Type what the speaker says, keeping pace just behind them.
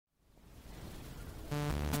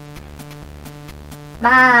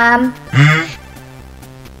Mom?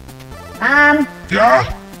 Mom? Ja?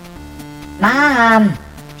 Mom?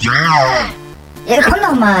 Ja? Ja, komm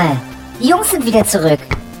doch mal. Die Jungs sind wieder zurück.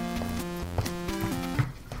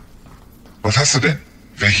 Was hast du denn?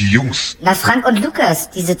 Welche Jungs? Na, Frank und Lukas,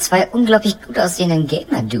 diese zwei unglaublich gut aussehenden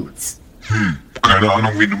Gamer-Dudes. Keine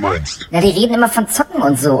Ahnung, wen du meinst. Na, die reden immer von Zocken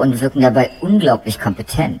und so und wirken dabei unglaublich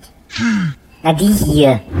kompetent. Na, die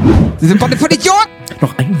hier. Sie sind voll Idioten!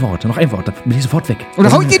 Noch ein Wort, dann bin ich sofort weg.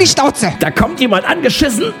 Oder haut ihr die Schnauze! Da kommt jemand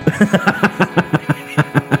angeschissen!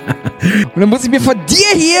 Und dann muss ich mir von dir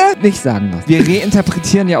hier nicht sagen lassen. Wir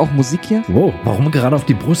reinterpretieren ja auch Musik hier. Wow, warum gerade auf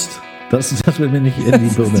die Brust? Das will mir nicht in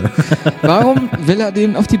die Birne. Warum will er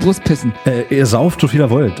den auf die Brust pissen? Ihr sauft so viel ihr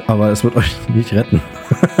wollt, aber es wird euch nicht retten.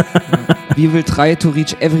 We will try to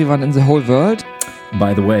reach everyone in the whole world.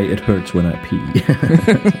 By the way, it hurts when I pee.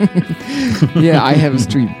 Yeah, I have a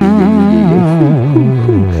stream.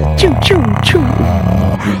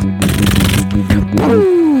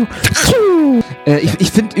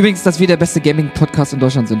 Ich finde übrigens, dass wir der beste Gaming-Podcast in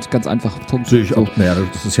Deutschland sind. Ganz einfach. Punkt. Sehe ich So. auch. Naja,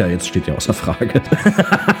 das ist ja jetzt, steht ja außer Frage.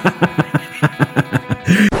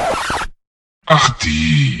 Ach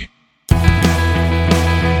die.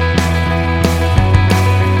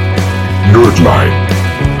 Nerdline.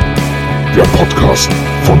 Der Podcast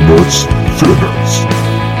von Nerds für Nerds.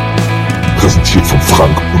 Präsentiert von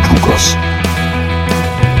Frank und Lukas.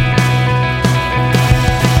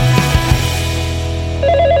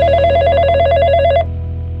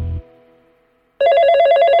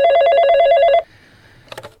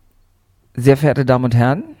 Sehr verehrte Damen und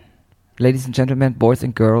Herren, Ladies and Gentlemen, Boys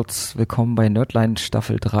and Girls, willkommen bei Nerdline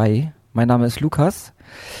Staffel 3. Mein Name ist Lukas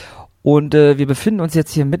und wir befinden uns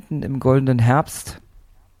jetzt hier mitten im goldenen Herbst.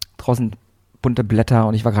 Draußen bunte Blätter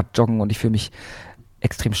und ich war gerade joggen und ich fühle mich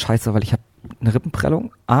extrem scheiße, weil ich habe eine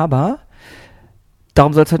Rippenprellung. Aber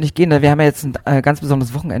darum soll es heute nicht gehen, denn wir haben ja jetzt ein ganz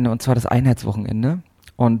besonderes Wochenende und zwar das Einheitswochenende.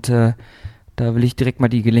 Und da will ich direkt mal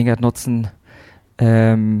die Gelegenheit nutzen,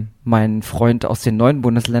 meinen Freund aus den 9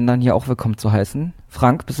 Bundesländern hier auch willkommen zu heißen.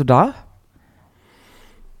 Frank, bist du da?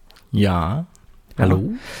 Ja.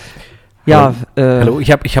 Hallo? Ja, Hallo,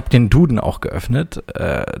 ich hab den Duden auch geöffnet,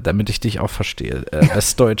 damit ich dich auch verstehe.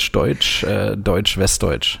 Westdeutsch, Deutsch, Deutsch,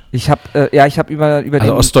 Westdeutsch. ich habe über Also den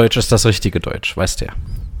Ostdeutsch ist das richtige Deutsch, weißt du ja.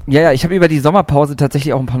 Ja, ich habe über die Sommerpause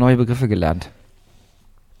tatsächlich auch ein paar neue Begriffe gelernt.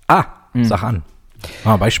 Sag an.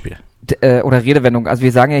 Mal ein Beispiel. Oder Redewendung. Also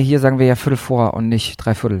sagen wir ja Viertel vor und nicht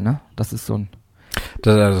 3/4, ne? Das ist so ein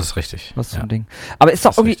Das ist richtig. Was so Ja. ein Ding. Aber ist doch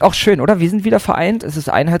Das ist irgendwie richtig. auch schön, oder? Wir sind wieder vereint. Es ist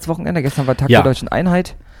Einheitswochenende. Gestern war Tag Ja. der Deutschen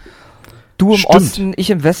Einheit. Du im Stimmt. Osten, ich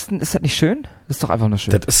im Westen. Ist das nicht schön? Ist doch einfach nur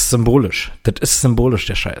schön. Das ist symbolisch. Das ist symbolisch,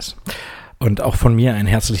 der Scheiß. Und auch von mir ein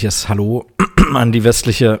herzliches Hallo an die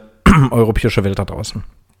westliche europäische Welt da draußen.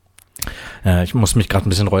 Ich muss mich gerade ein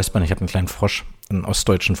bisschen räuspern. Ich habe einen kleinen Frosch, einen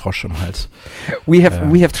ostdeutschen Frosch im Hals. We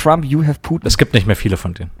have Trump, you have Putin. Es gibt nicht mehr viele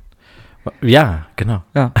von denen. Ja, genau.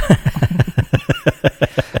 Ja.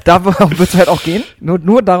 Darum wird es halt auch gehen.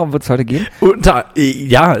 Nur darum wird es heute gehen. Und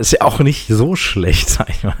ja, ist ja auch nicht so schlecht, sag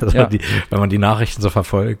ich mal, Ja. wenn man die Nachrichten so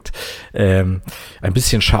verfolgt. Ein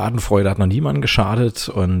bisschen Schadenfreude hat noch niemandem geschadet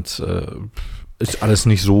und ist alles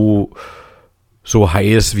nicht so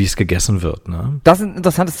heiß, wie es gegessen wird, ne? Das ist ein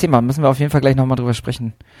interessantes Thema. Müssen wir auf jeden Fall gleich nochmal drüber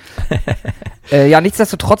sprechen. Ja,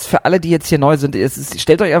 nichtsdestotrotz, für alle, die jetzt hier neu sind,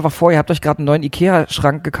 stellt euch einfach vor, ihr habt euch gerade einen neuen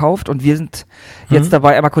Ikea-Schrank gekauft und wir sind jetzt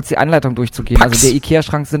dabei, einmal kurz die Anleitung durchzugehen. Pax. Also der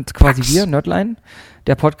Ikea-Schrank sind quasi Pax. wir, Nerdline,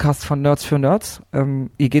 der Podcast von Nerds für Nerds.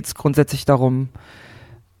 Hier geht's grundsätzlich darum,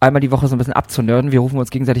 einmal die Woche so ein bisschen abzunörden. Wir rufen uns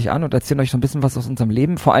gegenseitig an und erzählen euch so ein bisschen was aus unserem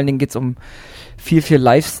Leben. Vor allen Dingen geht's um viel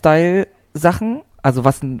Lifestyle-Sachen, also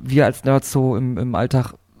was wir als Nerds so im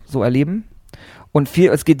Alltag so erleben. Und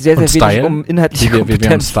es geht sehr, sehr Und wenig Style, um inhaltliche wie wir uns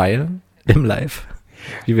Kompetenz. stylen im Live,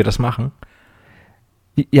 wie wir das machen.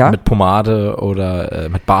 Ja, Mit Pomade oder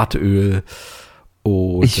mit Bartöl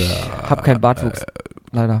oder... ich habe keinen Bartwuchs,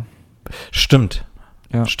 leider. Stimmt.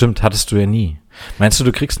 Ja. Stimmt, hattest du ja nie. Meinst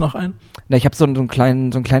du kriegst noch einen? Na, ich habe so einen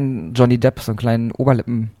kleinen Johnny Depp, so einen kleinen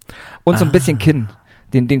Oberlippen und so ein bisschen Kinn,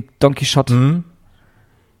 den Don Quixote. Mhm.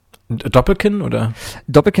 Doppelkinn oder?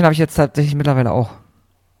 Doppelkinn habe ich jetzt tatsächlich mittlerweile auch.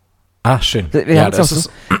 Ah, schön. Wir haben's das, auch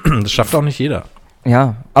ist, das schafft auch nicht jeder.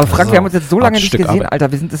 Ja, aber Frank, Also, wir haben uns jetzt so lange nicht Stück gesehen, Arbeit. Alter.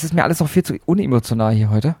 Das ist mir alles noch viel zu unemotional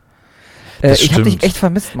hier heute. Das Ich habe dich stimmt. echt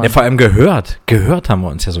vermisst, Mann. Ja, vor allem gehört. Gehört haben wir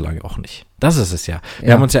uns ja so lange auch nicht. Das ist es ja. Wir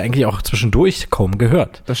Ja. haben uns ja eigentlich auch zwischendurch kaum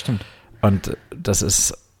gehört. Das stimmt. Und das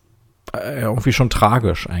ist irgendwie schon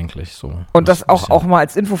tragisch eigentlich so. Und das ist auch mal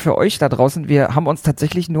als Info für euch da draußen. Wir haben uns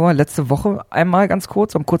tatsächlich nur letzte Woche einmal ganz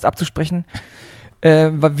kurz, um kurz abzusprechen,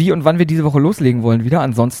 wie und wann wir diese Woche loslegen wollen wieder.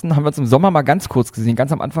 Ansonsten haben wir uns im Sommer mal ganz kurz gesehen,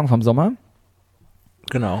 ganz am Anfang vom Sommer.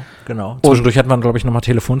 Genau. Zwischendurch hatten wir, glaube ich, nochmal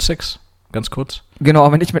Telefonsex, ganz kurz. Genau,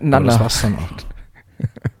 aber nicht miteinander. Aber das war's dann auch.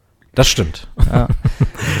 Das stimmt. Ja.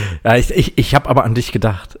 Ja, ich habe aber an dich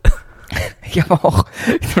gedacht. Ich habe auch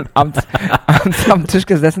abends am Tisch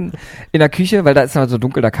gesessen in der Küche, weil da ist immer so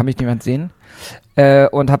dunkel, da kann mich niemand sehen.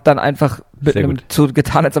 Und habe dann einfach mit Sehr einem gut. so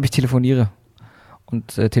getan, als ob ich telefoniere. Und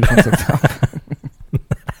Telefonsex habe.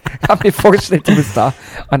 Hab mir vorgestellt, du bist da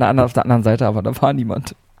auf der anderen Seite, aber da war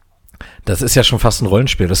niemand. Das ist ja schon fast ein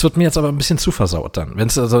Rollenspiel. Das wird mir jetzt aber ein bisschen zu versaut dann. Wenn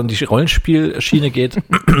es also in die Rollenspielschiene geht,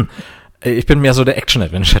 ich bin mehr so der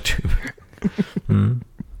Action-Adventure-Typ.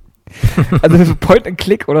 Also Point and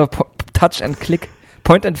Click oder Touch and Click?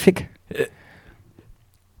 Point and Fick.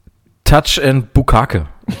 Touch and Bukake.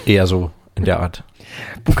 Eher so in der Art.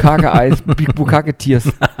 Bukake Eis, Bukake Tiers.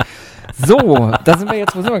 So, da sind wir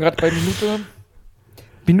jetzt, wo sind wir gerade? Bei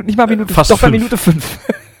nicht mal Minute, fast doch bei 5. Minute 5.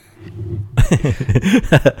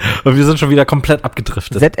 Und wir sind schon wieder komplett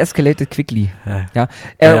abgedriftet. That escalated quickly. Ja.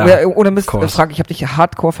 Ja, Ohne Mist, course. Frank, ich habe dich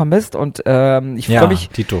hardcore vermisst und ich freue mich,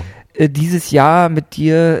 Tito. dieses Jahr mit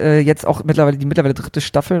dir jetzt auch mittlerweile 3.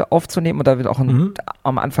 Staffel aufzunehmen und da wird auch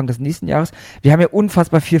am Anfang des nächsten Jahres. Wir haben ja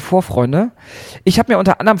unfassbar viel vor, Freunde. Ich habe mir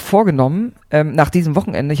unter anderem vorgenommen, nach diesem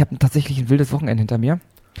Wochenende, ich habe tatsächlich ein wildes Wochenende hinter mir,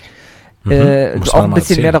 Muss auch man ein mal bisschen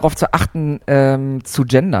erzählen. mehr darauf zu achten, zu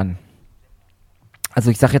gendern. Also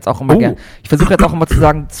ich sage jetzt auch immer gerne, ich versuche jetzt auch immer zu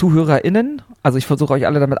sagen, ZuhörerInnen, also ich versuche euch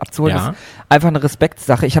alle damit abzuholen, Ja. das ist einfach eine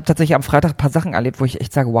Respektssache. Ich habe tatsächlich am Freitag ein paar Sachen erlebt, wo ich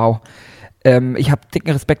echt sage, wow, ich habe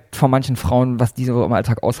dicken Respekt vor manchen Frauen, was die so im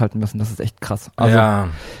Alltag aushalten müssen, das ist echt krass. Also, Ja,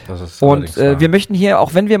 das ist und allerdings wahr. wir möchten hier,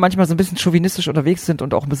 auch wenn wir manchmal so ein bisschen chauvinistisch unterwegs sind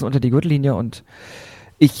und auch ein bisschen unter die Gürtellinie und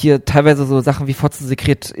ich hier teilweise so Sachen wie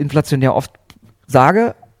Fotzensekret inflationär oft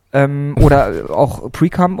sage, oder auch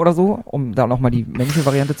Pre-Cum oder so, um da nochmal die männliche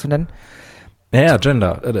Variante zu nennen. Ja,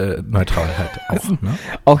 Gender-neutral halt auch. Ne?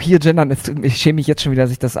 Auch hier gendern, ich schäme mich jetzt schon wieder,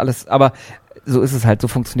 dass ich das alles, aber so ist es halt, so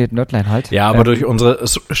funktioniert Nerdline halt. Ja, aber durch unsere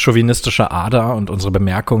chauvinistische Ader und unsere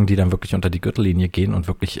Bemerkungen, die dann wirklich unter die Gürtellinie gehen und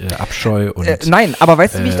wirklich Abscheu und nein, aber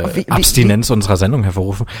weißt du, wie Abstinenz unserer Sendung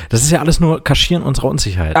hervorrufen, das ist ja alles nur Kaschieren unserer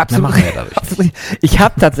Unsicherheit. Absolut. Mehr machen wir ja dadurch. Absolut. Ich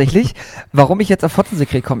habe tatsächlich, warum ich jetzt auf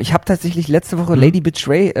Fotzensekret komme, ich habe tatsächlich letzte Woche Lady Bitch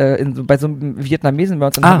Ray bei so einem Vietnamesen bei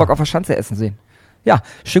uns in Hamburg auf der Schanze essen sehen. Ja,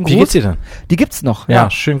 schön groß. Wie geht's dir denn? Die gibt's noch.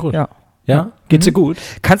 Ja, schön gut. Ja. Ja, geht's dir gut?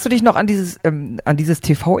 Kannst du dich noch an dieses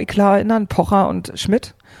TV-Eklat erinnern, Pocher und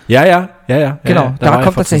Schmidt? Ja. Genau, da da war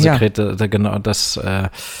kommt das ja her. Fotzensekrete, genau, das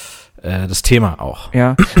Thema auch.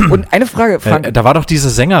 Ja. Und eine Frage, Frank. Da war doch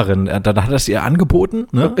diese Sängerin, da hat es ihr angeboten,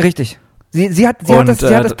 ne? Richtig. Sie hat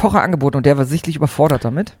das Pocher angeboten und der war sichtlich überfordert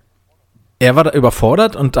damit. Er war da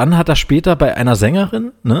überfordert und dann hat er später bei einer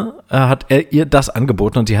Sängerin, ne, hat er ihr das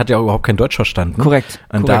angeboten und sie hat ja überhaupt kein Deutsch verstanden. Korrekt.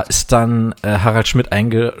 Und da ist dann Harald Schmidt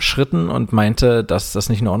eingeschritten und meinte, dass das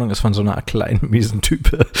nicht in Ordnung ist von so einer kleinen, miesen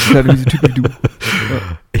Type. Kleine miese Typ wie du.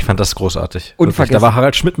 Ich fand das großartig. Unvergessen. Wirklich. Da war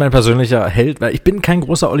Harald Schmidt mein persõrlicher Held, weil ich bin kein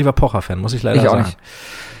großer Oliver Pocher-Fan, muss ich leider Ich auch sagen. nicht.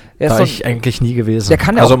 Er ist Da so- ich eigentlich nie gewesen. Der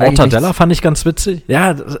kann ja also auch eigentlich Mortadella nichts. fand ich ganz witzig.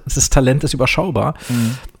 Ja, das Talent ist überschaubar.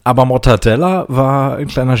 Aber Mortadella war ein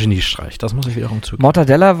kleiner Geniestreich. Das muss ich wiederum zugeben.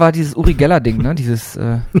 Mortadella war dieses Uri Geller-Ding, ne? Dieses,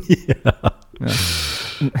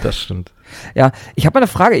 Das stimmt. ja. Ich habe mal eine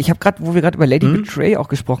Frage. Ich habe gerade, wo wir gerade über Lady Bitch Ray auch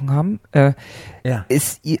gesprochen haben, Ja.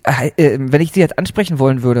 wenn ich sie jetzt ansprechen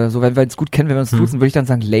wollen würde, so wenn wir uns gut kennen, wenn wir uns duzen, würde ich dann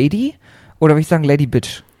sagen Lady oder würde ich sagen Lady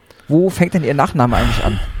Bitch? Wo fängt denn ihr Nachname eigentlich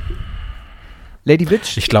an? Lady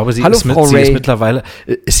Bitch? Ich glaube, sie Hallo, ist Frau sie Ray. ist mittlerweile,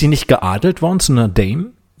 ist sie nicht geadelt worden zu einer Dame?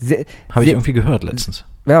 Habe ich sehr, irgendwie gehört letztens.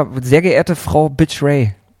 ja, sehr geehrte Frau Bitch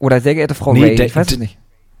Ray. Oder sehr geehrte Frau Nee, Ray, ich weiß es nicht.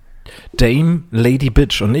 Dame Lady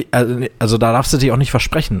Bitch. Und also da darfst du dich auch nicht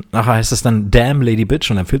versprechen. Nachher heißt es dann Damn Lady Bitch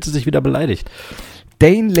und dann fühlt sie sich wieder beleidigt.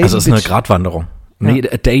 Dane Lady Also es ist eine Bitch. Gratwanderung. Nee,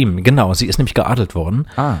 Dame, genau. Sie ist nämlich geadelt worden.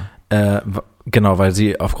 Ah. Genau, weil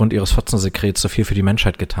sie aufgrund ihres Fotzensekrets so viel für die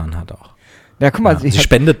Menschheit getan hat auch. Ja, guck mal, Ja, sie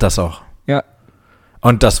spendet das auch. ja,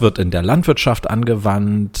 Und das wird in der Landwirtschaft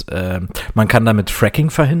angewandt. Man kann damit Fracking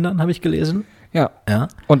verhindern, habe ich gelesen. ja. Ja.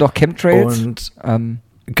 Und auch Chemtrails. Und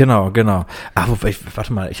genau. Wobei,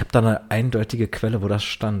 warte mal, ich habe da eine eindeutige Quelle, wo das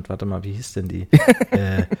stand. Warte mal, wie hieß denn die?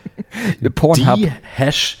 Pornhub.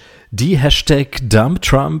 Die Hashtag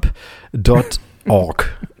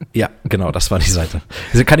dumptrump.org. Ja, genau, das war die Seite.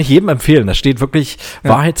 Diese kann ich jedem empfehlen. Da steht wirklich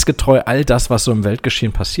wahrheitsgetreu all das, was so im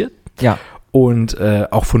Weltgeschehen passiert. Ja. Und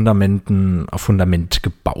auf Fundament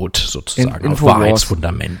gebaut, sozusagen. Auf Infowars.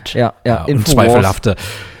 Wahrheitsfundament. Ja, Und Infowars.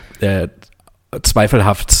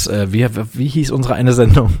 wie hieß unsere eine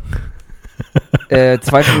Sendung?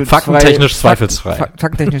 Faktentechnisch zweifelsfrei.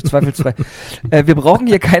 Faktentechnisch zweifelsfrei. Wir brauchen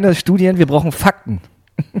hier keine Studien, wir brauchen Fakten.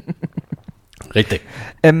 Richtig.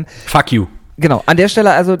 Fuck you. Genau, an der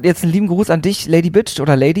Stelle also jetzt einen lieben Gruß an dich, Lady Bitch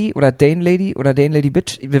oder Lady oder Dane Lady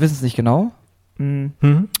Bitch, wir wissen es nicht genau.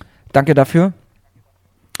 Danke dafür.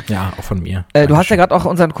 Ja, auch von mir. Du hast ja gerade auch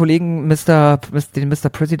unseren Kollegen den Mr.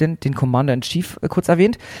 President, den Commander-in-Chief kurz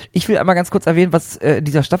erwähnt. Ich will einmal ganz kurz erwähnen, was in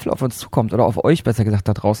dieser Staffel auf uns zukommt oder auf euch, besser gesagt,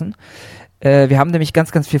 da draußen. Wir haben nämlich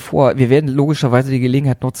ganz, ganz viel vor. Wir werden logischerweise die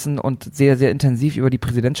Gelegenheit nutzen und sehr, sehr intensiv über die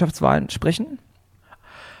Präsidentschaftswahlen sprechen.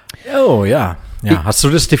 Oh, ja. Hast du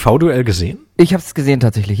das TV-Duell gesehen? Ich habe es gesehen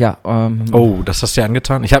tatsächlich, ja. Das hast du dir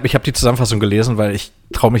angetan? Ich hab die Zusammenfassung gelesen, weil ich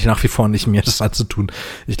traue mich nach wie vor nicht, mir das anzutun.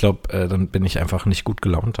 Ich glaube, dann bin ich einfach nicht gut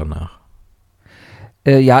gelaunt danach.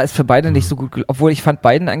 Ist für beide nicht so gut, obwohl ich fand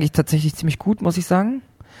Biden eigentlich tatsächlich ziemlich gut, muss ich sagen.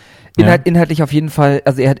 Inhaltlich auf jeden Fall,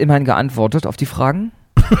 also er hat immerhin geantwortet auf die Fragen,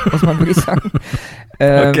 muss man wirklich sagen.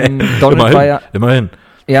 Okay. Immerhin.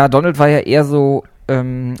 Ja, Donald war ja eher so,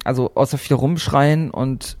 also außer viel rumschreien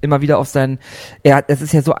und immer wieder auf seinen, es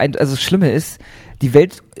ist ja so also das Schlimme ist, die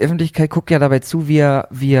Weltöffentlichkeit guckt ja dabei zu, wie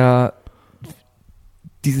er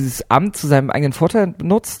dieses Amt zu seinem eigenen Vorteil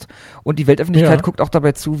nutzt und die Weltöffentlichkeit guckt auch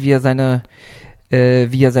dabei zu, wie er sein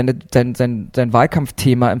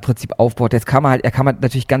Wahlkampfthema im Prinzip aufbaut. Jetzt kam er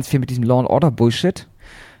natürlich ganz viel mit diesem Law and Order Bullshit,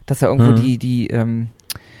 dass er irgendwo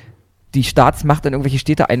die Staatsmacht in irgendwelche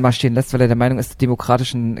Städte einmarschieren lässt, weil er der Meinung ist, die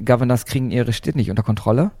demokratischen Governors kriegen ihre Städte nicht unter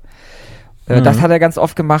Kontrolle. Das hat er ganz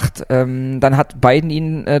oft gemacht. Dann hat Biden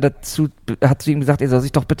ihn zu ihm gesagt, er soll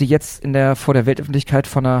sich doch bitte jetzt vor der Weltöffentlichkeit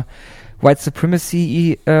von einer White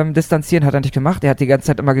Supremacy distanzieren, hat er nicht gemacht. Er hat die ganze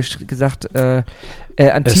Zeit immer gesagt,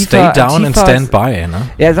 Antifa, stay down and stand by, ne?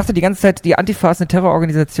 Er sagte die ganze Zeit, die Antifa ist eine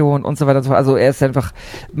Terrororganisation und so weiter und so fort. Also er ist einfach,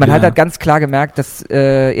 man hat halt ganz klar gemerkt, dass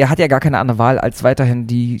er hat ja gar keine andere Wahl, als weiterhin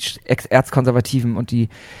die Erzkonservativen und die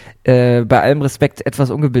bei allem Respekt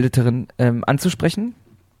etwas ungebildeteren anzusprechen.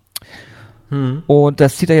 Und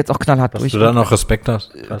das zieht er jetzt auch knallhart durch. Dass du da noch Respekt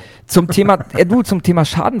hast? Zum Thema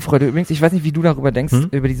Schadenfreude übrigens, ich weiß nicht, wie du darüber denkst,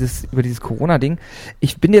 über dieses Corona-Ding.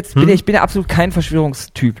 Ich bin ja absolut kein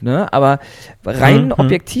Verschwörungstyp, ne? Aber rein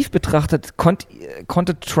objektiv betrachtet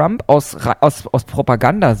konnte Trump aus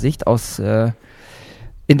Propagandasicht,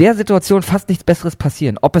 in der Situation fast nichts Besseres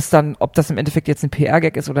passieren. Ob das im Endeffekt jetzt ein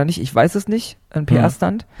PR-Gag ist oder nicht, ich weiß es nicht, ein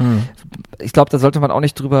PR-Stand. Ich glaube, da sollte man auch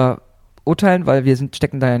nicht drüber urteilen, weil wir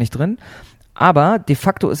stecken da ja nicht drin. Aber de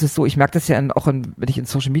facto ist es so, ich merke das ja wenn ich in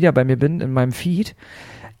Social Media bei mir bin, in meinem Feed,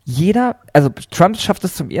 Trump schafft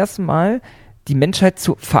es zum ersten Mal, die Menschheit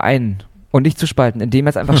zu vereinen und nicht zu spalten, indem er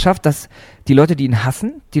es einfach schafft, dass die Leute, die ihn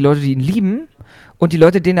hassen, die Leute, die ihn lieben und die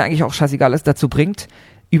Leute, denen er eigentlich auch scheißegal ist, dazu bringt,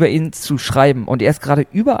 über ihn zu schreiben. Und er ist gerade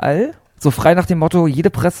überall so frei nach dem Motto, jede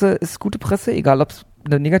Presse ist gute Presse, egal ob es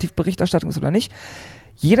eine Negativberichterstattung ist oder nicht.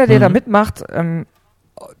 Jeder, der da mitmacht,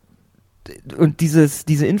 und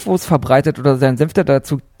diese Infos verbreitet oder seinen Senf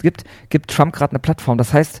dazu gibt Trump gerade eine Plattform.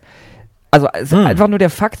 Das heißt, also es ist einfach nur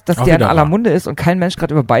der Fakt, dass der in aller Munde ist und kein Mensch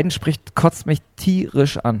gerade über Biden spricht, kotzt mich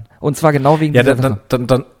tierisch an. Und zwar genau wegen dieser Sache.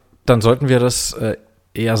 Dann sollten wir das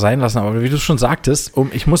eher sein lassen. Aber wie du schon sagtest,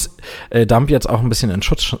 ich muss Dump jetzt auch ein bisschen in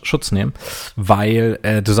Schutz nehmen,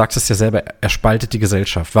 weil du sagtest ja selber, er spaltet die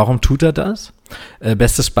Gesellschaft. Warum tut er das?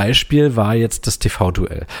 Bestes Beispiel war jetzt das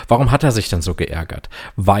TV-Duell. Warum hat er sich denn so geärgert?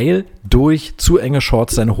 Weil durch zu enge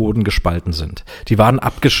Shorts seine Hoden gespalten sind. Die waren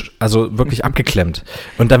wirklich abgeklemmt.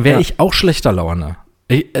 Und dann wäre ich auch schlechter Laune.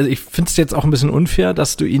 Ich finde es jetzt auch ein bisschen unfair,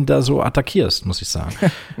 dass du ihn da so attackierst, muss ich sagen.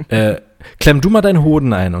 Klemm du mal deinen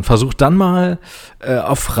Hoden ein und versuch dann mal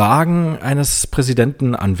auf Fragen eines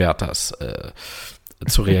Präsidentenanwärters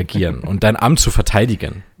zu reagieren und dein Amt zu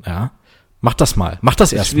verteidigen. Ja, mach das mal. Mach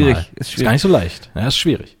das erst mal. Ist gar nicht so leicht. Ja, ist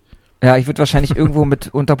schwierig. Ja, ich würde wahrscheinlich irgendwo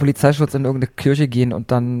unter Polizeischutz in irgendeine Kirche gehen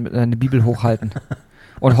und dann eine Bibel hochhalten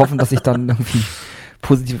und hoffen, dass ich dann irgendwie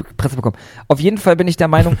positive Presse bekommen. Auf jeden Fall bin ich der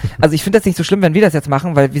Meinung, also ich finde das nicht so schlimm, wenn wir das jetzt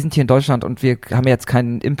machen, weil wir sind hier in Deutschland und wir haben jetzt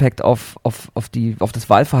keinen Impact auf das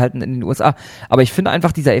Wahlverhalten in den USA. Aber ich finde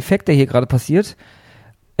einfach dieser Effekt, der hier gerade passiert,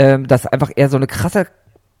 dass einfach er so eine krasse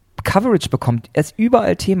Coverage bekommt. Er ist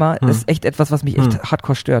überall Thema, ist echt etwas, was mich echt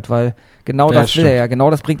hardcore stört, weil genau das will er ja, genau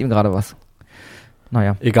das bringt ihm gerade was.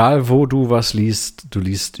 Naja. Egal wo du was liest, du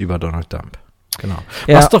liest über Donald Trump. Genau.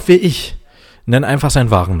 Ja. Mach's doch wie ich. Nenn einfach seinen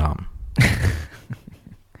wahren Namen.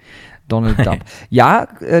 Donald Trump. Ja,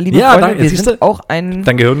 liebe Freunde, wir sind auch dein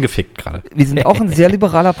Gehirn gefickt gerade. Wir sind auch ein sehr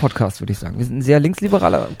liberaler Podcast, würde ich sagen. Wir sind ein sehr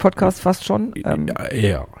linksliberaler Podcast fast schon.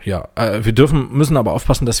 Ja. Wir müssen aber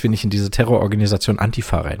aufpassen, dass wir nicht in diese Terrororganisation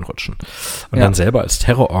Antifa reinrutschen. Und dann selber als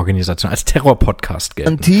Terrororganisation, als Terrorpodcast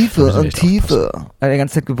gelten. Antifa. Die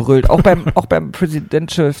ganze Zeit gebrüllt. Auch beim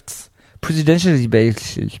Presidential Debate.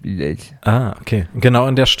 Ah, okay. Genau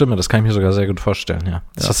in der Stimme, das kann ich mir sogar sehr gut vorstellen, ja.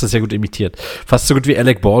 Das hast du sehr gut imitiert. Fast so gut wie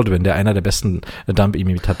Alec Baldwin, der einer der besten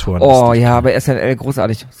Dump-Imitatoren ist. Oh ja, aber SNL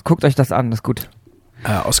großartig. Guckt euch das an, das ist gut.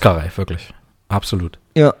 Oscar-reif, wirklich. Absolut.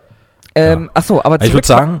 Ja. Ach so, aber ich würde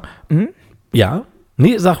sagen, ja.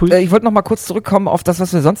 Nee, sag ruhig. Ich wollte noch mal kurz zurückkommen auf das,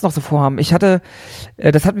 was wir sonst noch so vorhaben.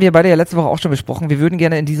 Das hatten wir beide ja letzte Woche auch schon besprochen. Wir würden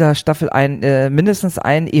gerne in dieser Staffel mindestens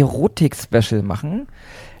ein Erotik-Special machen.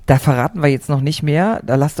 Da verraten wir jetzt noch nicht mehr.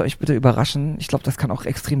 Da lasst ihr euch bitte überraschen. Ich glaube, das kann auch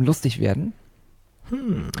extrem lustig werden.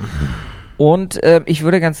 Und ich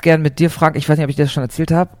würde ganz gern mit dir fragen, ich weiß nicht, ob ich dir das schon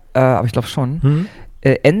erzählt habe, aber ich glaube schon.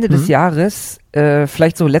 Ende des Jahres,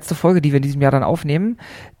 vielleicht so letzte Folge, die wir in diesem Jahr dann aufnehmen,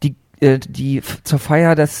 die zur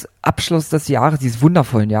Feier des Abschlusses des Jahres, dieses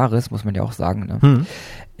wundervollen Jahres, muss man ja auch sagen, ne?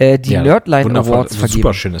 Die Nerdline Awards vergeben.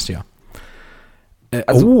 Super schönes Jahr.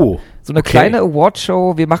 So eine kleine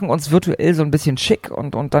Awardshow, wir machen uns virtuell so ein bisschen schick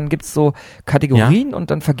und dann gibt's so Kategorien und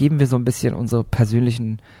dann vergeben wir so ein bisschen unsere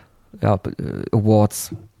persönlichen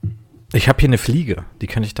Awards. Ich habe hier eine Fliege, die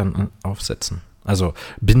kann ich dann aufsetzen. Also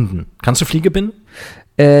binden. Kannst du Fliege binden?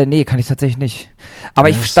 Nee, kann ich tatsächlich nicht. Aber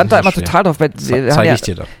ich stand da immer total drauf. Zeige ich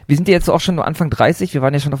dir da. Wir sind ja jetzt auch schon nur Anfang 30, wir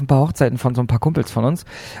waren ja schon auf ein paar Hochzeiten von so ein paar Kumpels von uns.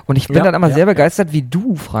 Und ich bin dann immer sehr begeistert, wie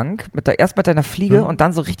du, Frank, erst mit deiner Fliege und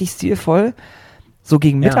dann so richtig stilvoll, so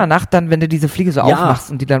gegen Mitternacht dann, wenn du diese Fliege so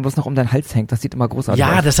aufmachst und die dann bloß noch um deinen Hals hängt. Das sieht immer großartig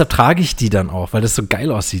aus. Ja, deshalb trage ich die dann auch, weil das so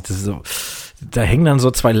geil aussieht. Das ist so, da hängen dann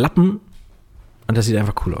so 2 Lappen und das sieht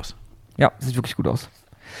einfach cool aus. Ja, sieht wirklich gut aus.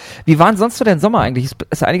 Wie war denn sonst so dein Sommer eigentlich?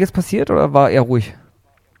 Ist einiges passiert oder war eher ruhig?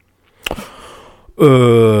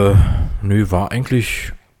 Nö, war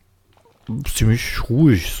eigentlich ziemlich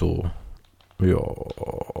ruhig so. Ja.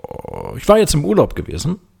 Ich war jetzt im Urlaub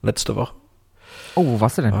gewesen, letzte Woche. Oh, wo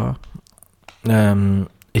warst du denn?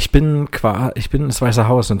 Ich bin ins Weiße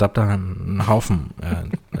Haus und hab da einen Haufen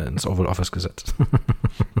ins Oval Office gesetzt.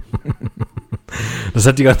 Das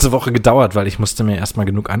hat die ganze Woche gedauert, weil ich musste mir erstmal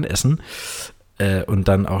genug anessen. Und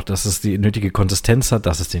dann auch, dass es die nötige Konsistenz hat,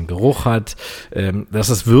 dass es den Geruch hat, dass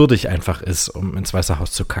es würdig einfach ist, um ins Weiße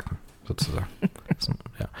Haus zu kacken, sozusagen. So,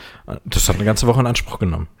 ja. Das hat eine ganze Woche in Anspruch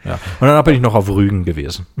genommen. Ja. Und dann bin ich noch auf Rügen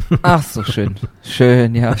gewesen. Ach so, schön.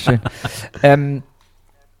 Schön, ja, schön.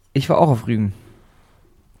 Ich war auch auf Rügen.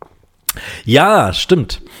 Ja,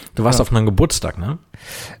 stimmt. Du warst auf einem Geburtstag, ne?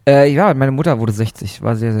 Ja, meine Mutter wurde 60.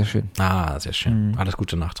 War sehr, sehr schön. Ah, sehr schön. Alles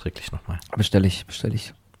Gute nachträglich nochmal. Bestell ich.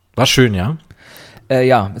 War schön, ja?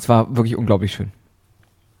 Ja, es war wirklich unglaublich schön.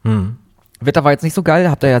 Wetter war jetzt nicht so geil,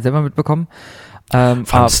 habt ihr ja selber mitbekommen.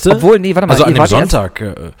 Fandst du? Obwohl, nee, warte mal. Also an dem Sonntag.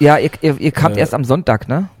 Ihr kamt erst am Sonntag,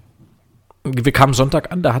 ne? Wir kamen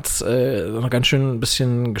Sonntag an, da hat's noch ganz schön ein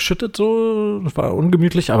bisschen geschüttet, so, das war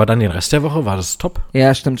ungemütlich, aber dann den Rest der Woche war das top.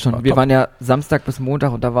 Ja, stimmt schon. Wir waren ja Samstag bis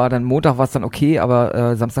Montag und Montag war es dann okay,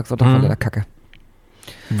 aber Samstag, Sonntag war leider kacke.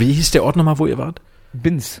 Wie hieß der Ort nochmal, wo ihr wart?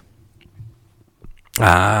 Binz.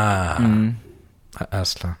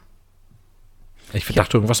 Alles klar. Ich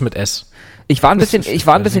dachte irgendwas mit S. Ich war ein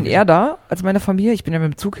bisschen eher da als meine Familie. Ich bin ja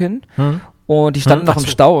mit dem Zug hin und die standen noch im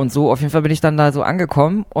Stau und so. Auf jeden Fall bin ich dann da so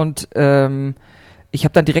angekommen und ich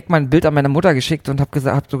habe dann direkt mal ein Bild an meine Mutter geschickt und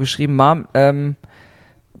hab so geschrieben, Mom,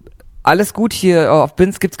 alles gut hier, auf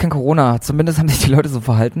Binz gibt's kein Corona. Zumindest haben sich die Leute so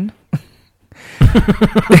verhalten.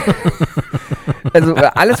 Also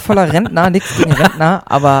alles voller Rentner, nichts gegen Rentner,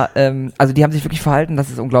 aber also die haben sich wirklich verhalten, das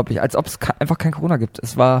ist unglaublich, als ob es einfach kein Corona gibt.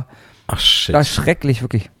 Es war schrecklich,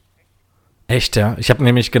 wirklich. Echt, ja? Ich habe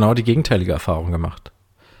nämlich genau die gegenteilige Erfahrung gemacht.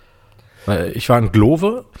 Weil ich war in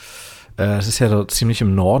Glove, es ist ja so ziemlich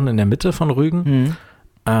im Norden, in der Mitte von Rügen,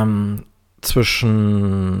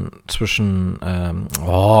 zwischen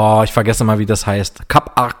ich vergesse mal, wie das heißt,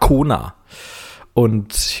 Kap Arkona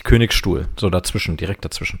und Königsstuhl, so dazwischen, direkt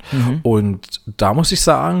dazwischen. Und da muss ich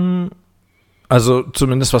sagen, also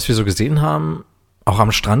zumindest was wir so gesehen haben, auch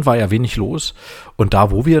am Strand war ja wenig los. Und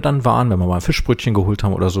da, wo wir dann waren, wenn wir mal ein Fischbrötchen geholt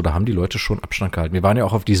haben oder so, da haben die Leute schon Abstand gehalten. Wir waren ja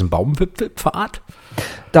auch auf diesem Baumwipfelpfad.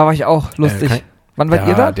 Da war ich auch, lustig. Wann wart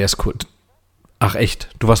ihr da? Ja, der ist cool. Ach echt?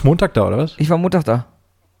 Du warst Montag da, oder was? Ich war Montag da.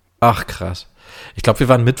 Ach krass. Ich glaube, wir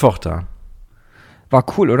waren Mittwoch da. War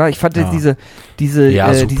cool, oder? Ich fand diese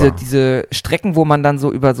Strecken, wo man dann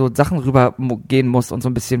so über so Sachen rüber gehen muss und so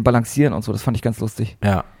ein bisschen balancieren und so, das fand ich ganz lustig.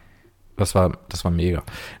 Ja, das war mega.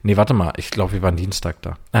 Nee, warte mal, ich glaube, wir waren Dienstag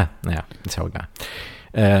da. Naja, ist ja auch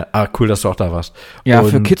egal. Cool, dass du auch da warst. Ja, und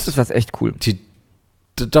für Kids ist das echt cool.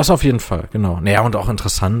 Das auf jeden Fall, genau. Naja, und auch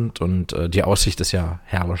interessant und die Aussicht ist ja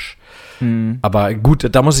herrlich. Aber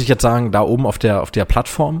gut, da muss ich jetzt sagen, da oben auf der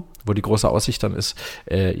Plattform, wo die große Aussicht dann ist,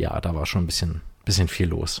 da war schon ein bisschen viel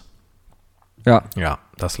los. Ja. Ja,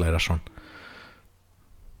 das leider schon.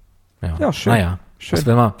 Ja, schön. Naja. Schön.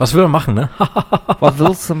 Was will man machen, ne? Was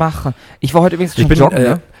willst du machen? Ich war heute übrigens schon joggen,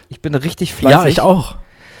 ne? Ich bin richtig fleißig. Ja, ich auch.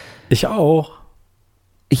 Ich auch.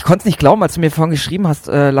 Ich konnte es nicht glauben, als du mir vorhin geschrieben hast,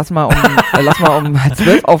 lass mal um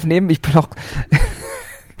 12 aufnehmen. Ich bin auch...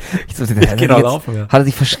 ich geh noch laufen, ja. Hat er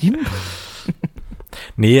sich verschrieben?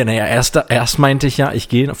 Nee, naja, erst meinte ich ja, ich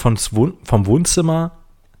gehe vom Wohnzimmer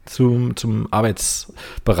zum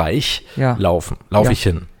Arbeitsbereich laufe ich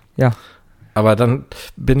hin. Ja. Aber dann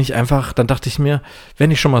dachte ich mir,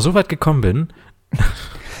 wenn ich schon mal so weit gekommen bin,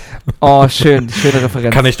 oh, schöne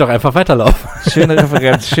Referenz. kann ich doch einfach weiterlaufen. Schöne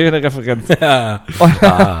Referenz. Ja.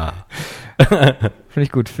 Finde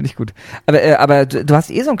ich gut. Aber du hast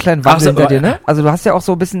so einen kleinen Wandel hinter dir, ne? Also du hast ja auch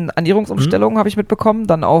so ein bisschen Ernährungsumstellung, habe ich mitbekommen,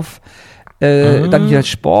 dann auf dann hier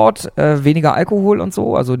Sport, weniger Alkohol und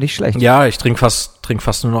so, also nicht schlecht. Ja, ich trinke fast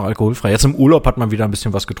nur noch alkoholfrei. Jetzt im Urlaub hat man wieder ein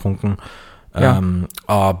bisschen was getrunken. Ja.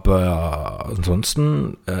 Aber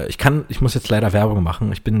ansonsten, ich muss jetzt leider Werbung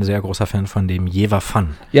machen. Ich bin ein sehr großer Fan von dem Jever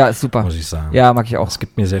Fun. Ja, ist super. Muss ich sagen. Ja, mag ich auch. Es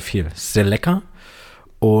gibt mir sehr viel. Ist sehr lecker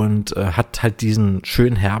und hat halt diesen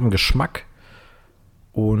schönen herben Geschmack.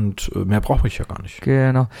 Und mehr brauche ich ja gar nicht.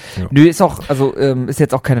 Genau. Ja. Nö, ist auch, also ist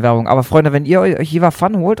jetzt auch keine Werbung. Aber Freunde, wenn ihr euch Jever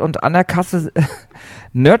Fun holt und an der Kasse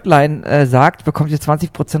Nerdline sagt, bekommt ihr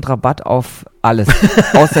 20% Rabatt auf alles.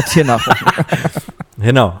 Außer Tiernahrung.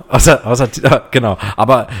 Genau, genau.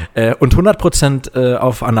 Aber und 100%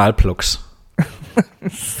 auf Analplugs.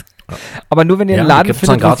 Aber nur wenn ihr einen Laden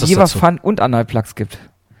findet, wo es Jever dazu. Fun und Analplugs gibt.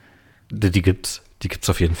 Die gibt's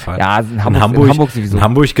auf jeden Fall. Ja, in Hamburg sowieso. In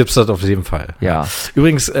Hamburg gibt's das auf jeden Fall. Ja.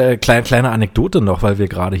 Übrigens, kleine Anekdote noch, weil wir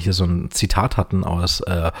gerade hier so ein Zitat hatten aus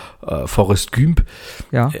Forrest Gump.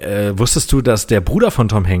 Ja. Wusstest du, dass der Bruder von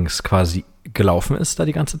Tom Hanks quasi gelaufen ist da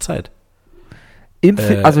die ganze Zeit?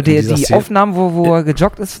 Also die Aufnahmen, wo er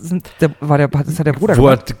gejoggt ist, ist ja der Bruder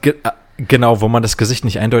gemacht. Genau, wo man das Gesicht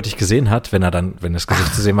nicht eindeutig gesehen hat, wenn das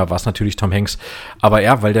Gesicht zu sehen war, war es natürlich Tom Hanks. Aber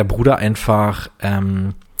ja, weil der Bruder einfach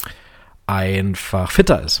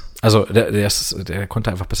fitter ist. Also der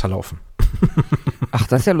konnte einfach besser laufen. Ach,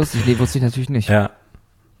 das ist ja lustig. Nee, wusste ich natürlich nicht. Ja,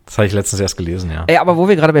 das habe ich letztens erst gelesen, ja. Ey, aber wo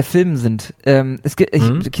wir gerade bei Filmen sind,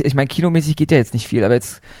 ich meine, kinomäßig geht ja jetzt nicht viel, aber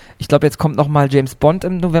ich glaube, jetzt kommt noch mal James Bond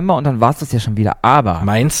im November und dann war es das ja schon wieder. Aber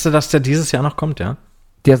meinst du, dass der dieses Jahr noch kommt, ja?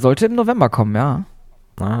 Der sollte im November kommen, ja.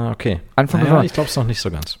 Ah, okay. Anfang November. Ich glaube es noch nicht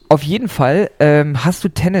so ganz. Auf jeden Fall, hast du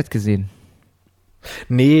Tenet gesehen?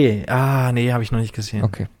 Nee, habe ich noch nicht gesehen.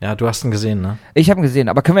 Okay. Ja, du hast ihn gesehen, ne? Ich habe ihn gesehen,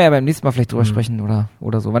 aber können wir ja beim nächsten Mal vielleicht drüber sprechen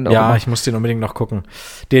oder so. Wann auch immer. Ich muss den unbedingt noch gucken.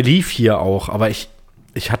 Der lief hier auch, aber ich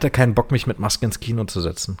hatte keinen Bock, mich mit Maske ins Kino zu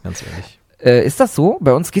setzen, ganz ehrlich. Ist das so?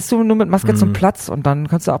 Bei uns gehst du nur mit Maske zum Platz und dann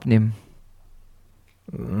kannst du abnehmen.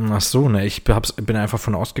 Ach so, ne, ich bin einfach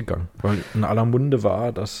von ausgegangen, weil in aller Munde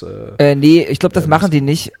war, dass nee, ich glaube, das machen die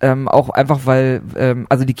nicht, auch einfach, weil,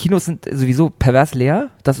 also die Kinos sind sowieso pervers leer,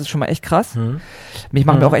 das ist schon mal echt krass. Mich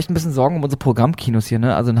machen mir auch echt ein bisschen Sorgen um unsere Programmkinos hier,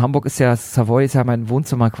 ne, also in Hamburg ist ja, Savoy ist ja mein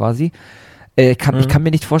Wohnzimmer quasi. Ich kann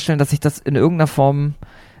mir nicht vorstellen, dass sich das in irgendeiner Form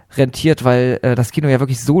rentiert, weil das Kino ja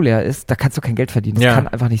wirklich so leer ist, da kannst du kein Geld verdienen, das kann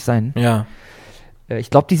einfach nicht sein. Ja. Ich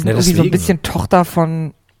glaube, die sind irgendwie so ein bisschen Tochter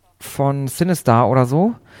von Cinestar oder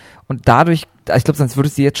so und dadurch, ich glaube, sonst würde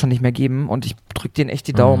es die jetzt schon nicht mehr geben und ich drücke denen echt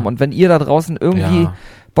die Daumen und wenn ihr da draußen irgendwie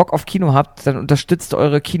Bock auf Kino habt, dann unterstützt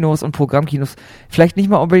eure Kinos und Programmkinos, vielleicht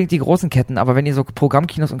nicht mal unbedingt die großen Ketten, aber wenn ihr so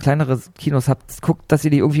Programmkinos und kleinere Kinos habt, guckt, dass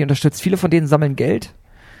ihr die irgendwie unterstützt. Viele von denen sammeln Geld.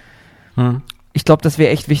 Ich glaube, das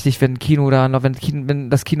wäre echt wichtig, wenn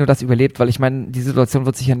das Kino das überlebt, weil ich meine, die Situation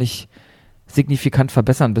wird sich ja nicht signifikant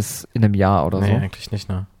verbessern bis in einem Jahr oder so. Nee, eigentlich nicht,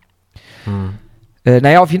 ne?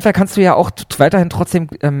 Naja, auf jeden Fall kannst du ja auch weiterhin trotzdem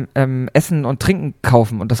Essen und Trinken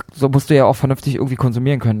kaufen und so musst du ja auch vernünftig irgendwie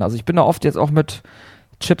konsumieren können. Also ich bin da oft jetzt auch mit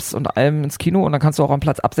Chips und allem ins Kino und dann kannst du auch am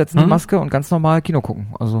Platz absetzen die Maske und ganz normal Kino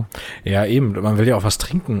gucken. Also ja, eben, man will ja auch was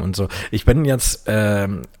trinken und so. Ich bin jetzt,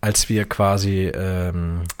 als wir quasi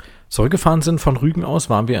zurückgefahren sind von Rügen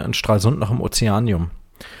aus, waren wir in Stralsund noch im Ozeanium.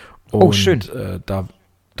 Und, schön.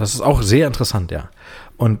 Das ist auch sehr interessant, ja.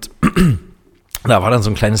 Und da war dann so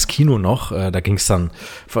ein kleines Kino noch, da ging's dann,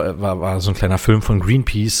 war so ein kleiner Film von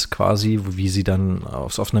Greenpeace quasi, wie sie dann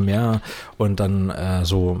aufs offene Meer und dann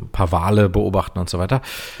so ein paar Wale beobachten und so weiter.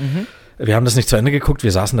 Wir haben das nicht zu Ende geguckt,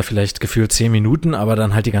 wir saßen da vielleicht gefühlt 10 Minuten, aber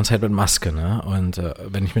dann halt die ganze Zeit mit Maske, ne? Und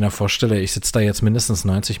wenn ich mir da vorstelle, ich sitze da jetzt mindestens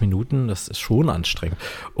 90 Minuten, das ist schon anstrengend.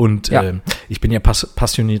 Und ich bin ja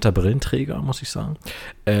passionierter Brillenträger, muss ich sagen.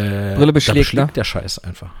 Brille beschlägt, ne? Der Scheiß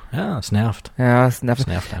einfach. Ja, es nervt. Ja, es nervt.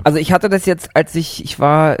 Einfach. Also ich hatte das jetzt, als ich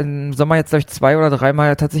war im Sommer jetzt, glaube ich, 2 oder 3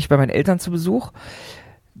 Mal tatsächlich bei meinen Eltern zu Besuch.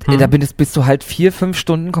 Da bist du halt 4-5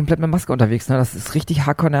 Stunden komplett mit Maske unterwegs, ne? Das ist richtig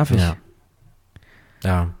hardcore nervig.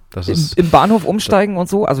 Ja, das ist im Bahnhof umsteigen und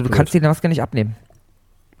so, also du kannst dir die Maske nicht abnehmen.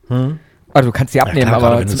 Also du kannst die abnehmen, klar,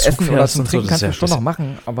 gerade aber wenn zum du Zug Essen oder fährst zum und so, Trinken das kannst ist du ja- schon das- noch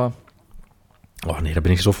machen, aber Oh nee, da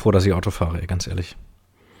bin ich so froh, dass ich Auto fahre, ey, ganz ehrlich.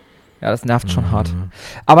 ja, das nervt schon hart.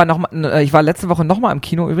 Aber nochmal, ich war letzte Woche nochmal im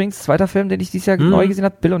Kino übrigens, zweiter Film, den ich dieses Jahr neu gesehen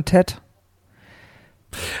habe, Bill und Ted.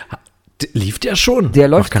 Lief der schon? Der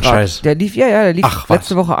läuft kein grad. Scheiß. Der lief Ach, was?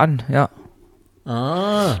 letzte Woche an, ja.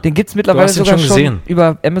 Ah. Den gibt's mittlerweile hast den sogar schon schon gesehen?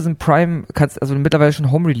 über Amazon Prime, also mittlerweile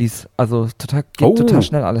schon Home Release. Also geht total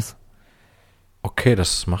schnell alles. Okay,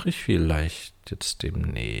 das mache ich vielleicht jetzt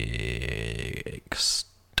demnächst.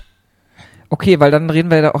 Okay, weil dann reden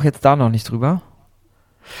wir ja auch jetzt da noch nicht drüber.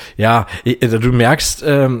 Ja, du merkst,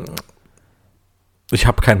 ich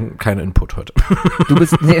habe keinen Input heute. Du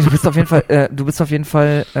bist auf jeden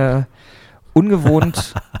Fall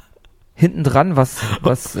ungewohnt hinten dran, was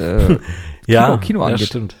Kino angeht. Ja,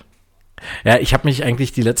 stimmt. Ja, ich habe mich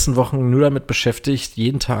eigentlich die letzten Wochen nur damit beschäftigt,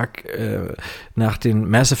 jeden Tag nach den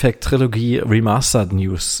Mass Effect Trilogie Remastered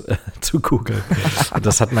News zu googeln. Und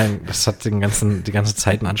das hat die ganze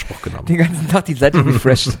Zeit in Anspruch genommen. Den ganzen Tag die Seite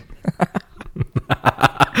refreshed.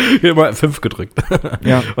 Immer 5 gedrückt.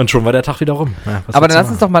 Ja. Und schon war der Tag wieder rum. Ja, Aber dann lass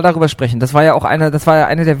uns doch mal darüber sprechen. Das war ja eine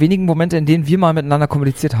der wenigen Momente, in denen wir mal miteinander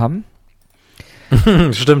kommuniziert haben.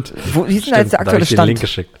 Stimmt. Wie ist denn da jetzt der Da hab aktuelle ich den Stand? Link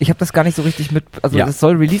geschickt. Ich habe das gar nicht so richtig also Ja. das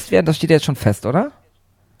soll released werden, das steht ja jetzt schon fest, oder?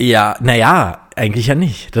 Ja, naja, eigentlich ja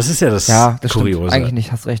nicht. Das ist ja das Kuriose. Stimmt. Eigentlich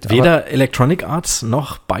nicht, hast recht. Weder Electronic Arts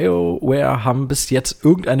noch BioWare haben bis jetzt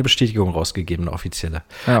irgendeine Bestätigung rausgegeben, eine offizielle.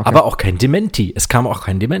 Ja, okay. Aber auch kein Dementi. Es kam auch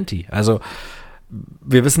kein Dementi. Also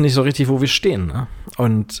wir wissen nicht so richtig, wo wir stehen. Ne?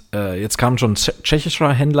 Und jetzt kam schon ein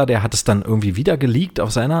tschechischer Händler, der hat es dann irgendwie wieder geleakt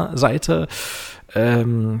auf seiner Seite.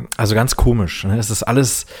 Also ganz komisch. Ne? Es ist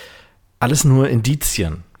alles nur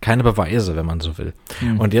Indizien, keine Beweise, wenn man so will.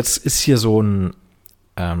 Und jetzt ist hier so ein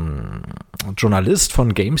Journalist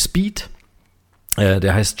von GameSpeed,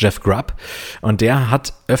 der heißt Jeff Grubb, und der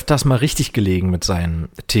hat öfters mal richtig gelegen mit seinen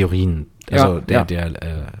Theorien. Also der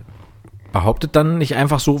behauptet dann nicht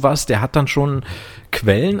einfach sowas, der hat dann schon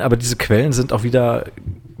Quellen, aber diese Quellen sind auch wieder,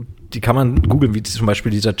 die kann man googeln, wie zum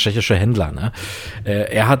Beispiel dieser tschechische Händler. Ne?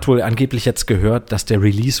 Er hat wohl angeblich jetzt gehört, dass der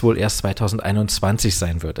Release wohl erst 2021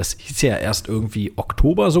 sein wird. Das hieß ja erst irgendwie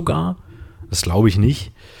Oktober sogar. Das glaube ich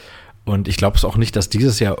nicht. Und ich glaube es auch nicht, dass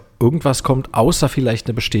dieses Jahr irgendwas kommt, außer vielleicht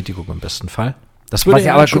eine Bestätigung im besten Fall. Das würde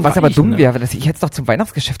was aber dumm ne? wäre, ich hätte es doch zum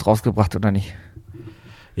Weihnachtsgeschäft rausgebracht, oder nicht?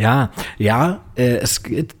 Ja, es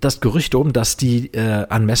geht das Gerücht um, dass die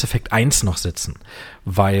an Mass Effect 1 noch sitzen.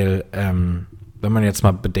 Weil, wenn man jetzt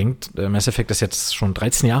mal bedenkt, Mass Effect ist jetzt schon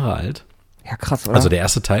 13 Jahre alt. Ja, krass, oder? Also der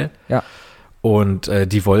erste Teil. Ja. Und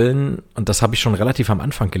die wollen, und das habe ich schon relativ am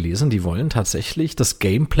Anfang gelesen, die wollen tatsächlich das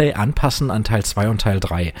Gameplay anpassen an Teil 2 und Teil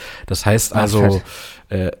 3. Das heißt also,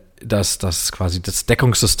 dass quasi das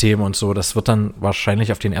Deckungssystem und so, das wird dann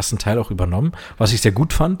wahrscheinlich auf den ersten Teil auch übernommen. Was ich sehr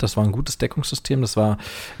gut fand, das war ein gutes Deckungssystem. Das war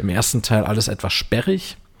im ersten Teil alles etwas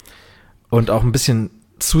sperrig und auch ein bisschen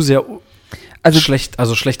zu sehr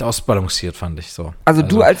schlecht ausbalanciert, fand ich so. Also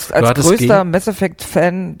du als größter Game Mass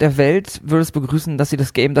Effect-Fan der Welt würdest begrüßen, dass sie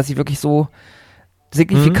wirklich so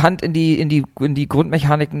signifikant in die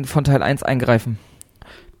Grundmechaniken von Teil 1 eingreifen.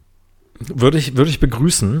 Würde ich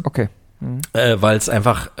begrüßen. Okay. Weil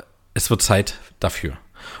es wird Zeit dafür.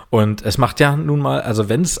 Und es macht ja nun mal, also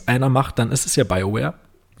wenn es einer macht, dann ist es ja BioWare.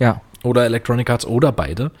 Ja. Oder Electronic Arts oder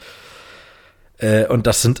beide. Und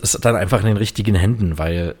das ist dann einfach in den richtigen Händen,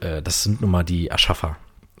 weil das sind nun mal die Erschaffer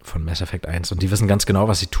von Mass Effect 1 und die wissen ganz genau,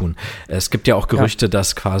 was sie tun. Es gibt ja auch Gerüchte,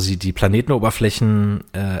 dass quasi die Planetenoberflächen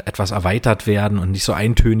etwas erweitert werden und nicht so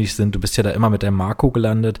eintönig sind. Du bist ja da immer mit deinem Marco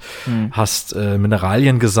gelandet, hast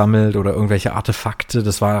Mineralien gesammelt oder irgendwelche Artefakte.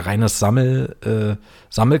 Das war reines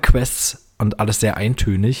Sammelquests und alles sehr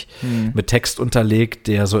eintönig, mit Text unterlegt,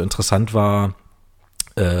 der so interessant war,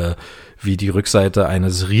 wie die Rückseite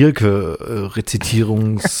eines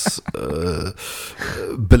Rilke-Rezitierungs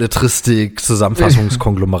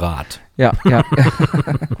Belletristik-Zusammenfassungskonglomerat. Ja.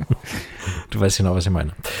 Du weißt genau, was ich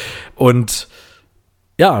meine. Und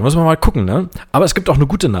ja, muss man mal gucken, ne? Aber es gibt auch eine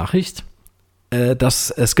gute Nachricht,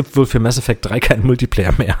 dass es gibt wohl für Mass Effect 3 keinen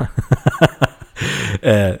Multiplayer mehr.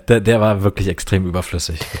 Der war wirklich extrem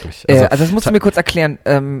überflüssig. Wirklich. Also das musst du mir kurz erklären.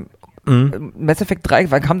 Mass Effect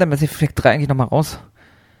 3, wann kam der Mass Effect 3 eigentlich nochmal raus?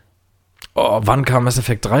 Oh, wann kam Mass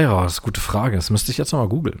Effect 3 raus? Gute Frage. Das müsste ich jetzt nochmal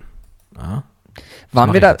googeln. Ja. War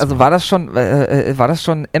das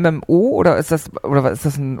schon MMO oder ist das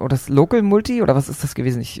Local Multi oder was ist das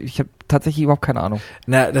gewesen? Ich habe tatsächlich überhaupt keine Ahnung.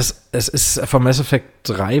 Na, es ist von Mass Effect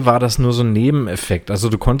 3 war das nur so ein Nebeneffekt. Also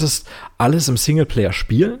du konntest alles im Singleplayer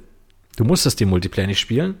spielen. Du musstest den Multiplayer nicht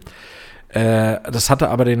spielen. Das hatte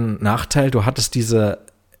aber den Nachteil, du hattest diese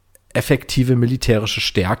effektive militärische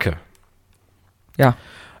Stärke. Ja.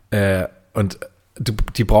 Und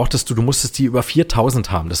die brauchtest du musstest die über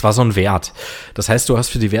 4000 haben. Das war so ein Wert. Das heißt, du hast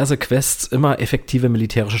für diverse Quests immer effektive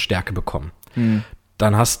militärische Stärke bekommen.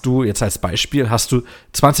 Dann hast du, jetzt als Beispiel,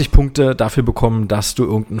 20 Punkte dafür bekommen, dass du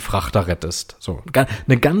irgendeinen Frachter rettest. So,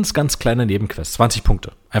 eine ganz, ganz kleine Nebenquest. 20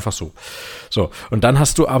 Punkte. Einfach so. So. Und dann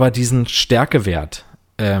hast du aber diesen Stärkewert.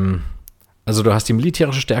 Also du hast die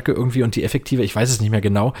militärische Stärke irgendwie und die effektive, ich weiß es nicht mehr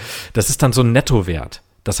genau. Das ist dann so ein Nettowert.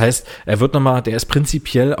 Das heißt, der ist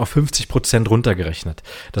prinzipiell auf 50% runtergerechnet.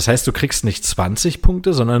 Das heißt, du kriegst nicht 20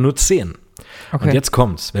 Punkte, sondern nur 10. Okay. Und jetzt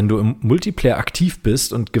kommt's. Wenn du im Multiplayer aktiv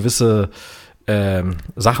bist und gewisse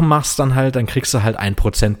Sachen machst dann kriegst du halt 1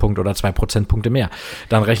 Prozentpunkt oder 2 Prozentpunkte mehr.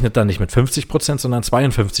 Dann rechnet dann nicht mit 50%, sondern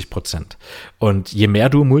 52%. Und je mehr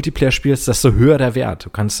du Multiplayer spielst, desto höher der Wert.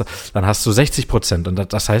 Dann hast du 60%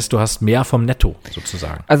 und das heißt, du hast mehr vom Netto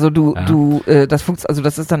sozusagen. Also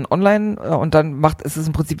das ist dann online und dann ist es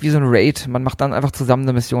im Prinzip wie so ein Raid. Man macht dann einfach zusammen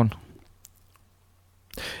eine Mission.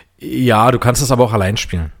 Ja, du kannst es aber auch allein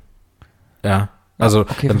spielen. Ja. Also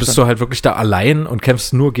okay, dann bist du halt wirklich da allein und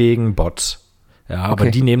kämpfst nur gegen Bots. Ja,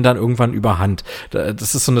 aber die nehmen dann irgendwann überhand.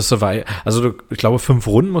 Das ist so eine Survival. Also ich glaube, 5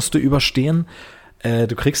 Runden musst du überstehen.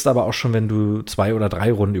 Du kriegst aber auch schon, wenn du 2 oder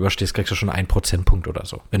 3 Runden überstehst, kriegst du schon 1 Prozentpunkt oder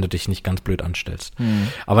so, wenn du dich nicht ganz blöd anstellst.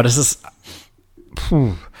 Aber das ist,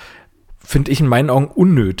 finde ich in meinen Augen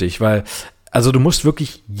unnötig, weil also du musst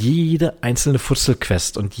wirklich jede einzelne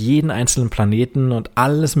Futzelquest und jeden einzelnen Planeten und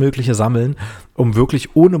alles Mögliche sammeln, um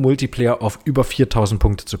wirklich ohne Multiplayer auf über 4000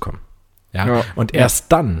 Punkte zu kommen. Ja. Und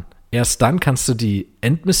erst dann kannst du die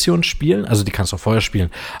Endmission spielen, also die kannst du auch vorher spielen,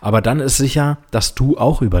 aber dann ist sicher, dass du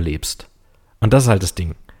auch überlebst. Und das ist halt das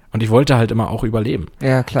Ding. Und ich wollte halt immer auch überleben.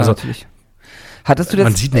 Ja, klar, also, natürlich.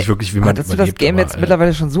 Man sieht nicht wirklich, wie man überlebt. Hattest du das Game jetzt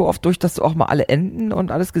mittlerweile schon so oft durch, dass du auch mal alle Enden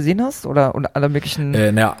und alles gesehen hast? Und alle möglichen...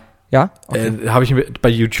 Ja? Okay. Habe ich mir bei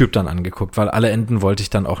YouTube dann angeguckt, weil alle Enden wollte ich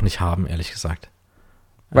dann auch nicht haben, ehrlich gesagt.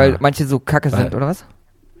 Weil manche so kacke sind, oder was?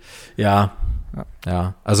 Ja.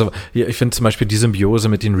 Also ich finde zum Beispiel die Symbiose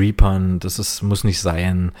mit den Reapern, muss nicht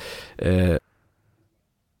sein. Auf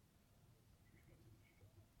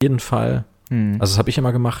jeden Fall. Also das habe ich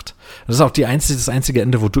immer gemacht. Das ist auch das einzige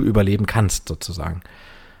Ende, wo du überleben kannst, sozusagen.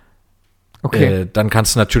 Okay. Dann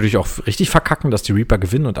kannst du natürlich auch richtig verkacken, dass die Reaper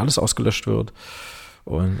gewinnen und alles ausgelöscht wird.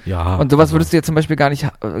 Und sowas würdest du jetzt zum Beispiel gar nicht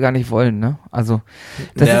wollen, ne? Also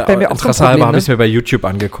das ist bei mir auch so ein Problem, habe ich es mir bei YouTube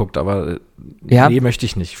angeguckt, aber nee, möchte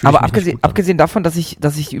ich nicht. Aber abgesehen davon, dass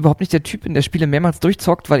ich überhaupt nicht der Typ bin, der Spiele mehrmals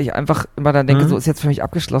durchzockt, weil ich einfach immer dann denke, so ist jetzt für mich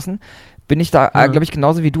abgeschlossen, bin ich da, glaube ich,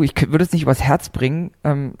 genauso wie du. Ich würde es nicht übers Herz bringen,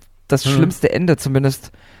 das schlimmste Ende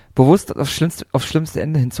zumindest bewusst aufs schlimmste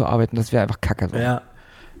Ende hinzuarbeiten. Das wäre einfach kacke. So. Ja.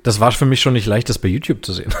 Das war für mich schon nicht leicht, das bei YouTube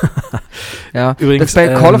zu sehen. Ja, übrigens, das ist bei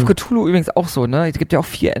Call of Cthulhu übrigens auch so, ne? Es gibt ja auch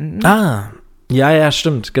 4 Enden. Ah, ja,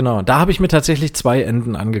 stimmt, genau. Da habe ich mir tatsächlich 2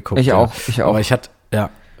 Enden angeguckt. Ich auch. Aber ich hatte,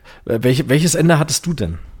 welches Ende hattest du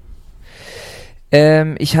denn?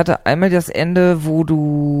 Ich hatte einmal das Ende,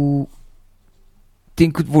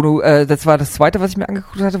 das war das zweite, was ich mir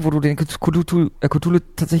angeguckt hatte, wo du den Cthulhu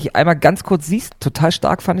tatsächlich einmal ganz kurz siehst. Total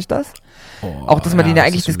stark fand ich das. Auch, dass man den ja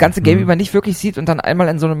eigentlich das ganze Game über nicht wirklich sieht und dann einmal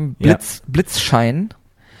in so einem Blitzschein.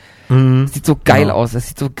 Sieht so geil aus. Das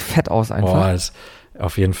sieht so fett aus einfach.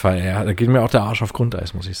 Auf jeden Fall, ja. Da geht mir auch der Arsch auf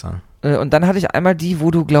Grundeis, muss ich sagen. Und dann hatte ich einmal die, wo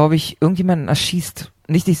du, glaube ich, irgendjemanden erschießt.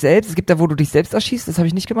 Nicht dich selbst. Es gibt da, wo du dich selbst erschießt. Das habe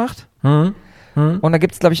ich nicht gemacht. Und da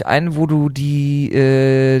gibt es, glaube ich, einen, wo du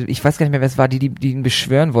ich weiß gar nicht mehr, wer es war, die ihn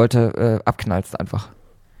beschwören wollte, abknallst einfach.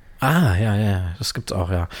 Ah, ja, das gibt's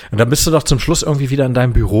auch, ja. Und dann bist du doch zum Schluss irgendwie wieder in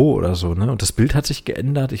deinem Büro oder so, ne? Und das Bild hat sich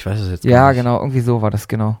geändert, ich weiß es jetzt gar nicht. Ja, genau, irgendwie so war das,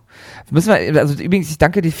 genau. Also übrigens, ich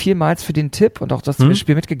danke dir vielmals für den Tipp und auch, dass du mir das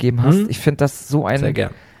Spiel mitgegeben hast. Ich finde das so ein sehr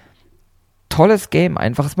gern. Tolles Game,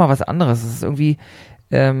 einfach ist mal was anderes. Es ist irgendwie,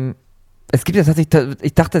 es gibt ja tatsächlich,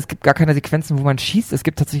 ich dachte, es gibt gar keine Sequenzen, wo man schießt. Es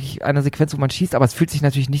gibt tatsächlich eine Sequenz, wo man schießt, aber es fühlt sich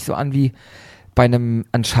natürlich nicht so an wie bei einem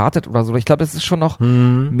Uncharted oder so. Ich glaube, es ist schon noch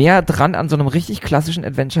mehr dran an so einem richtig klassischen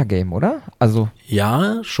Adventure-Game, oder? Also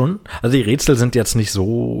ja, schon. Also die Rätsel sind jetzt nicht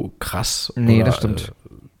so krass. Nee, oder, das stimmt.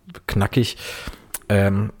 Knackig.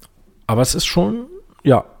 Aber es ist schon,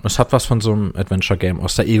 es hat was von so einem Adventure-Game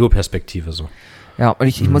aus der Ego-Perspektive so. Ja, und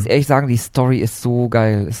ich muss ehrlich sagen, die Story ist so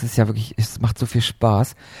geil. Es ist ja wirklich, es macht so viel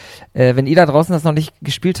Spaß. Wenn ihr da draußen das noch nicht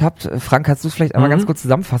gespielt habt, Frank, kannst du es vielleicht einmal ganz kurz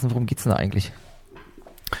zusammenfassen? Worum geht's denn da eigentlich?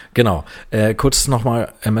 Genau. Kurz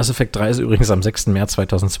nochmal, Mass Effect 3 ist übrigens am 6. März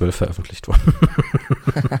 2012 veröffentlicht worden.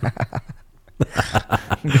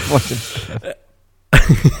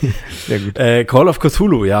 Sehr gut. Call of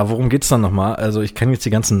Cthulhu, ja, worum geht's dann nochmal? Also ich kenne jetzt die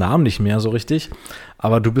ganzen Namen nicht mehr so richtig,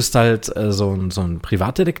 aber du bist halt so ein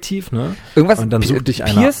Privatdetektiv, ne? Irgendwas und dann sucht dich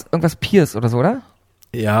Pierce oder so, oder?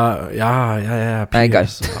 Ja, Egal.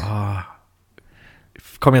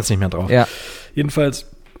 Ich komme jetzt nicht mehr drauf. Ja. Jedenfalls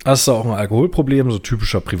hast du auch ein Alkoholproblem, so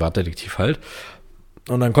typischer Privatdetektiv halt.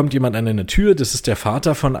 Und dann kommt jemand an deine Tür, das ist der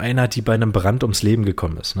Vater von einer, die bei einem Brand ums Leben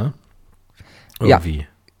gekommen ist, ne? Irgendwie. Ja,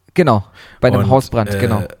 genau. Bei einem Und, Hausbrand,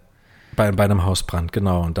 genau. Bei einem Hausbrand,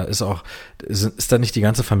 genau. Und da ist auch, ist da nicht die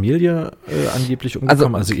ganze Familie angeblich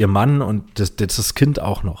umgekommen? Also ihr Mann und das Kind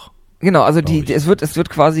auch noch. Genau, also es wird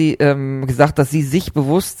quasi gesagt, dass sie sich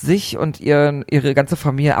bewusst und ihre ganze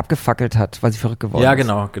Familie abgefackelt hat, weil sie verrückt geworden ist. Ja,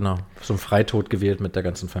 genau. So ein Freitod gewählt mit der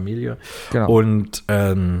ganzen Familie. Genau. Und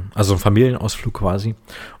also ein Familienausflug quasi.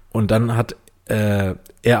 Und dann hat er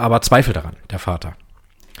aber Zweifel daran, der Vater.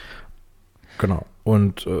 Genau.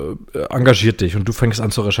 Und engagiert dich und du fängst an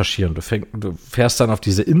zu recherchieren. Du fährst dann auf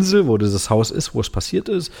diese Insel, wo dieses Haus ist, wo es passiert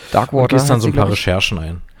ist. Darkwater. Und gehst dann so ein paar Recherchen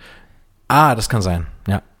ein. Ah, das kann sein,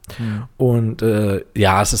 ja. Und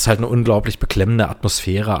es ist halt eine unglaublich beklemmende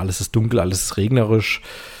Atmosphäre. Alles ist dunkel, alles ist regnerisch.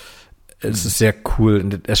 Es ist sehr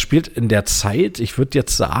cool. Es spielt in der Zeit, ich würde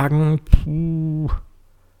jetzt sagen,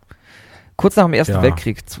 kurz nach dem Ersten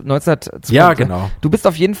Weltkrieg, 1920. Ja, genau. Du bist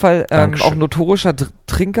auf jeden Fall auch notorischer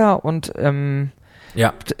Trinker und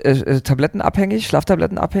tablettenabhängig,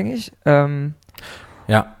 Schlaftablettenabhängig. Du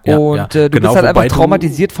bist halt einfach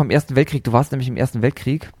traumatisiert vom Ersten Weltkrieg. Du warst nämlich im Ersten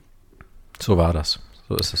Weltkrieg. So war das.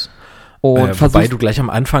 So ist es. Und wobei du gleich am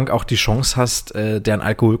Anfang auch die Chance hast, deren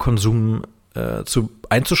Alkoholkonsum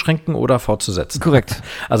einzuschränken oder fortzusetzen. Korrekt.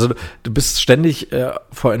 Also du bist ständig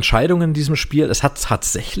vor Entscheidungen in diesem Spiel. Es hat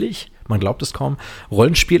tatsächlich, man glaubt es kaum,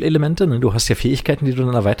 Rollenspielelemente. Ne? Du hast ja Fähigkeiten, die du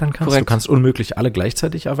dann erweitern kannst. Korrekt. Du kannst unmöglich alle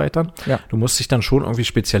gleichzeitig erweitern. Ja. Du musst dich dann schon irgendwie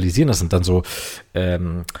spezialisieren. Das sind dann so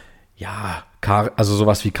also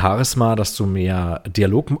sowas wie Charisma, dass du mehr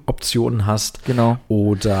Dialogoptionen hast. Genau.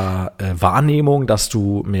 Oder Wahrnehmung, dass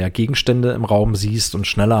du mehr Gegenstände im Raum siehst und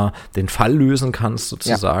schneller den Fall lösen kannst,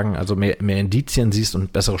 sozusagen. Ja. Also mehr Indizien siehst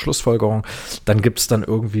und bessere Schlussfolgerungen. Dann gibt es dann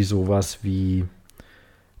irgendwie sowas wie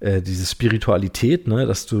diese Spiritualität, ne,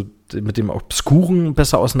 dass du mit dem Obskuren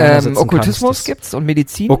besser auseinandersetzen Okkultismus kannst. Gibt's und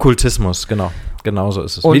Medizin. Okkultismus, genau. Genau so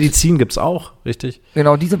ist es. Und Medizin gibt's auch, richtig?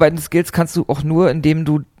 Genau, diese beiden Skills kannst du auch nur, indem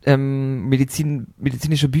du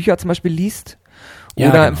medizinische Bücher zum Beispiel liest.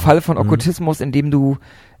 Oder im Falle von Okkultismus, indem du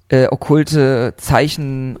okkulte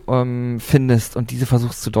Zeichen findest und diese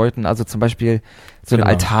versuchst zu deuten. Also zum Beispiel so ein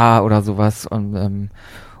Altar oder sowas. Und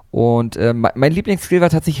mein Lieblingsskill war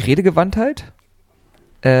tatsächlich Redegewandtheit.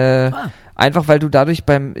 Einfach weil du dadurch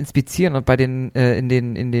beim Inspizieren und bei den in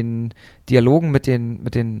den Dialogen mit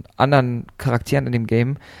den anderen Charakteren in dem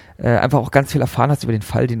Game einfach auch ganz viel erfahren hast über den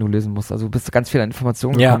Fall, den du lösen musst. Also du bist ganz viel an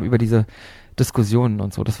Informationen gekommen über diese Diskussionen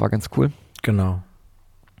und so. Das war ganz cool. Genau.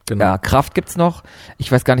 Ja, Kraft gibt's noch.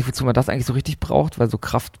 Ich weiß gar nicht, wozu man das eigentlich so richtig braucht, weil so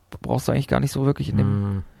Kraft brauchst du eigentlich gar nicht so wirklich in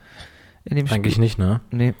dem Spiel. Eigentlich nicht, ne?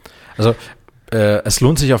 Nee. Also es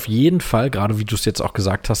lohnt sich auf jeden Fall, gerade wie du es jetzt auch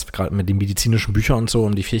gesagt hast, gerade mit den medizinischen Büchern und so,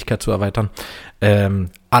 um die Fähigkeit zu erweitern,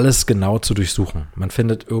 alles genau zu durchsuchen. Man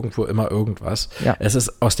findet irgendwo immer irgendwas. Ja. Es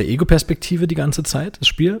ist aus der Ego-Perspektive die ganze Zeit, das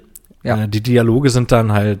Spiel. Ja. Die Dialoge sind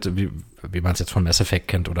dann halt, wie man es jetzt von Mass Effect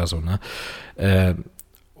kennt oder so, ne?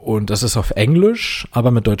 Und das ist auf Englisch,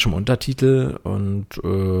 aber mit deutschem Untertitel und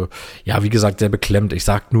wie gesagt, sehr beklemmt. Ich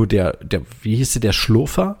sag nur der wie hieß der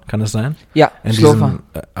Schlurfer, kann das sein? Ja, Schlurfer.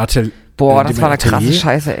 Boah, das war eine Atelier. Krasse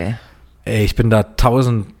Scheiße, ey. Ey, ich bin da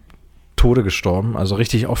 1000 Tode gestorben, also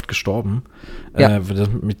richtig oft gestorben, weil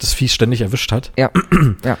mich das Vieh ständig erwischt hat. Ja,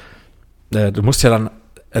 du musst ja dann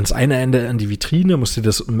ans eine Ende in die Vitrine, musst dir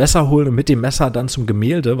das Messer holen und mit dem Messer dann zum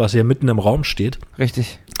Gemälde, was ja mitten im Raum steht.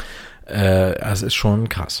 Richtig. Das ist schon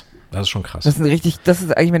krass. Das ist schon krass. Das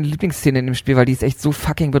ist eigentlich meine Lieblingsszene in dem Spiel, weil die ist echt so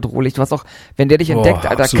fucking bedrohlich. Du hast auch, wenn der dich entdeckt,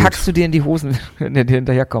 Alter, absolut. Kackst du dir in die Hosen, wenn der dir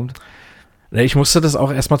hinterherkommt. Ich musste das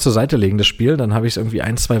auch erstmal zur Seite legen, das Spiel. Dann habe ich es irgendwie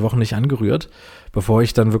 1-2 Wochen nicht angerührt, bevor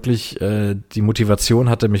ich dann wirklich die Motivation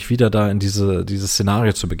hatte, mich wieder da in dieses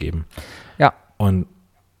Szenario zu begeben. Ja. Und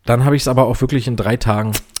dann habe ich es aber auch wirklich in 3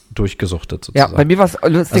 Tagen durchgesuchtet sozusagen. Ja, bei mir war es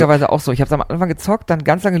lustigerweise auch so. Ich habe es am Anfang gezockt, dann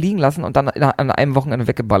ganz lange liegen lassen und dann an einem Wochenende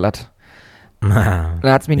weggeballert. Dann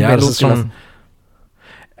hat es mich nicht mehr losgelassen.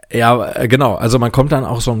 Ja, genau. Also man kommt dann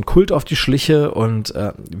auch so einem Kult auf die Schliche und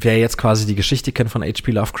wer jetzt quasi die Geschichte kennt von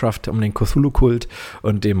H.P. Lovecraft um den Cthulhu-Kult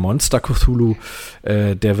und dem Monster Cthulhu,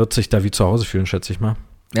 der wird sich da wie zu Hause fühlen, schätze ich mal.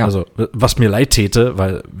 Ja. Also was mir leid täte,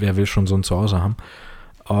 weil wer will schon so ein Zuhause haben.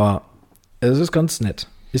 Aber es ist ganz nett.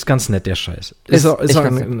 Ist ganz nett, der Scheiß. Ist auch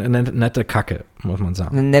eine nette Kacke, muss man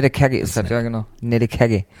sagen. Eine nette Kacke ist das, ja genau. Nette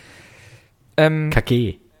Kacke.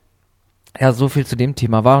 Kacke. Ja, so viel zu dem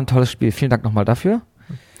Thema. War ein tolles Spiel. Vielen Dank nochmal dafür.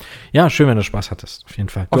 Ja, schön, wenn du Spaß hattest, auf jeden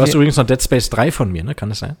Fall. Du hast übrigens noch Dead Space 3 von mir, ne? Kann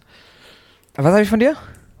das sein? Was habe ich von dir?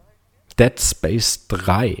 Dead Space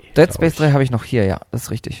 3. Dead Space 3 habe ich noch hier, ja, das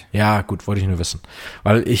ist richtig. Ja, gut, wollte ich nur wissen.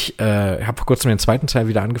 Weil ich habe vor kurzem den zweiten Teil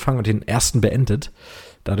wieder angefangen und den ersten beendet.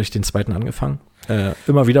 Dadurch den zweiten angefangen.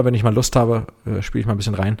 Immer wieder, wenn ich mal Lust habe, spiele ich mal ein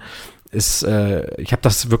bisschen rein. Ich habe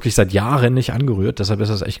das wirklich seit Jahren nicht angerührt, deshalb ist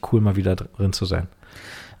es echt cool, mal wieder drin zu sein.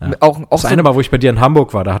 Ja. Auch das so eine Mal, wo ich bei dir in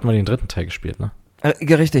Hamburg war, da hatten wir den dritten Teil gespielt, ne?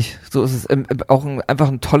 Ja, richtig, so ist es. Auch einfach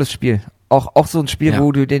ein tolles Spiel. Auch so ein Spiel,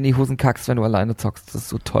 wo du dir in die Hosen kackst, wenn du alleine zockst. Das ist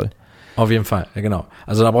so toll. Auf jeden Fall, ja, genau.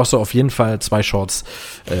 Also da brauchst du auf jeden Fall 2 Shorts,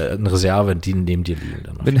 eine Reserve, die neben dir liegen.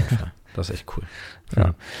 Dann auf jeden Fall. Das ist echt cool.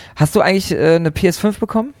 Ja. Hast du eigentlich eine PS5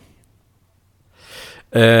 bekommen?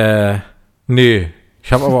 Nee.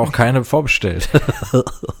 Ich habe aber auch keine vorbestellt.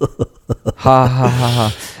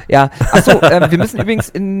 Ha. Ja, achso, wir müssen übrigens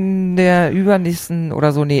in der übernächsten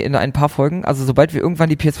oder so, in ein paar Folgen, also sobald wir irgendwann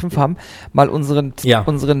die PS5 haben, mal unseren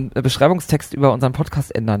Beschreibungstext über unseren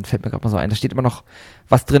Podcast ändern, fällt mir gerade mal so ein. Da steht immer noch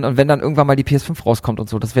was drin und wenn dann irgendwann mal die PS5 rauskommt und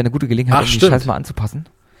so, das wäre eine gute Gelegenheit, die Scheiß mal anzupassen.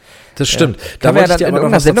 Das stimmt. Können wir ja dann in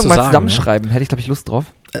irgendeiner Sendung mal zusammenschreiben, hätte ich glaube ich Lust drauf.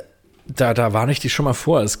 Da warne ich dich schon mal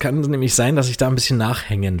vor. Es kann nämlich sein, dass ich da ein bisschen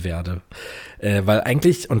nachhängen werde. Weil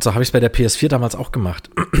eigentlich, und so habe ich es bei der PS4 damals auch gemacht,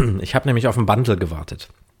 ich habe nämlich auf ein Bundle gewartet.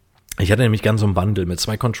 Ich hatte nämlich gern so ein Bundle mit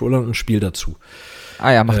 2 Controllern und ein Spiel dazu.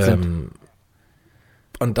 Ah ja, macht Sinn.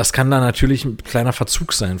 Und das kann dann natürlich ein kleiner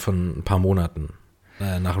Verzug sein von ein paar Monaten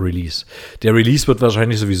nach Release. Der Release wird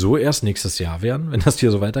wahrscheinlich sowieso erst nächstes Jahr werden, wenn das hier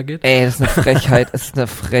so weitergeht. Ey, das ist eine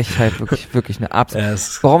Frechheit, wirklich eine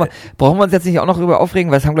absolute. Brauchen wir uns jetzt nicht auch noch drüber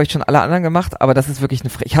aufregen, weil das haben, glaube ich, schon alle anderen gemacht, aber das ist wirklich eine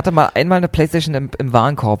Frechheit. Ich hatte mal einmal eine PlayStation im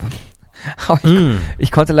Warenkorb. Aber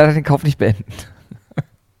ich konnte leider den Kauf nicht beenden.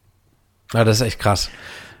 Ja, das ist echt krass.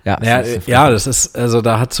 Ja, das ist, also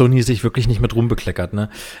da hat Sony sich wirklich nicht mit rumbekleckert, ne?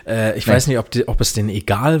 Ich weiß nicht, ob es denen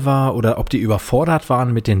egal war oder ob die überfordert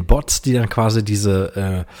waren mit den Bots, die dann quasi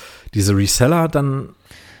diese Reseller dann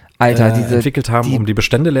entwickelt haben, um die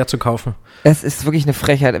Bestände leer zu kaufen. Es ist wirklich eine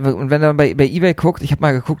Frechheit. Und wenn man bei eBay guckt, ich habe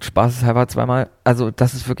mal geguckt, spaßeshalber zweimal, also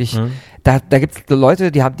das ist wirklich, da gibt's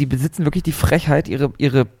Leute, die besitzen wirklich die Frechheit,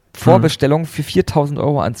 ihre Vorbestellung für 4.000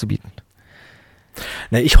 € anzubieten.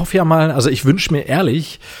 Na, ich hoffe ja mal, also ich wünsche mir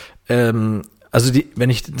ehrlich, wenn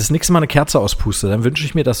ich das nächste Mal eine Kerze auspuste, dann wünsche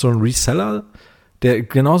ich mir, dass so ein Reseller, der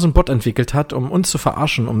genauso einen Bot entwickelt hat, um uns zu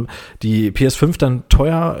verarschen, um die PS5 dann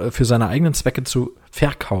teuer für seine eigenen Zwecke zu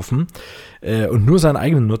verkaufen und nur seinen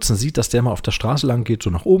eigenen Nutzen sieht, dass der mal auf der Straße lang geht, so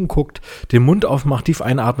nach oben guckt, den Mund aufmacht, tief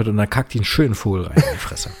einatmet und dann kackt ihn einen schönen Vogel rein in die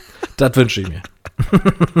Fresse. Das wünsche ich mir.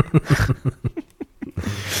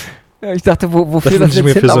 Ja, ich dachte, wofür das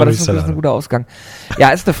jetzt hin, aber das ist ein guter Ausgang. Ja,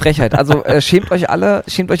 ist eine Frechheit. Also schämt euch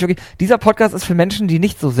wirklich. Dieser Podcast ist für Menschen, die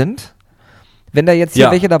nicht so sind. Wenn da jetzt hier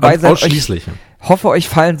welche dabei sind, hoffe, euch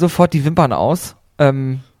fallen sofort die Wimpern aus.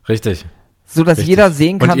 Richtig. So, dass jeder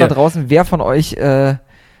sehen kann da draußen, wer von euch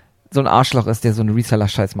so ein Arschloch ist, der so einen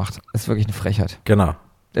Reseller-Scheiß macht. Ist wirklich eine Frechheit. Genau.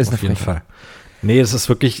 Ist auf jeden Fall. Nee, es ist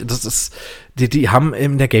wirklich, die haben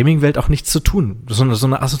in der Gaming-Welt auch nichts zu tun. So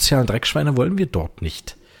eine asozialen Dreckschweine wollen wir dort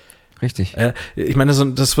nicht. Richtig. Ich meine,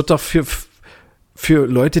 das wird doch für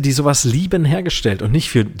Leute, die sowas lieben, hergestellt und nicht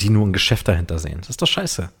für die nur ein Geschäft dahinter sehen. Das ist doch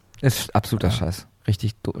scheiße. Ist absoluter Scheiß.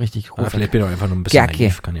 Richtig groß. Vielleicht bin ich auch einfach nur ein bisschen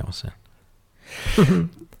naiv, kann ja auch sein.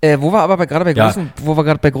 Wo wir aber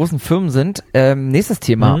gerade bei großen Firmen sind, nächstes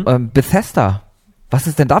Thema, Bethesda. Was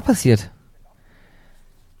ist denn da passiert?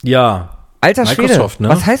 Ja. Alter Schwede, ne?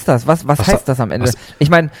 Was heißt das? Was heißt das am Ende? Ich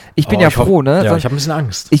meine, ich bin froh, ne? Ja, ich habe ein bisschen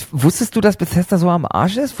Angst. Wusstest du, dass Bethesda so am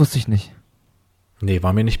Arsch ist? Wusste ich nicht. Nee,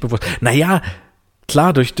 war mir nicht bewusst. Naja,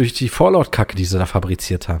 klar, durch die Fallout-Kacke, die sie da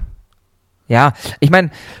fabriziert haben. Ja, ich meine,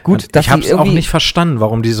 gut, dass ich habe es auch nicht verstanden,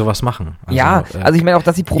 warum die sowas machen. Also ich meine auch,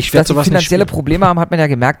 dass sie finanzielle Probleme haben, hat man ja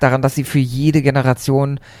gemerkt daran, dass sie für jede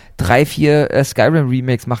Generation 3-4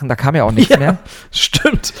 Skyrim-Remakes machen. Da kam ja auch nichts mehr.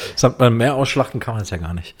 Stimmt. Mehr ausschlachten kann man es ja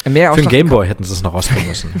gar nicht. Für den Gameboy hätten sie es noch rausbringen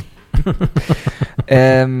müssen.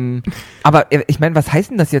 Aber ich meine, was heißt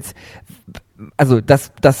denn das jetzt? Also,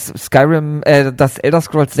 dass Skyrim, dass Elder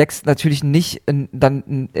Scrolls 6 natürlich nicht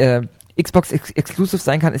Xbox Exclusive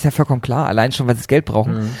sein kann, ist ja vollkommen klar, allein schon, weil sie das Geld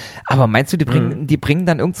brauchen. Aber meinst du, die bringen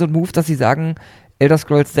dann irgend so einen Move, dass sie sagen, Elder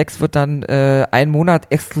Scrolls 6 wird dann einen Monat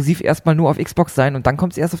exklusiv erstmal nur auf Xbox sein und dann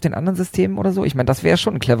kommt es erst auf den anderen Systemen oder so? Ich meine, das wäre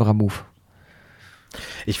schon ein cleverer Move.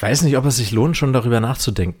 Ich weiß nicht, ob es sich lohnt, schon darüber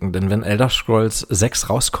nachzudenken, denn wenn Elder Scrolls 6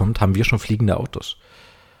 rauskommt, haben wir schon fliegende Autos.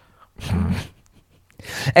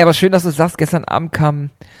 Ey, aber schön, dass du sagst, gestern Abend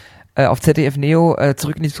kam auf ZDF Neo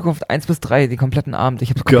Zurück in die Zukunft 1-3, den kompletten Abend. Ich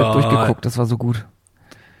habe es komplett durchgeguckt, das war so gut.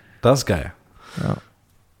 Das ist geil.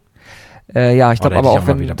 Ja, ich glaube aber auch,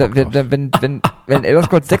 wenn Elder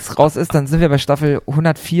Scrolls 6 raus ist, dann sind wir bei Staffel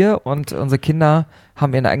 104 und unsere Kinder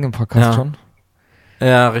haben ihren eigenen Podcast schon.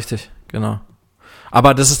 Ja, richtig, genau.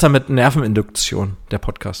 Aber das ist dann mit Nerveninduktion, der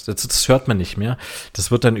Podcast. Das hört man nicht mehr.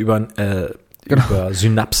 Das wird dann über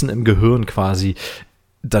Synapsen im Gehirn quasi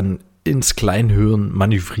dann ins Kleinhirn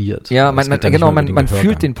manövriert. Ja, man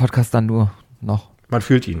fühlt den Podcast dann nur noch. Man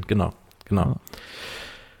fühlt ihn, genau.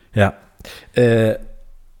 Ja.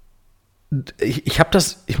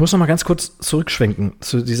 Ich muss noch mal ganz kurz zurückschwenken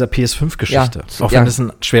zu dieser PS5-Geschichte. Ja, auch wenn das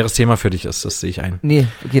ein schweres Thema für dich ist, das sehe ich ein. Nee,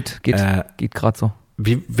 geht gerade so.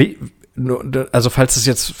 Also falls es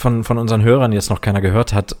jetzt von unseren Hörern jetzt noch keiner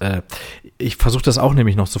gehört hat, ich versuche das auch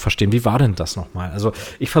nämlich noch zu verstehen. Wie war denn das nochmal? Also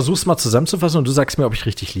ich versuche es mal zusammenzufassen und du sagst mir, ob ich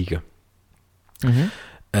richtig liege.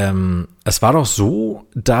 Es war doch so,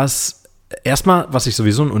 dass erstmal, was ich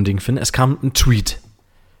sowieso ein Unding finde, es kam ein Tweet.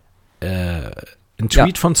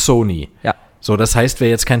 Von Sony. Ja. So, das heißt, wer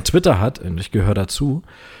jetzt kein Twitter hat, und ich gehöre dazu,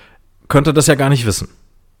 könnte das ja gar nicht wissen.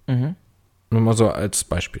 Nur mal so als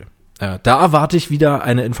Beispiel. Da erwarte ich wieder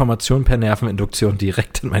eine Information per Nerveninduktion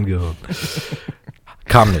direkt in mein Gehirn.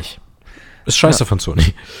 Kam nicht. Ist scheiße von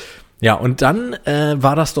Sony. Ja, und dann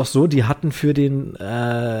war das doch so, die hatten für den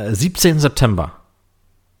 17. September,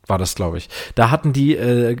 war das, glaube ich, da hatten die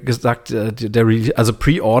gesagt, der also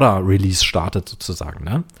Pre-Order-Release startet sozusagen,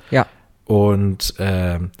 ne? Ja. Und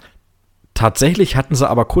tatsächlich hatten sie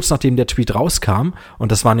aber kurz nachdem der Tweet rauskam,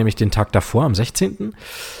 und das war nämlich den Tag davor, am 16.,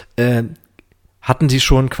 hatten die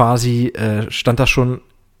schon quasi, stand das schon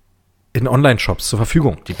in Online-Shops zur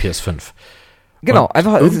Verfügung, die PS5. Genau, und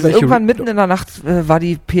einfach irgendwann mitten in der Nacht war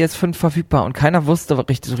die PS5 verfügbar und keiner wusste so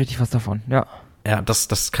richtig was davon, ja. Ja,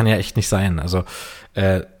 das kann ja echt nicht sein. Also,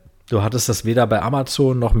 du hattest das weder bei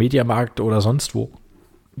Amazon noch Mediamarkt oder sonst wo.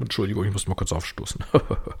 Entschuldigung, ich muss mal kurz aufstoßen.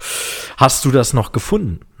 Hast du das noch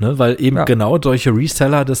gefunden? Ne? Weil eben genau solche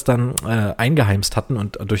Reseller das dann eingeheimst hatten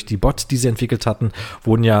und durch die Bots, die sie entwickelt hatten,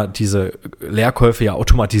 wurden ja diese Leerkäufe ja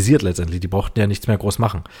automatisiert letztendlich. Die brauchten ja nichts mehr groß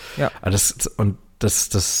machen. Ja. Das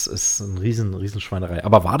ist eine riesen Schweinerei.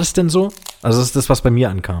 Aber war das denn so? Also das ist das, was bei mir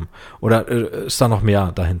ankam. Oder ist da noch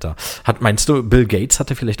mehr dahinter? Meinst du, Bill Gates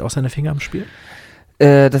hatte vielleicht auch seine Finger im Spiel?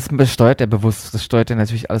 Das steuert er bewusst. Das steuert er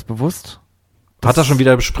natürlich alles bewusst. Hat er schon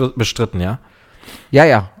wieder bestritten, ja?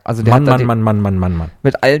 Ja. Also der Mann. Der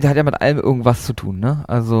hat ja mit allem irgendwas zu tun, ne?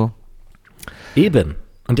 Also. Eben.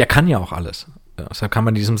 Und der kann ja auch alles. Deshalb kann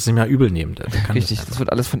man diesem nicht mehr übel nehmen. Richtig, das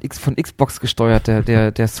wird alles von Xbox gesteuert.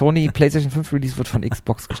 Der Sony PlayStation 5 Release wird von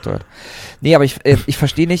Xbox gesteuert. Nee, aber ich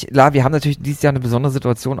verstehe nicht. Klar, wir haben natürlich dieses Jahr eine besondere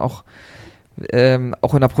Situation, auch in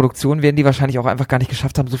der Produktion werden die wahrscheinlich auch einfach gar nicht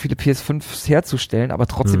geschafft haben, so viele PS5s herzustellen, aber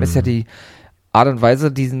trotzdem ist ja die Art und Weise,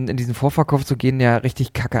 in diesen Vorverkauf zu gehen, ja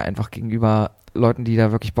richtig kacke einfach gegenüber Leuten, die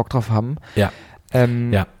da wirklich Bock drauf haben. Ja.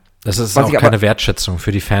 Das ist auch keine Wertschätzung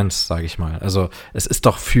für die Fans, sage ich mal. Also es ist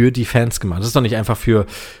doch für die Fans gemacht. Es ist doch nicht einfach für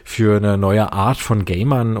eine neue Art von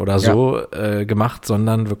Gamern oder so gemacht,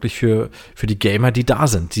 sondern wirklich für die Gamer, die da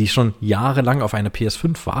sind, die schon jahrelang auf eine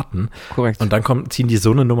PS5 warten. Korrekt. Und dann ziehen die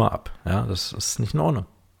so eine Nummer ab. Ja, das ist nicht in Ordnung.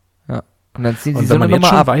 Ja. Und dann ziehen sie so eine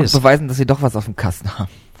Nummer ab und beweisen, dass sie doch was auf dem Kasten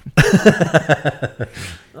haben.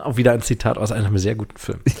 Auch wieder ein Zitat aus einem sehr guten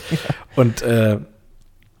Film. Und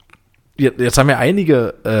jetzt haben ja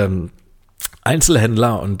einige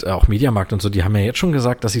Einzelhändler und auch Mediamarkt und so, die haben ja jetzt schon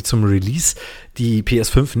gesagt, dass sie zum Release die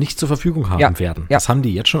PS5 nicht zur Verfügung haben werden. Ja. Das haben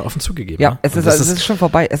die jetzt schon offen zugegeben. Ja, es ist schon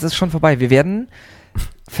vorbei. Es ist schon vorbei. Wir werden,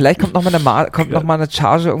 vielleicht kommt noch mal eine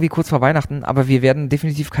Charge irgendwie kurz vor Weihnachten, aber wir werden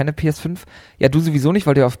definitiv keine PS5. Ja, du sowieso nicht,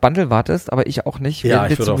 weil du auf Bundle wartest, aber ich auch nicht. Ja,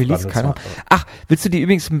 ich würde auf Release keiner. Ach, willst du die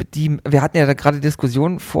übrigens wir hatten ja da gerade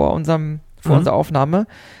Diskussion vor unserer Aufnahme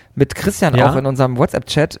mit Christian auch in unserem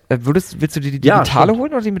WhatsApp-Chat. Willst du die digitale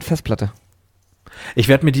holen oder die mit Festplatte? Ich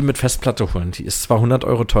werde mir die mit Festplatte holen. Die ist zwar 100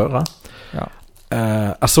 Euro teurer.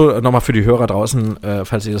 Ja. Achso, nochmal für die Hörer draußen,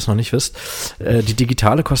 falls ihr das noch nicht wisst. Die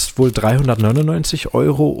digitale kostet wohl 399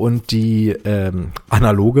 Euro und die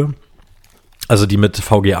analoge, also die mit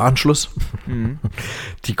VGA-Anschluss,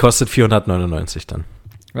 die kostet 499 dann.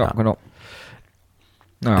 Ja, genau.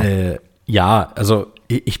 Also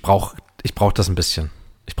ich brauch das ein bisschen.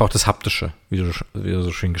 Ich brauche das Haptische, wie du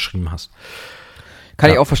so schön geschrieben hast.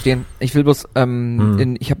 Kann ich auch verstehen. Ich will bloß, ich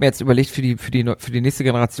habe mir jetzt überlegt, für die nächste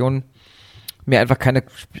Generation mir einfach keine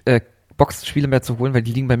Box-Spiele mehr zu holen, weil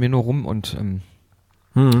die liegen bei mir nur rum und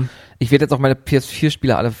ich werde jetzt auch meine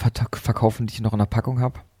PS4-Spiele alle verkaufen, die ich noch in der Packung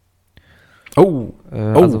habe.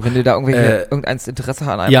 Also wenn du da irgendeins Interesse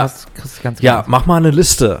an einem hast, kriegst du ganz gerne. Ja, mach mal eine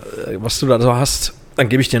Liste, was du da so hast, dann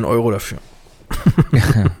gebe ich dir €1 dafür.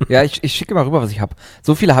 Ja, ich schicke mal rüber, was ich habe.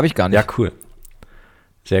 So viele habe ich gar nicht. Ja, cool.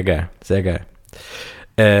 Sehr geil, sehr geil.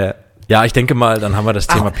 Ja, ich denke mal, dann haben wir das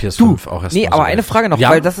Thema PS5 auch erst. Nee, aber eine Frage noch, ja?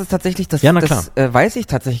 weil das ist tatsächlich, das weiß ich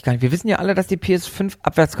tatsächlich gar nicht. Wir wissen ja alle, dass die PS5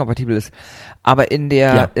 abwärtskompatibel ist. Aber in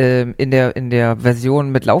der Version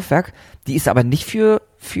mit Laufwerk, die ist aber nicht für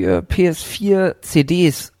PS4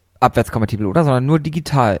 CDs abwärtskompatibel, oder? Sondern nur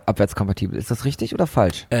digital abwärtskompatibel. Ist das richtig oder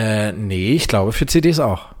falsch? Nee, ich glaube für CDs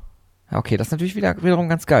auch. Okay, das ist natürlich wiederum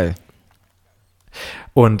ganz geil.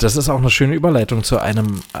 Und das ist auch eine schöne Überleitung zu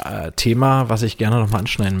einem Thema, was ich gerne nochmal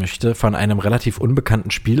anschneiden möchte, von einem relativ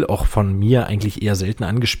unbekannten Spiel, auch von mir eigentlich eher selten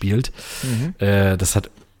angespielt. Das hat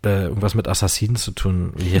irgendwas mit Assassinen zu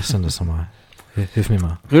tun. Wie heißt denn das nochmal? Hilf mir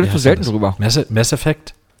mal. Redest du selten drüber? Mass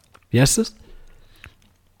Effect? Wie heißt es?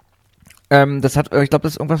 Das hat, ich glaube,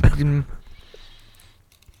 das ist irgendwas mit dem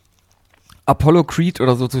Apollo Creed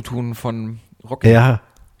oder so zu tun von Rocky.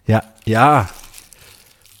 Ja.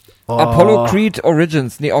 Oh. Apollo Creed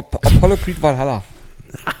Origins. Nee, Apollo Creed Valhalla.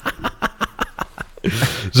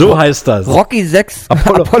 So heißt das. Rocky 6.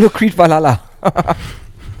 Apollo Creed Valhalla.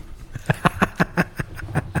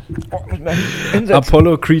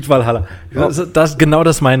 Apollo Creed Valhalla. Genau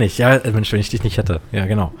das meine ich. Ja, Mensch, wenn ich dich nicht hätte. Ja,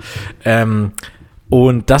 genau.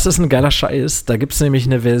 Und das ist ein geiler Scheiß. Da gibt's nämlich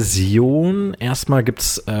eine Version. Erstmal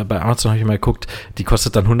gibt's bei Amazon, habe ich mal geguckt, die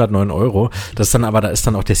kostet dann 109 €. Das ist dann aber, da ist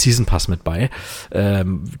dann auch der Season Pass mit bei,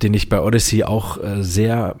 den ich bei Odyssey auch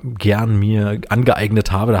sehr gern mir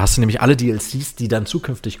angeeignet habe. Da hast du nämlich alle DLCs, die dann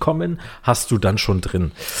zukünftig kommen, hast du dann schon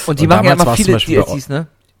drin. Und die machen ja immer viele DLCs, ne?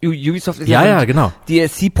 Ubisoft ist ja, genau.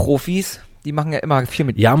 DLC-Profis, die machen ja immer viel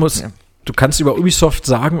mit. Ja, du kannst über Ubisoft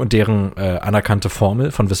sagen und deren anerkannte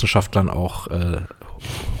Formel von Wissenschaftlern auch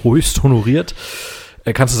höchst honoriert,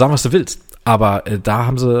 kannst du sagen, was du willst. Aber da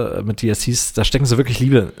haben sie mit DLCs, da stecken sie wirklich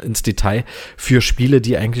Liebe ins Detail für Spiele,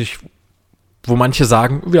 die eigentlich, wo manche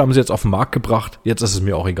sagen, wir haben sie jetzt auf den Markt gebracht, jetzt ist es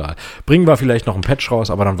mir auch egal. Bringen wir vielleicht noch einen Patch raus,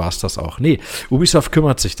 aber dann war es das auch. Nee, Ubisoft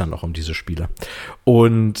kümmert sich dann noch um diese Spiele.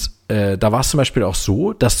 Und da war es zum Beispiel auch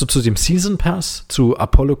so, dass du zu dem Season Pass zu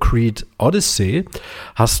Apollo Creed Odyssey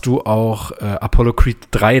hast du auch Apollo Creed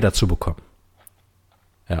 3 dazu bekommen.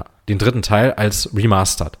 Ja, den dritten Teil als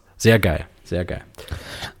Remastered. Sehr geil, sehr geil.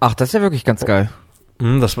 Ach, das ist ja wirklich ganz geil.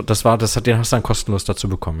 Den hast du dann kostenlos dazu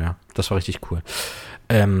bekommen, ja. Das war richtig cool.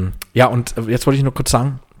 Ja, und jetzt wollte ich nur kurz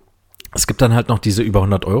sagen, es gibt dann halt noch diese über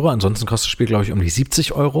 100 €, ansonsten kostet das Spiel, glaube ich, um die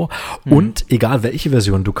 70 €. Und egal welche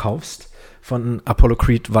Version du kaufst von Apollo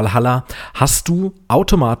Creed Valhalla, hast du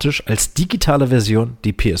automatisch als digitale Version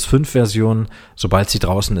die PS5-Version, sobald sie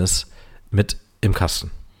draußen ist, mit im Kasten.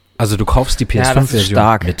 Also du kaufst die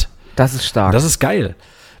PS5-Version mit. Das ist stark. Das ist geil,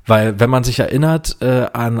 weil wenn man sich erinnert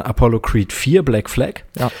an Apollo Creed 4 Black Flag,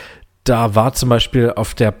 da war zum Beispiel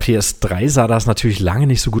auf der PS3 sah das natürlich lange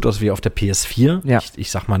nicht so gut aus wie auf der PS4. Ja. Ich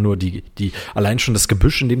sag mal nur allein schon das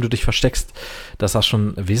Gebüsch, in dem du dich versteckst, das sah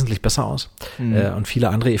schon wesentlich besser aus. Und viele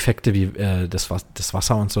andere Effekte wie das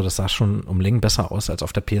Wasser und so, das sah schon um Längen besser aus als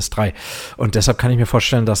auf der PS3. Und deshalb kann ich mir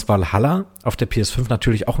vorstellen, dass Valhalla auf der PS5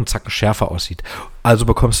 natürlich auch einen Zacken schärfer aussieht. Also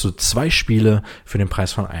bekommst du 2 Spiele für den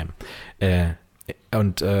Preis von einem.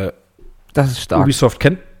 Das ist stark. Ubisoft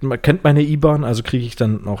kennt meine IBAN, also kriege ich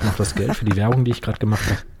dann auch noch das Geld für die Werbung, die ich gerade gemacht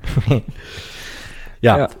habe.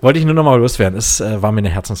 ja, wollte ich nur noch mal loswerden. Es war mir eine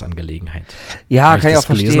Herzensangelegenheit. Ja, kann ich auch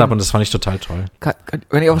verstehen. Gelesen habe und das fand ich total toll. Kann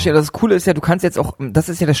ich auch verstehen. Das Coole ist ja, du kannst jetzt auch, das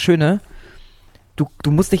ist ja das Schöne,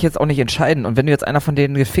 du musst dich jetzt auch nicht entscheiden. Und wenn du jetzt einer von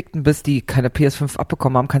den Gefickten bist, die keine PS5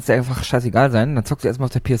 abbekommen haben, kannst du einfach scheißegal sein. Dann zockst du erstmal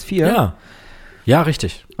auf der PS4. Ja,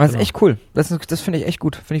 richtig. Das ist echt cool. Das finde ich echt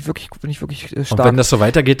gut. Finde ich wirklich stark. Und wenn das so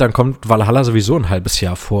weitergeht, dann kommt Valhalla sowieso ein halbes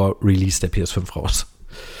Jahr vor Release der PS5 raus.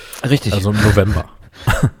 Richtig. Also im November.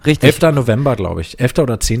 Richtig. 11. November, glaube ich. 11.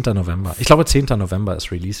 oder 10. November. Ich glaube, 10. November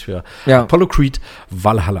ist Release für Apollo Creed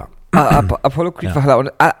Valhalla. Apollo Creed Valhalla. Und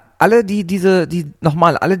alle, die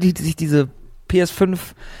sich diese PS5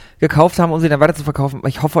 gekauft haben, um sie dann weiter zu verkaufen,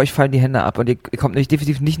 ich hoffe, euch fallen die Hände ab und ihr kommt nämlich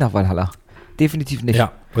definitiv nicht nach Valhalla. Definitiv nicht.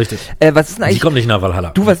 Ja, richtig. Was ist denn eigentlich? Die kommt nicht nach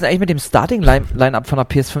Valhalla. Was ist denn eigentlich mit dem Starting-Line-Up von der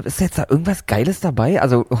PS5? Ist jetzt da irgendwas Geiles dabei?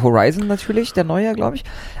 Also Horizon natürlich, der neue, glaube ich.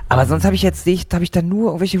 Aber sonst habe ich da nur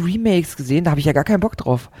irgendwelche Remakes gesehen, da habe ich ja gar keinen Bock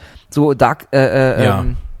drauf. So Dark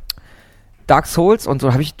Souls und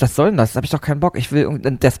so, was soll denn das? Da habe ich doch keinen Bock.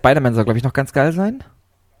 Der Spider-Man soll, glaube ich, noch ganz geil sein.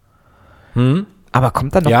 Aber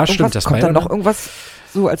kommt da noch irgendwas? Kommt da noch irgendwas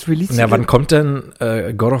so als Release? Ja, wann kommt denn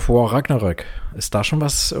God of War Ragnarök? Ist da schon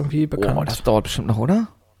was irgendwie bekannt? Oh, das dauert bestimmt noch, oder?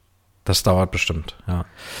 Das dauert bestimmt, ja.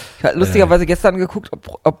 Ich habe lustigerweise gestern geguckt,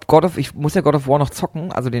 ob ich muss ja God of War noch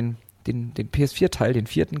zocken, also den PS4-Teil, den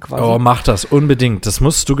 4. quasi. Oh, mach das, unbedingt. Das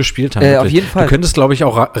musst du gespielt haben. Auf jeden Fall. Du könntest, glaube ich,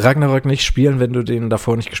 auch Ragnarök nicht spielen, wenn du den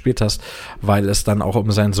davor nicht gespielt hast, weil es dann auch um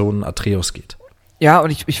seinen Sohn Atreus geht. Ja,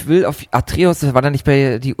 und ich will auf Atreus, das war da nicht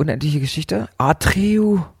bei die unendliche Geschichte?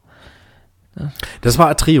 Atreus. Das war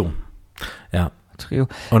Atreo. Ja. Atreo.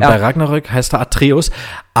 Und bei Ragnarök heißt er Atreus,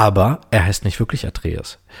 aber er heißt nicht wirklich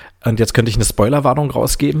Atreus. Und jetzt könnte ich eine Spoilerwarnung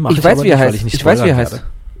rausgeben. Ich weiß, wie er heißt. Ich weiß, wie er heißt.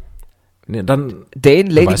 Nee, dann Dane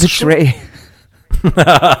Lady Betray.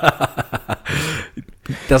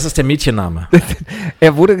 Das ist der Mädchenname.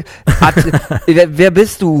 Er wurde. Wer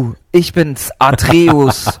bist du? Ich bin's,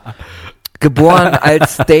 Atreus. Geboren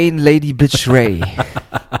als Dane Lady Betray.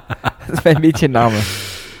 Das ist mein Mädchenname.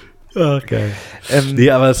 Ach, geil. Nee,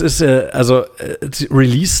 aber es ist,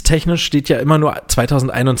 Release-technisch steht ja immer nur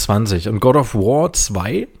 2021 und God of War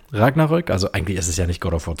 2, Ragnarök, also eigentlich ist es ja nicht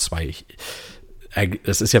God of War 2.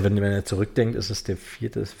 Es ist ja, wenn ihr zurückdenkt, ist es der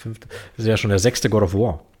 4., 5., das ist ja schon der 6. God of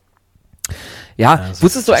War. Ja,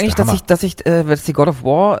 wusstest du eigentlich, dass ich, was die God of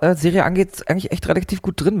War Serie angeht, eigentlich echt relativ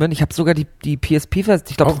gut drin bin? Ich habe sogar die PSP, ich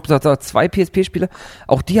glaube, es gibt 2 PSP-Spiele,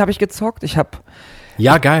 auch die habe ich gezockt.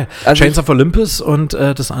 Ja, geil. Also Chains of Olympus und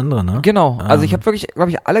das andere, ne? Genau, also ich habe wirklich,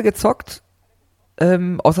 glaube ich, alle gezockt,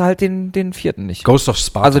 außer halt den 4. nicht. Ghost of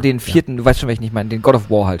Sparta. Also den 4., du weißt schon, welchen ich meine, den God of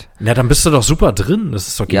War halt. Ja, dann bist du doch super drin, das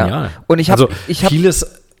ist doch genial. Ja. Und ich habe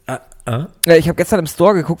vieles... Ich habe gestern im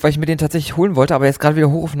Store geguckt, weil ich mir den tatsächlich holen wollte, aber jetzt gerade wieder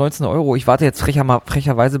hoch auf 19 €. Ich warte jetzt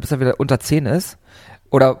frecherweise, bis er wieder unter 10 ist.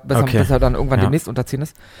 Oder bis er dann irgendwann demnächst unter 10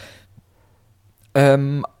 ist.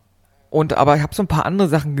 Aber ich habe so ein paar andere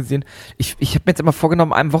Sachen gesehen. Ich habe mir jetzt immer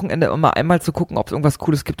vorgenommen, am Wochenende immer einmal zu gucken, ob es irgendwas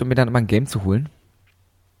Cooles gibt und mir dann immer ein Game zu holen.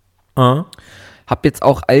 Hab jetzt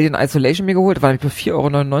auch Alien Isolation mir geholt, war nämlich bei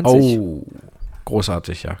 4,99 €. Oh,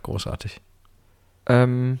 großartig, ja, großartig.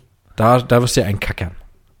 Da wirst du ja einkackern.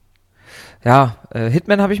 Ja,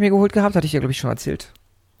 Hitman habe ich mir geholt gehabt, hatte ich ja, glaube ich, schon erzählt.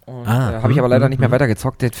 Habe ich aber leider nicht mehr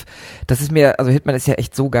weitergezockt. Das ist mir, also Hitman ist ja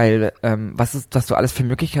echt so geil, was du alles für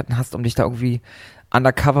Möglichkeiten hast, um dich da irgendwie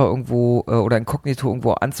undercover irgendwo oder inkognito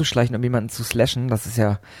irgendwo anzuschleichen, um jemanden zu slashen. Das ist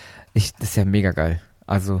ja mega geil.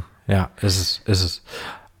 Also. Ja, ist es.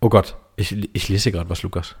 Oh Gott, ich lese hier gerade was,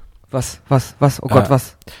 Lukas. Was? Oh Gott,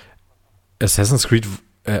 was? Assassin's Creed,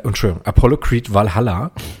 Apollo Creed Valhalla,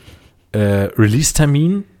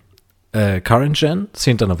 Release-Termin, Current Gen,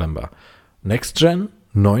 10. November. Next Gen,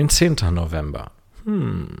 19. November.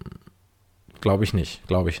 Glaube ich nicht.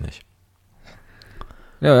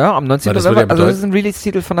 Ja, am 19. November, also das ist ein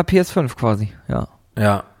Release-Titel von der PS5 quasi, ja.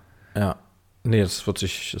 Ja. Nee, das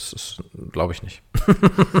ist glaube ich nicht.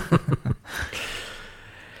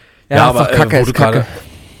 Ja, aber Kacke.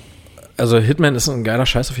 Also Hitman ist ein geiler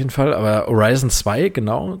Scheiß auf jeden Fall, aber Horizon 2,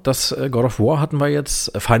 genau, das God of War hatten wir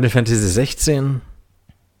jetzt, Final Fantasy 16.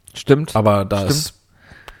 Stimmt. Aber da ist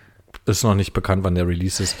noch nicht bekannt, wann der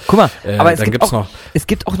Release ist. Guck mal, aber es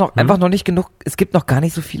gibt auch noch einfach noch nicht genug, es gibt noch gar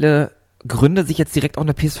nicht so viele Gründe, sich jetzt direkt auch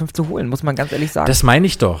eine PS5 zu holen, muss man ganz ehrlich sagen. Das meine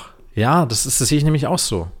ich doch. Ja, das sehe ich nämlich auch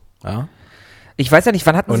so. Ja. Ich weiß ja nicht,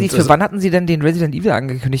 wann hatten Sie denn den Resident Evil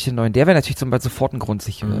angekündigt, den neuen? Der wäre natürlich zum Beispiel sofort ein Grund,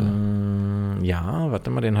 sich... Ja, warte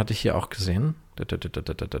mal, den hatte ich hier auch gesehen.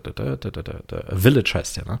 Village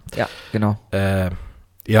heißt der, ne? Ja, genau.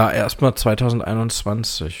 Ja, erstmal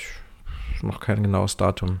 2021. Noch kein genaues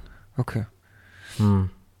Datum. Okay.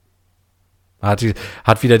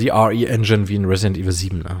 Hat wieder die RE-Engine wie in Resident Evil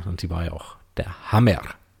 7, ne? Und die war ja auch der Hammer.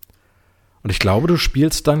 Und ich glaube, du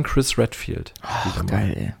spielst dann Chris Redfield. Ach,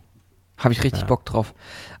 geil, ey. Habe ich richtig Bock drauf.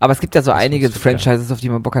 Aber es gibt ja so einige Franchises, auf die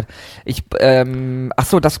man Bock hat.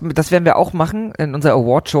 Das werden wir auch machen. In unserer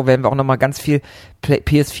Award-Show werden wir auch nochmal ganz viel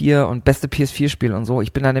PS4 und beste PS4-Spiele und so.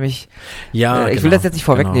 Ich bin da nämlich, ich will das jetzt nicht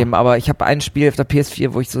vorwegnehmen, aber ich habe ein Spiel auf der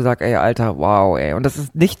PS4, wo ich so sage, ey, Alter, wow, ey. Und das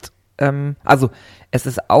ist nicht, es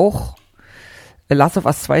ist auch Last of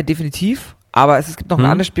Us 2 definitiv, aber es gibt noch ein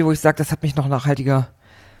anderes Spiel, wo ich sage, das hat mich noch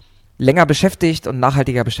länger beschäftigt und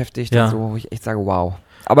nachhaltiger beschäftigt und so, wo ich echt sage, wow.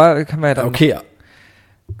 Aber können wir ja dann... Okay,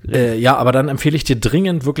 ja, aber dann empfehle ich dir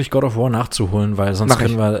dringend, wirklich God of War nachzuholen, weil sonst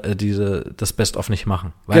können wir das Best-of nicht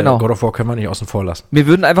machen. Weil God of War können wir nicht außen vor lassen. Mir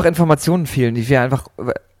würden einfach Informationen fehlen, die wir einfach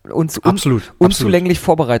unzulänglich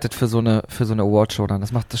vorbereitet für so eine Awardshow dann.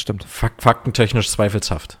 Das stimmt. Faktentechnisch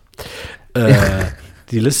zweifelhaft.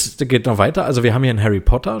 Die Liste geht noch weiter. Also wir haben hier ein Harry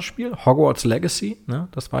Potter Spiel, Hogwarts Legacy, ne?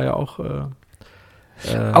 Das war ja auch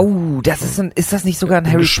ist das nicht sogar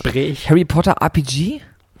ein Harry Potter RPG?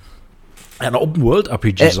 Ein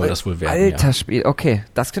Open-World-RPG soll das wohl werden. Alter Spiel, okay.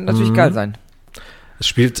 Das könnte natürlich geil sein. Es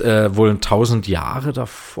spielt wohl 1000 Jahre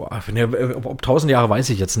davor. Ob 1000 Jahre weiß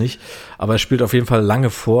ich jetzt nicht. Aber es spielt auf jeden Fall lange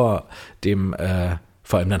vor dem,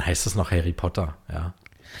 vor allem dann heißt es noch Harry Potter, ja.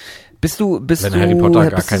 Bist du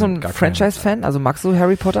so ein Franchise-Fan? Also magst du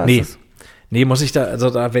Harry Potter? Nee,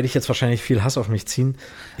 da werde ich jetzt wahrscheinlich viel Hass auf mich ziehen.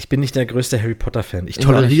 Ich bin nicht der größte Harry Potter-Fan. Ich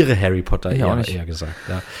toleriere Harry Potter eher gesagt.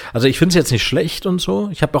 Ja. Also ich finde es jetzt nicht schlecht und so.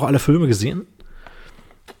 Ich habe auch alle Filme gesehen.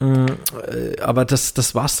 Aber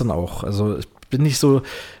das war's dann auch. Also ich bin nicht so,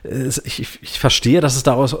 ich verstehe, dass es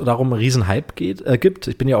darum einen riesen Hype gibt.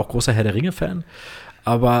 Ich bin ja auch großer Herr der Ringe-Fan.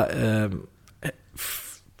 Aber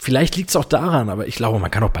vielleicht liegt es auch daran, aber ich glaube, man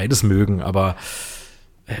kann auch beides mögen. Aber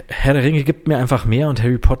Herr der Ringe gibt mir einfach mehr und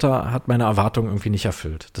Harry Potter hat meine Erwartungen irgendwie nicht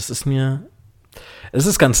erfüllt. Es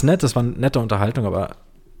ist ganz nett, das war eine nette Unterhaltung, aber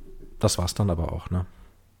das war's dann aber auch, ne?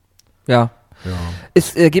 Ja. Ja.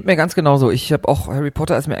 Es geht mir ganz genauso. Ich habe auch, Harry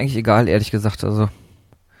Potter ist mir eigentlich egal, ehrlich gesagt. Also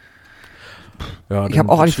Ja, ich habe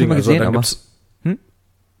auch alle Filme gesehen, aber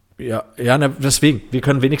deswegen. Wir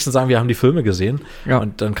können wenigstens sagen, wir haben die Filme gesehen. Ja.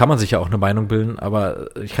 Und dann kann man sich ja auch eine Meinung bilden, aber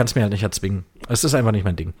ich kann es mir halt nicht erzwingen. Es ist einfach nicht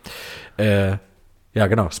mein Ding. Ja,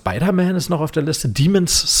 genau. Spider-Man ist noch auf der Liste.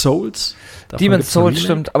 Demon's Souls. Demon's Souls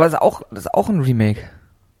stimmt, aber das ist auch ein Remake.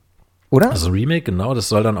 Oder? Also Remake, genau. Das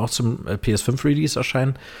soll dann auch zum PS5-Release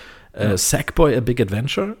erscheinen. Sackboy: A Big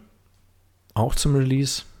Adventure. Auch zum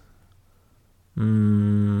Release.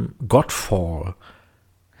 Godfall.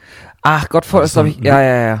 Ach, Godfall ist, glaube ich,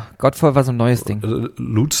 ja. Godfall war so ein neues Ding.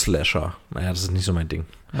 Loot Slasher. Naja, das ist nicht so mein Ding.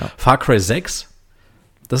 Ja. Far Cry 6.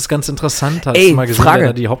 Das ist ganz interessant. Hast Ey, du mal gesehen, wer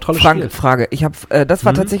da die Hauptrolle spielt? Frage. Ich habe, das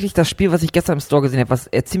war tatsächlich das Spiel, was ich gestern im Store gesehen habe, was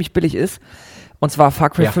ziemlich billig ist. Und zwar Far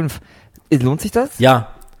Cry 5. Lohnt sich das?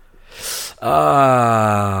 Ja.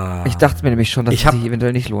 Ich dachte mir nämlich schon, dass es sich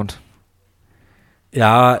eventuell nicht lohnt.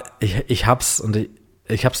 Ja, ich hab's und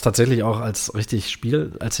ich hab's tatsächlich auch als richtig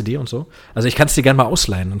Spiel, als CD und so. Also ich kann es dir gerne mal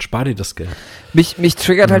ausleihen und spar dir das Geld. Mich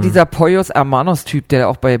triggert halt dieser Poyos Hermanos-Typ, der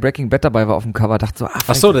auch bei Breaking Bad dabei war auf dem Cover. Dachte so,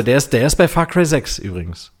 Achso, der ist bei Far Cry 6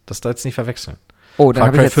 übrigens. Das darfst du jetzt nicht verwechseln. Oh, dann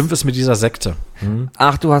Far Cry 5 ist mit dieser Sekte.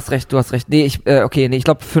 Ach, du hast recht. Nee, ich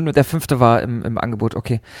glaube, der 5. war im Angebot,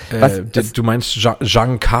 okay. Du meinst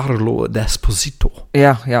Giancarlo Esposito.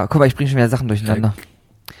 Ja, guck mal, ich bringe schon wieder Sachen durcheinander.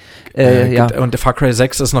 Ja. Und der Far Cry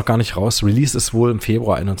 6 ist noch gar nicht raus. Release ist wohl im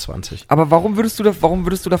Februar 21. Aber warum würdest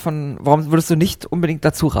du nicht unbedingt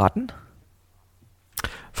dazu raten?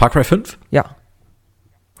 Far Cry 5? Ja.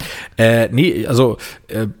 Nee, also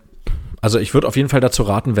ich würde auf jeden Fall dazu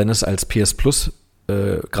raten, wenn es als PS Plus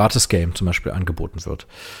Gratis-Game zum Beispiel angeboten wird.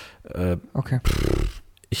 Okay.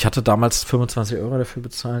 Ich hatte damals 25 € dafür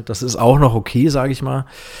bezahlt. Das ist auch noch okay, sage ich mal.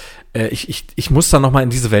 Ich muss da noch mal in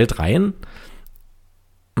diese Welt rein.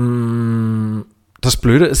 Das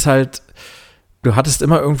Blöde ist halt, du hattest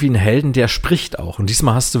immer irgendwie einen Helden, der spricht auch. Und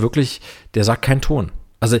diesmal hast du wirklich, der sagt keinen Ton.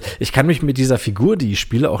 Also ich kann mich mit dieser Figur, die ich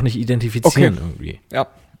spiele, auch nicht identifizieren irgendwie. Ja.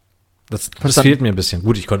 Das fehlt mir ein bisschen.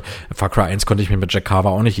 Gut, Far Cry 1 konnte ich mich mit Jack Carver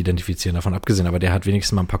auch nicht identifizieren, davon abgesehen, aber der hat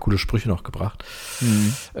wenigstens mal ein paar coole Sprüche noch gebracht.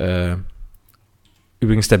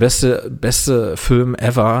 Übrigens, der beste Film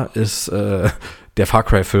ever ist der Far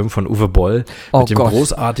Cry Film von Uwe Boll mit dem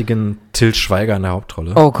großartigen Til Schweiger in der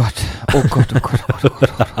Hauptrolle. Oh Gott.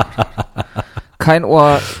 Kein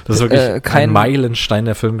Ohr. Das ist wirklich ein Meilenstein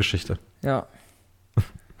der Filmgeschichte. Ja.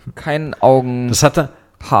 Kein Augen. Das hat er.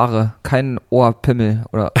 Haare, kein Ohrpimmel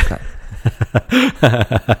oder.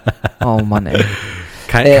 Oh Mann, ey.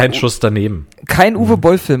 Kein Schuss daneben. Kein Uwe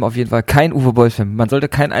Boll-Film auf jeden Fall. Kein Uwe Boll-Film. Man sollte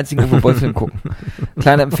keinen einzigen Uwe Boll-Film gucken.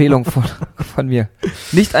 Kleine Empfehlung von mir.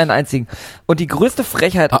 Nicht einen einzigen. Und die größte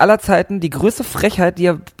Frechheit aller Zeiten, die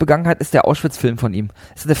er begangen hat, ist der Auschwitz-Film von ihm.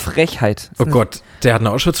 Das ist eine Frechheit. Gott, der hat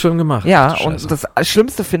einen Auschwitz-Film gemacht? Ja, und das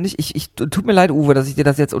Schlimmste finde ich, tut mir leid, Uwe, dass ich dir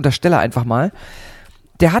das jetzt unterstelle einfach mal.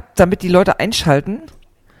 Der hat, damit die Leute einschalten,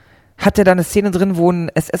 hat er da eine Szene drin, wo ein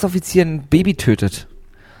SS-Offizier ein Baby tötet.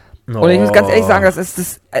 Und ich muss ganz ehrlich sagen, es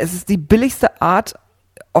ist die billigste Art,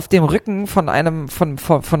 auf dem Rücken von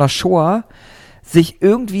einer Shoah sich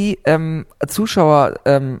irgendwie Zuschauer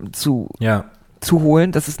zu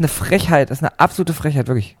holen. Das ist eine Frechheit, das ist eine absolute Frechheit,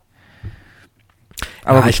 wirklich.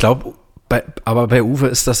 Aber ich glaube, bei Uwe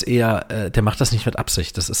ist das eher, der macht das nicht mit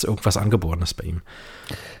Absicht, das ist irgendwas Angeborenes bei ihm.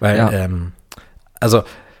 Weil, also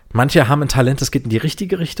manche haben ein Talent, das geht in die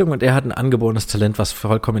richtige Richtung und er hat ein angeborenes Talent, was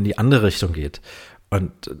vollkommen in die andere Richtung geht.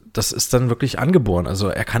 Und das ist dann wirklich angeboren. Also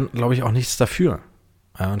er kann, glaube ich, auch nichts dafür.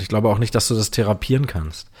 Ja, und ich glaube auch nicht, dass du das therapieren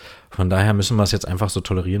kannst. Von daher müssen wir es jetzt einfach so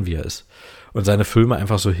tolerieren, wie er ist. Und seine Filme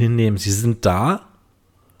einfach so hinnehmen. Sie sind da.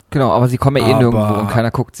 Genau, aber sie kommen ja nirgendwo und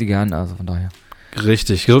keiner guckt sie gern. Also von daher.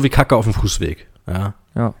 Richtig, so wie Kacke auf dem Fußweg. Ja.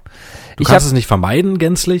 Du Ich kannst es nicht vermeiden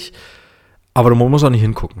gänzlich, aber man muss auch nicht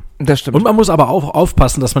hingucken. Das stimmt. Und man muss aber auch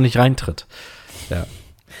aufpassen, dass man nicht reintritt. Ja.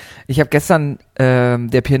 Ich habe gestern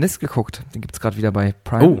Der Pianist geguckt. Den gibt's gerade wieder bei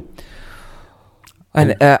Prime. Oh.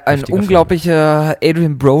 Ein unglaublicher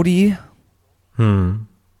Adrian Brody.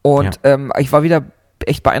 Und ich war wieder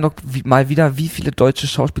echt beeindruckt, wie viele deutsche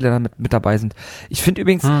Schauspieler da mit dabei sind. Ich finde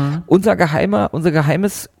übrigens, unser geheimer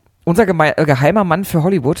Mann für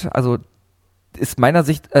Hollywood, also ist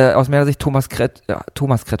aus meiner Sicht Thomas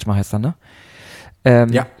Kretschmer heißt er, ne?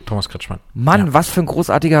 Ja, Thomas Kretschmann. Mann, ja. was für ein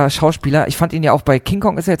großartiger Schauspieler. Ich fand ihn ja auch bei King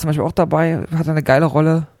Kong, ist er jetzt zum Beispiel auch dabei, hat er eine geile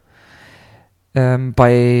Rolle. Beim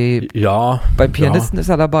Pianisten ist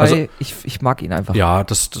er dabei. Also, ich mag ihn einfach. Ja,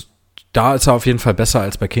 da ist er auf jeden Fall besser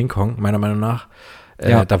als bei King Kong, meiner Meinung nach.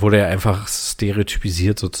 Da wurde er einfach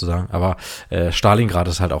stereotypisiert sozusagen. Aber Stalingrad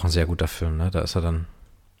ist halt auch ein sehr guter Film, ne? Da ist er dann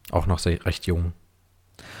auch noch recht jung.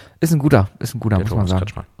 Ist ein guter, Der muss man Thomas sagen.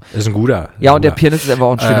 Kretschmann. Ist ein guter. Ja, und der Pianist ist einfach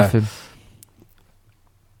auch ein schöner Film.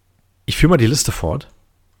 Ich führe mal die Liste fort.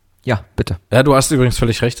 Ja, bitte. Ja, du hast übrigens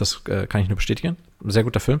völlig recht, das kann ich nur bestätigen. Ein sehr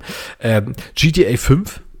guter Film. GTA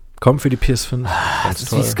 5 kommt für die PS5. Das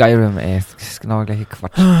ist wie Skyrim, ey. Das ist genau der gleiche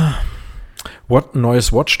Quatsch.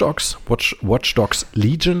 Neues Watch Dogs. Watch Dogs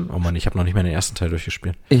Legion. Oh Mann, ich habe noch nicht mal den ersten Teil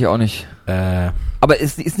durchgespielt. Ich auch nicht. Aber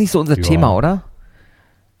ist nicht so unser Thema, oder?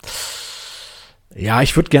 Ja,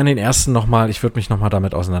 ich würde gerne den ersten ich würde mich nochmal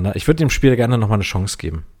damit ich würde dem Spiel gerne nochmal eine Chance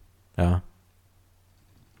geben. Ja.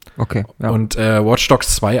 Okay. Ja. Und Watch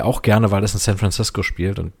Dogs 2 auch gerne, weil es in San Francisco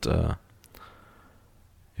spielt und ja.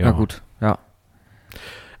 Na gut, ja.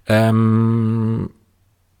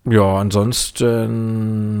 Ja,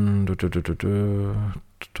 ansonsten da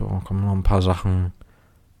kommen noch ein paar Sachen.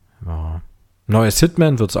 Ja. Neues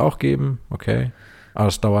Hitman wird es auch geben, okay. Aber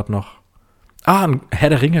es dauert noch. Ein Herr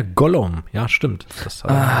der Ringe Gollum. Ja, stimmt. Das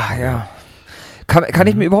ja. Kann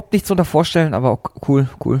ich mir überhaupt nichts drunter vorstellen, aber cool.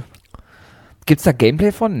 Gibt's da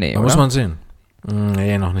Gameplay von? Nee, da muss man sehen.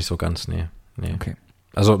 Nee, noch nicht so ganz, nee. Okay.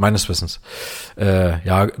 Also meines Wissens.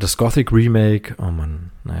 Ja, das Gothic Remake. Oh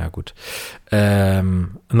Mann, naja, gut.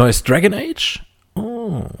 Neues Dragon Age.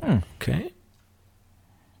 Oh, okay.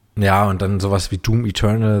 Ja, und dann sowas wie Doom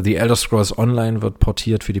Eternal. The Elder Scrolls Online wird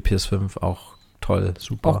portiert für die PS5. Auch toll,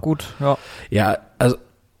 super. Auch gut, ja. Ja, also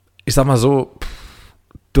ich sag mal so,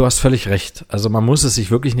 du hast völlig recht. Also man muss es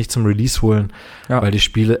sich wirklich nicht zum Release holen, weil die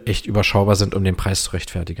Spiele echt überschaubar sind, um den Preis zu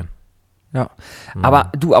rechtfertigen. Ja,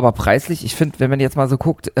 aber preislich, ich finde, wenn man jetzt mal so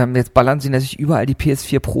guckt, jetzt ballern sie natürlich überall die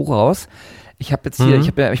PS4 Pro raus. Ich habe jetzt hier,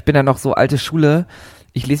 ich bin ja noch so alte Schule,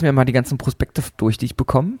 ich lese mir mal die ganzen Prospekte durch, die ich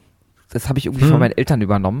bekomme. Das habe ich irgendwie von meinen Eltern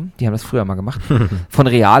übernommen, die haben das früher mal gemacht, von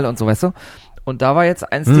Real und so, weißt du. Und da war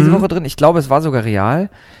jetzt eins diese Woche drin, ich glaube, es war sogar Real.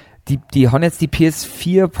 Die hauen jetzt die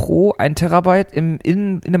PS4 Pro 1 Terabyte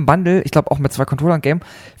in einem Bundle, ich glaube auch mit 2 Controllern Game,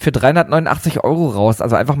 für 389 € raus.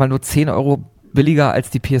 Also einfach mal nur 10 € billiger als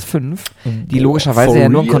die PS5, die logischerweise ja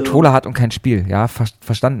nur einen Controller hat und kein Spiel. Ja,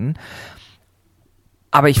 verstanden.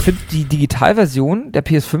 Aber ich finde, die Digitalversion der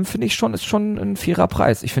PS5 ist schon ein fairer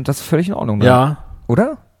Preis. Ich finde das völlig in Ordnung. Ne? Ja.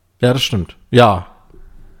 Oder? Ja, das stimmt. Ja.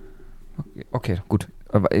 Okay, gut.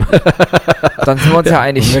 Aber dann sind wir uns ja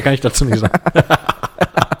einig. Mehr kann ich dazu nicht sagen.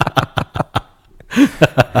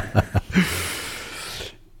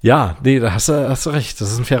 Ja, nee, da hast du recht.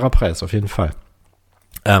 Das ist ein fairer Preis, auf jeden Fall.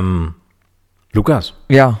 Lukas.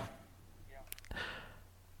 Ja.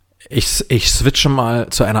 Ich switche mal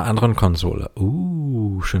zu einer anderen Konsole.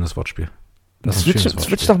 Schönes Wortspiel.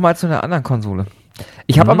 Switch doch mal zu einer anderen Konsole.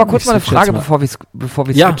 Ich habe aber kurz mal eine Frage, bevor wir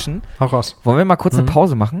switchen. Hau raus. Wollen wir mal kurz eine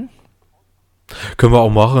Pause machen? Können wir auch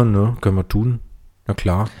machen, ne? Können wir tun. Na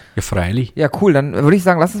klar. Ja, freilich. Ja, cool. Dann würde ich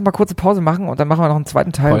sagen, lass uns mal kurze Pause machen und dann machen wir noch einen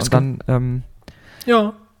zweiten Teil und dann,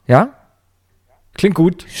 ja. Ja? Klingt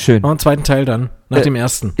gut. Schön. Noch einen zweiten Teil dann. Nach dem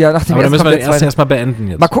ersten. Ja, nach dem Aber ersten. dann müssen wir den ersten erstmal beenden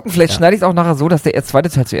jetzt. Mal gucken, vielleicht schneide ich es auch nachher so, dass der zweite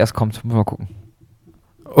Teil zuerst kommt. Mal gucken.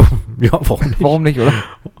 Oh, ja, warum nicht? Warum nicht, oder?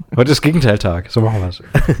 Heute ist Gegenteiltag. So machen wir es.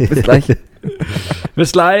 Bis gleich.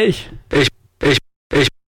 Bis gleich. Ich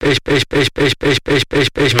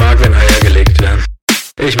mag, wenn Eier gelegt werden.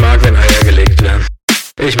 Ich mag, wenn Eier gelegt werden.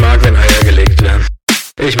 Ich mag, wenn Eier gelegt werden.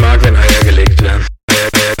 Ich mag, wenn Eier gelegt werden.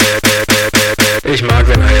 Ich mag,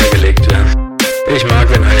 wenn Eier gelegt werden. Ich mag,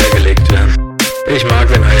 wenn Eier gelegt werden. Ich mag,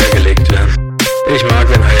 wenn Eier gelegt werden. Ich mag,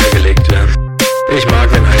 wenn Eier gelegt werden. Ich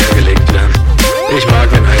mag, wenn Eier gelegt werden. Ich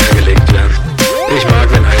mag, wenn Eier gelegt werden. Ich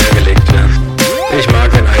mag, wenn Eier gelegt werden. Ich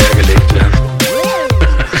mag, wenn Eier gelegt werden.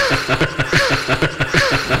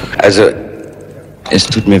 Also, es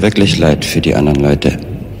tut mir wirklich leid für die anderen Leute.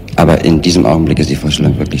 Aber in diesem Augenblick ist die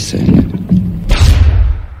Vorstellung wirklich zu Ende.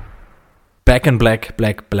 Back in Black,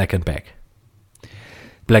 Black and Back.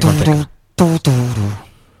 Black on Black.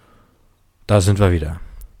 Da sind wir wieder.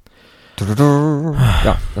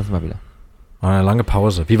 Ja, da sind wir wieder. War eine lange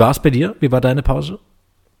Pause. Wie war es bei dir? Wie war deine Pause?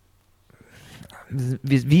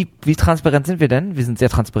 Wie transparent sind wir denn? Wir sind sehr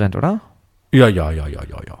transparent, oder? Ja.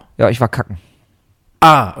 Ja, ich war kacken.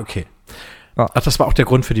 Okay. Ja. Ach, das war auch der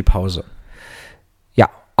Grund für die Pause. Ja,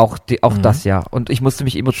 auch das, ja. Und ich musste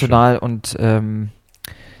mich emotional und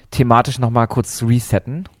thematisch nochmal kurz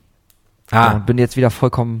resetten. Und bin jetzt wieder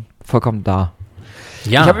vollkommen da.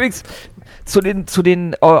 Ja. Ich habe übrigens zu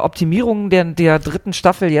den Optimierungen der dritten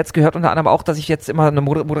Staffel jetzt gehört unter anderem auch, dass ich jetzt immer eine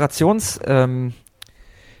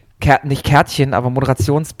nicht Kärtchen, aber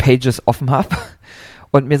Moderationspages offen habe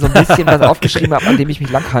und mir so ein bisschen was aufgeschrieben habe, an dem ich mich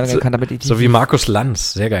langhangeln kann, damit ich So wie Markus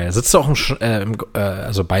Lanz, sehr geil. Sitzt du auch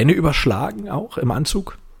also Beine überschlagen auch im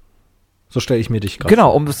Anzug? So stelle ich mir dich gerade.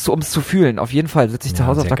 Genau, um es zu fühlen. Auf jeden Fall sitze ich zu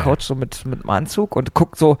Hause auf der Couch so mit dem Anzug und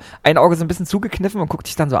guck so, ein Auge so ein bisschen zugekniffen und guck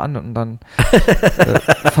dich dann so an und dann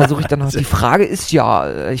versuche ich dann noch. Die Frage ist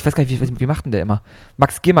ja, ich weiß gar nicht, wie macht denn der immer?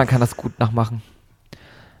 Max Gehmann kann das gut nachmachen.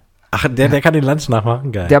 Ach, der kann den Lanz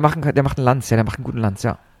nachmachen? Geil. Der macht einen Lanz, ja, der macht einen guten Lanz,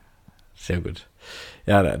 ja. Sehr gut.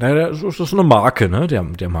 Ja, das ist eine Marke, ne?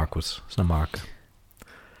 Der Markus. Das ist eine Marke.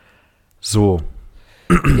 So.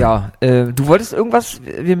 Ja, du wolltest irgendwas,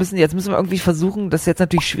 jetzt müssen wir irgendwie versuchen, das ist jetzt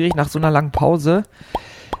natürlich schwierig nach so einer langen Pause,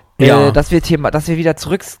 dass wir wieder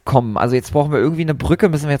zurückkommen. Also jetzt brauchen wir irgendwie eine Brücke,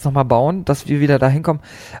 müssen wir jetzt nochmal bauen, dass wir wieder da hinkommen.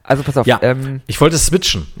 Also pass auf. Ja, ich wollte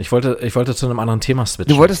switchen. Ich wollte zu einem anderen Thema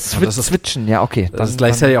switchen. Du wolltest switchen, ja, okay. Das ist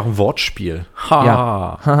gleichzeitig auch ein Wortspiel. Ha.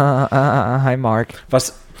 Ja. Hi Mark.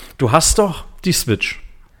 Du hast doch die Switch.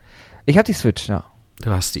 Ich hatte die Switch, ja.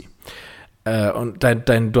 Du hast die. Und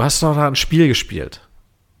du hast noch ein Spiel gespielt.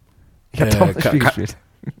 Ich habe auch ein Spiel gespielt.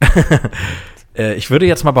 Ich würde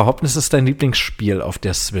jetzt mal behaupten, es ist dein Lieblingsspiel auf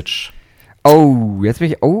der Switch. Oh, jetzt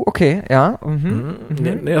bin ich. Oh, okay, ja.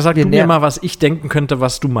 Sag du mir mal, was ich denken könnte,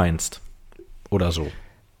 was du meinst. Oder so.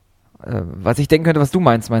 Was ich denken könnte, was du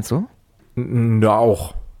meinst du? Ja,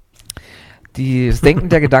 auch. Das Denken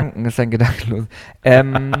der Gedanken ist ein Gedankenlos.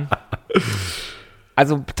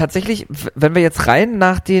 Also tatsächlich, wenn wir jetzt rein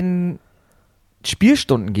nach den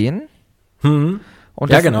Spielstunden gehen, und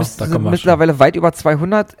ja, das genau, ist da kommen wir mittlerweile weit über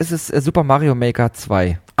 200, ist es Super Mario Maker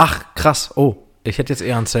 2. Ach, krass. Oh, ich hätte jetzt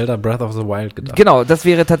eher an Zelda Breath of the Wild gedacht. Genau, das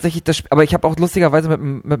wäre tatsächlich das Spiel. Aber ich habe auch lustigerweise mit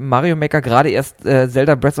dem Mario Maker gerade erst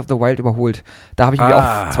Zelda Breath of the Wild überholt. Da habe ich mir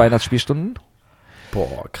auch 200 Spielstunden.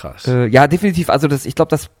 Boah, krass. Ja, definitiv. Also ich glaube,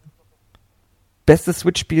 das beste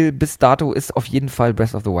Switch-Spiel bis dato ist auf jeden Fall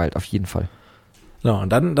Breath of the Wild. Auf jeden Fall. So, und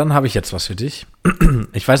dann habe ich jetzt was für dich.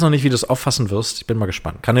 Ich weiß noch nicht, wie du es auffassen wirst. Ich bin mal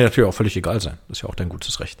gespannt. Kann dir natürlich auch völlig egal sein. Das ist ja auch dein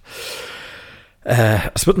gutes Recht.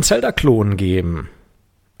 Es wird einen Zelda-Klon geben.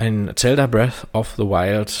 Ein Zelda Breath of the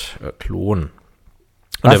Wild Klon.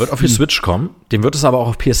 Und der wird auf die Switch kommen. Den wird es aber auch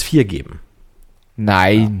auf PS4 geben.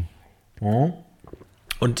 Nein. Ja.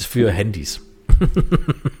 Und für Handys.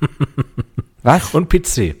 Was? Und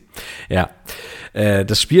PC. Ja.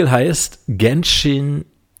 Das Spiel heißt Genshin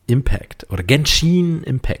Impact oder Genshin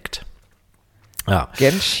Impact. Ja.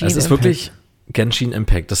 Genshin Es ist Impact. wirklich Genshin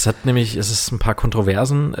Impact. Es ist ein paar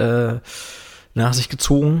Kontroversen nach sich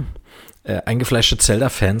gezogen. Eingefleischte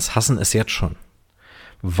Zelda-Fans hassen es jetzt schon,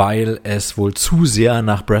 weil es wohl zu sehr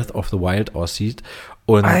nach Breath of the Wild aussieht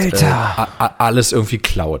und alles irgendwie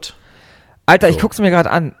klaut. Alter, ich guck's mir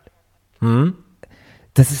gerade an.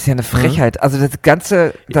 Das ist ja eine Frechheit. Also das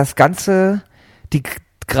ganze,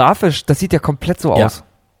 grafisch, das sieht ja komplett so aus.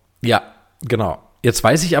 Ja, genau. Jetzt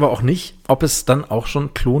weiß ich aber auch nicht, ob es dann auch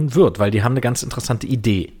schon Klon wird, weil die haben eine ganz interessante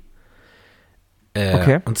Idee.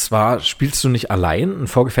 Okay. Und zwar spielst du nicht allein einen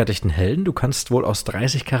vorgefertigten Helden, du kannst wohl aus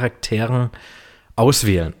 30 Charakteren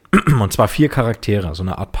auswählen. Und zwar 4 Charaktere, so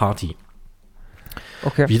eine Art Party.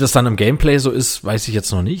 Okay. Wie das dann im Gameplay so ist, weiß ich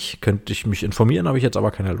jetzt noch nicht. Könnte ich mich informieren, habe ich jetzt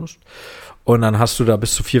aber keine Lust. Und dann hast du da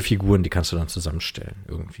bis zu 4 Figuren, die kannst du dann zusammenstellen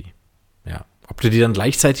irgendwie. Ja. Ob du die dann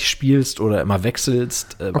gleichzeitig spielst oder immer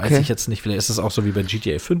wechselst, weiß ich jetzt nicht. Vielleicht ist es auch so wie bei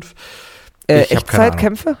GTA 5.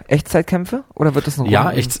 Echtzeitkämpfe? Echtzeitkämpfe? Oder wird das noch?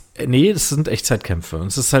 Ja, nee, das sind Echtzeitkämpfe. Und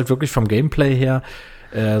es ist halt wirklich vom Gameplay her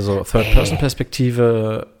so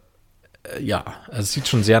Third-Person-Perspektive. Ja, also es sieht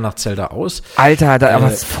schon sehr nach Zelda aus. Alter, aber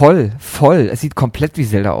es ist voll. Es sieht komplett wie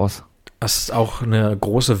Zelda aus. Das ist auch eine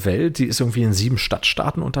große Welt, die ist irgendwie in 7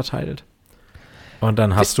 Stadtstaaten unterteilt. Und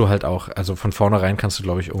dann hast du halt auch, also von vornherein kannst du,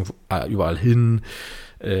 glaube ich, irgendwo überall hin.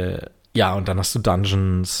 Ja, und dann hast du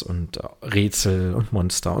Dungeons und Rätsel und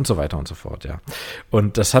Monster und so weiter und so fort, ja.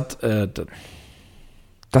 Und das hat,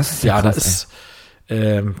 das ist ja krass,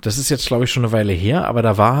 das ist jetzt, glaube ich, schon eine Weile her, aber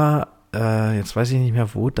da war, jetzt weiß ich nicht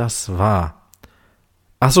mehr, wo das war.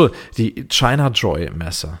 Ach so, die China Joy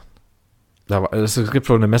Messe. Es gibt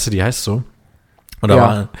wohl eine Messe, die heißt so. Und da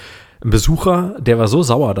war ein Besucher, der war so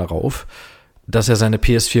sauer darauf, dass er seine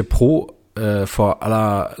PS4 Pro vor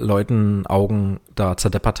aller Leuten Augen da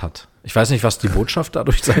zerdeppert hat. Ich weiß nicht, was die Botschaft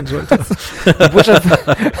dadurch sein sollte. Die Botschaft,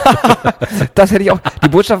 das hätte ich auch. Die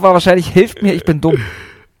Botschaft war wahrscheinlich, hilft mir, ich bin dumm.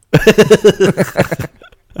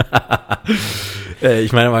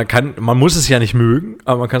 Ich meine, man muss es ja nicht mögen,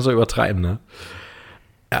 aber man kann es auch übertreiben, ne?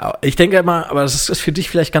 Ja, ich denke immer, aber das ist für dich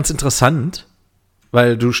vielleicht ganz interessant.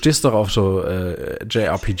 Weil du stehst doch auf so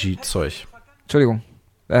JRPG-Zeug. Entschuldigung.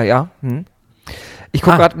 Ja. Ich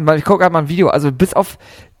guck gerade mal ein Video. Also bis auf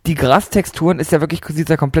die Grastexturen sieht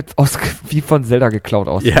ja komplett aus wie von Zelda geklaut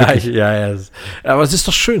aus. Ja. Aber es ist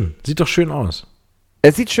doch schön. Sieht doch schön aus.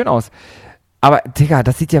 Es sieht schön aus. Aber, Digga,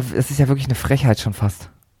 das ist ja wirklich eine Frechheit schon fast.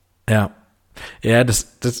 Ja. Ja,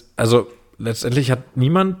 also letztendlich hat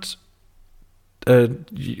niemand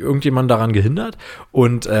irgendjemand daran gehindert.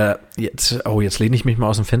 Und jetzt lehne ich mich mal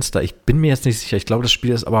aus dem Fenster. Ich bin mir jetzt nicht sicher. Ich glaube, das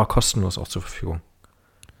Spiel ist aber kostenlos auch zur Verfügung.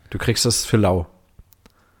 Du kriegst das für lau.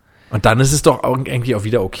 Und dann ist es doch eigentlich auch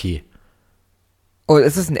wieder okay. Oh,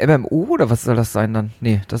 ist es ein MMO oder was soll das sein dann?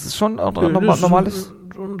 Nee, das ist schon normales.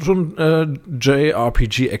 Schon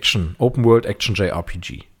JRPG-Action. Open World Action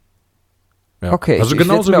JRPG. Ja. Okay, also ich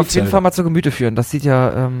genauso will es mir auf jeden Fall mal zu Gemüte führen. Das sieht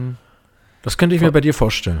ja. Das könnte ich mir bei dir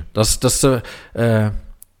vorstellen.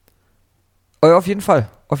 Auf jeden Fall.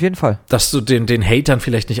 Dass du den Hatern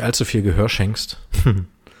vielleicht nicht allzu viel Gehör schenkst.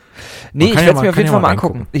 Nee, ich werde es mir auf jeden Fall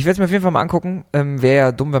mal angucken. Wäre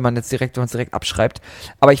ja dumm, wenn man es direkt abschreibt.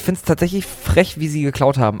 Aber ich finde es tatsächlich frech, wie sie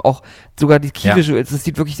geklaut haben. Auch sogar die Key-Visuals, das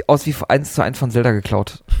sieht wirklich aus wie 1:1 von Zelda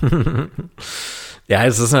geklaut. Ja,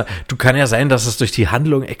 du kann ja sein, dass es durch die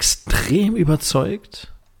Handlung extrem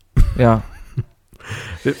überzeugt. Ja.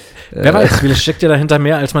 Wer weiß, vielleicht steckt ja dahinter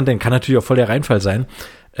mehr, als man denkt. Kann natürlich auch voll der Reinfall sein.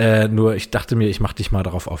 Nur ich dachte mir, ich mache dich mal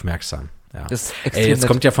darauf aufmerksam. Ja. Das ist extrem jetzt nett.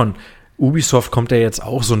 kommt ja von Ubisoft kommt ja jetzt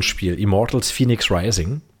auch so ein Spiel, Immortals Phoenix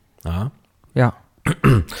Rising. Ja.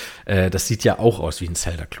 Das sieht ja auch aus wie ein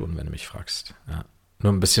Zelda-Klon, wenn du mich fragst. Ja.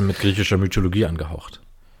 Nur ein bisschen mit griechischer Mythologie angehaucht.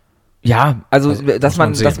 Ja, also dass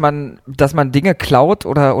man Dinge klaut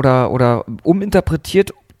oder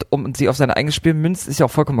uminterpretiert, um sie auf sein eigenes Spiel münzt, ist ja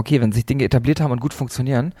auch vollkommen okay, wenn sich Dinge etabliert haben und gut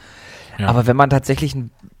funktionieren. Ja. Aber wenn man tatsächlich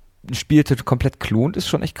ein Spieltitel komplett klont, ist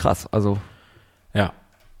schon echt krass. Also ja.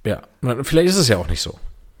 Vielleicht ist es ja auch nicht so.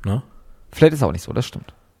 Ne? Vielleicht ist es auch nicht so, das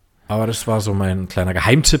stimmt. Aber das war so mein kleiner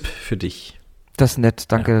Geheimtipp für dich. Das ist nett,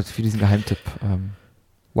 danke für diesen Geheimtipp.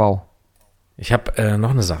 Wow. Ich habe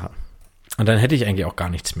noch eine Sache. Und dann hätte ich eigentlich auch gar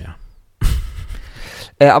nichts mehr.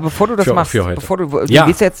 Aber bevor du das machst, für heute.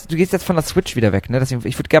 du gehst jetzt von der Switch wieder weg, ne? Deswegen,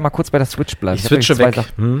 ich würde gerne mal kurz bei der Switch bleiben. Ich switche weg.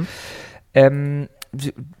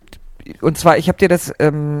 Und zwar, ich habe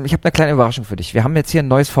eine kleine Überraschung für dich. Wir haben jetzt hier ein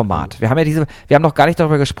neues Format. Wir haben noch gar nicht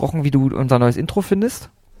darüber gesprochen, wie du unser neues Intro findest.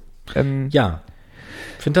 Ja,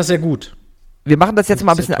 finde das sehr gut. Wir machen das jetzt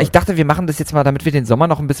mal ein bisschen, ich dachte, wir machen das jetzt mal, damit wir den Sommer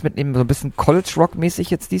noch ein bisschen mitnehmen, so ein bisschen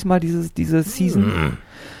College-Rock-mäßig jetzt diesmal, diese Season.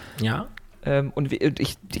 Ja. Und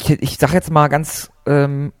ich sage jetzt mal ganz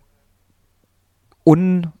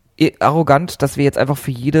unarrogant, dass wir jetzt einfach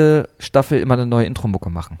für jede Staffel immer eine neue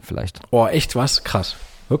Intro-Mucke machen, vielleicht. Oh, echt was? Krass.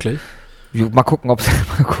 Wirklich? Mal gucken, ob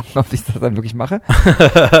ich das dann wirklich mache.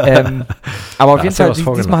 Aber auf jeden Fall,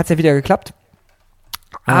 diesmal hat es ja wieder geklappt.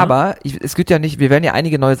 Aber es gibt ja nicht, wir werden ja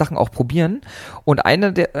einige neue Sachen auch probieren. Und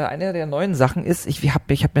eine der neuen Sachen ist, ich hab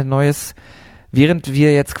mir ein neues, während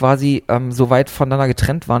wir jetzt quasi so weit voneinander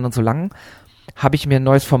getrennt waren und so lang, habe ich mir ein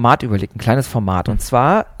neues Format überlegt, ein kleines Format. Und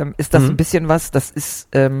zwar ist das ein bisschen was, das ist,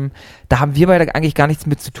 da haben wir beide eigentlich gar nichts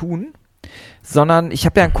mit zu tun, sondern ich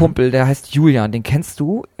habe ja einen Kumpel, der heißt Julian, den kennst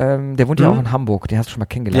du, der wohnt ja auch in Hamburg, den hast du schon mal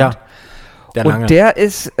kennengelernt. Ja. Der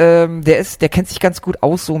kennt sich ganz gut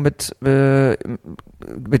aus so mit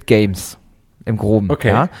Games im Groben. Okay.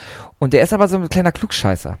 Ja? Und der ist aber so ein kleiner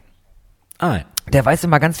Klugscheißer. Ja. Der weiß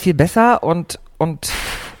immer ganz viel besser und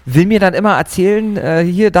will mir dann immer erzählen,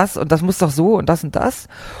 hier das und das muss doch so und das und das.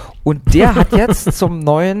 Und der hat jetzt zum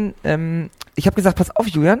neuen, ich habe gesagt, pass auf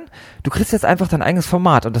Julian, du kriegst jetzt einfach dein eigenes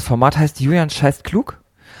Format und das Format heißt Julian scheißt klug.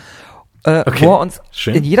 Wo er uns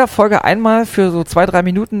in jeder Folge einmal für so 2-3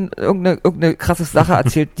 Minuten irgendeine krasse Sache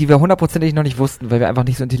erzählt, die wir hundertprozentig noch nicht wussten, weil wir einfach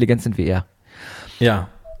nicht so intelligent sind wie er. Ja.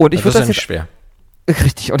 Und ich würde das ist jetzt schwer.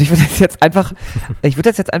 Richtig. Und ich würde jetzt einfach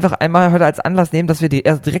einmal heute als Anlass nehmen, dass wir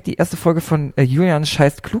direkt die erste Folge von Julian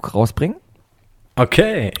scheißt klug rausbringen.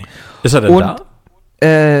 Okay. Ist er denn da?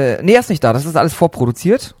 Nee, er ist nicht da. Das ist alles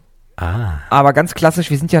vorproduziert. Aber ganz klassisch,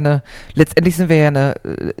 letztendlich sind wir ja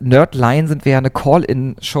Nerdline sind wir ja eine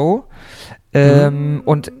Call-In-Show.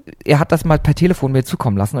 Und er hat das mal per Telefon mir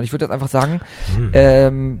zukommen lassen. Und ich würde jetzt einfach sagen,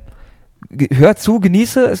 hör zu,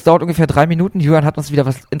 genieße, es dauert ungefähr 3 Minuten. Julian hat uns wieder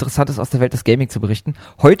was Interessantes aus der Welt des Gaming zu berichten.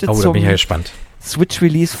 Heute zum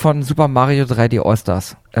Switch-Release von Super Mario 3D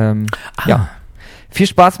All-Stars. Ja. Viel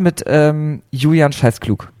Spaß mit Julian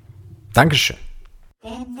Scheißklug. Dankeschön.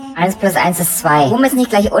 1 + 1 ist 2. Oben ist nicht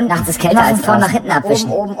gleich unten. Nachts ist kälter als vorne nach hinten abwischen.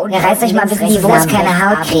 Oben, ja, reißt euch mal ein bisschen die Wurst, keine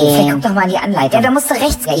Haut kriegen. Guck doch mal in die Anleitung. Ja, da musst du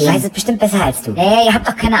rechts gehen. Ich weiß es bestimmt besser als du. Ja, ihr habt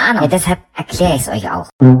doch keine Ahnung. Ja, deshalb erkläre ich es euch auch.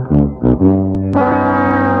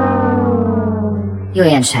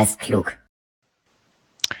 Julian scheißt klug.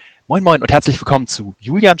 Moin Moin und herzlich willkommen zu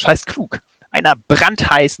Julian scheißt klug, einer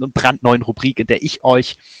brandheißen und brandneuen Rubrik, in der ich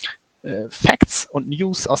euch Facts und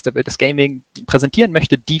News aus der Welt des Gaming präsentieren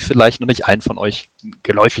möchte, die vielleicht noch nicht allen von euch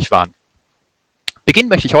geläufig waren. Beginnen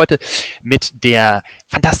möchte ich heute mit der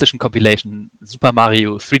fantastischen Compilation Super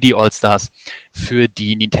Mario 3D All-Stars für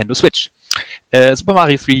die Nintendo Switch. Super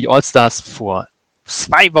Mario 3D All-Stars vor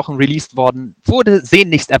 2 Wochen released worden, wurde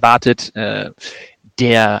sehnlichst erwartet.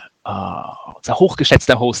 Unser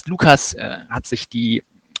hochgeschätzter Host Lukas hat sich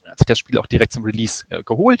das Spiel auch direkt zum Release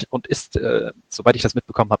geholt und ist, soweit ich das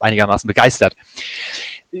mitbekommen habe, einigermaßen begeistert.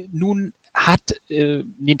 Nun hat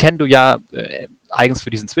Nintendo ja eigens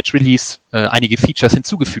für diesen Switch-Release einige Features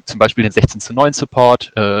hinzugefügt, zum Beispiel den 16:9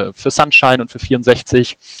 Support für Sunshine und für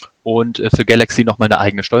 64 und für Galaxy nochmal eine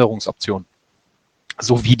eigene Steuerungsoption,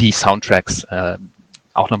 sowie die Soundtracks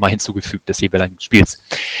auch nochmal hinzugefügt des jeweiligen Spiels.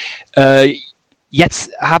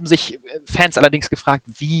 Jetzt haben sich Fans allerdings gefragt,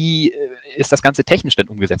 wie ist das Ganze technisch denn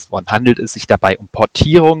umgesetzt worden? Handelt es sich dabei um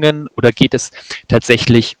Portierungen oder geht es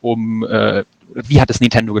tatsächlich um, wie hat es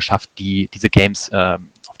Nintendo geschafft, diese Games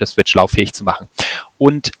auf der Switch lauffähig zu machen?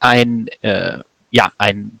 Und ein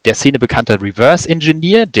der Szene bekannter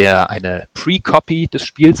Reverse-Engineer, der eine Pre-Copy des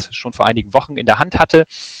Spiels schon vor einigen Wochen in der Hand hatte,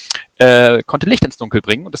 konnte Licht ins Dunkel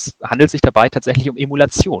bringen und es handelt sich dabei tatsächlich um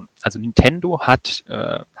Emulation. Also Nintendo hat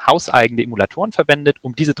hauseigene Emulatoren verwendet,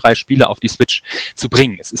 um diese 3 Spiele auf die Switch zu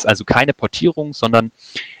bringen. Es ist also keine Portierung, sondern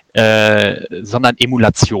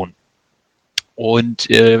Emulation. Und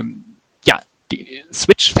die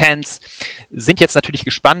Switch-Fans sind jetzt natürlich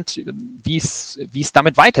gespannt, wie es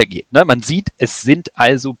damit weitergeht. Ne? Man sieht, es sind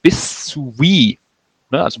also bis zu Wii,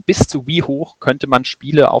 also bis zu Wii hoch könnte man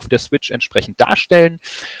Spiele auf der Switch entsprechend darstellen.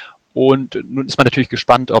 Und nun ist man natürlich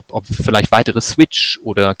gespannt, ob vielleicht weitere Switch-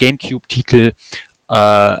 oder Gamecube-Titel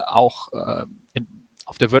auch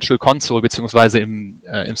auf der Virtual Console beziehungsweise im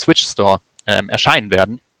Switch Store erscheinen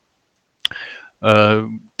werden.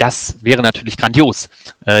 Das wäre natürlich grandios,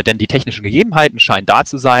 denn die technischen Gegebenheiten scheinen da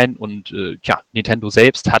zu sein und Nintendo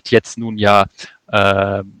selbst hat jetzt nun ja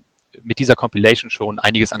mit dieser Compilation schon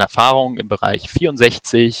einiges an Erfahrung im Bereich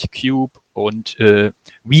 64, Cube und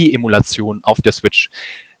Wii-Emulation auf der Switch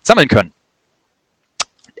sammeln können.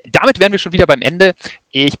 Damit wären wir schon wieder beim Ende.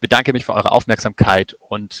 Ich bedanke mich für eure Aufmerksamkeit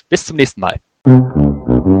und bis zum nächsten Mal.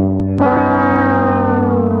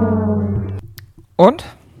 Und?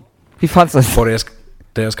 Wie fandst du das? Boah,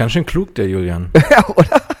 der ist ganz schön klug, der Julian. Ja,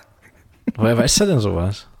 oder? Woher weiß der denn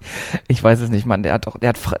sowas? Ich weiß es nicht, Mann. Der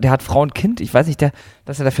hat Frau und Kind. Ich weiß nicht,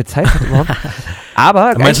 dass er dafür Zeit hat überhaupt.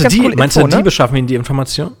 Aber meinst du, die beschaffen ihn die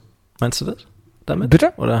Information? Meinst du das damit?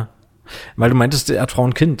 Bitte? Oder? Weil du meintest, er hat Frau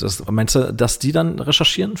und Kind. Meinst du, dass die dann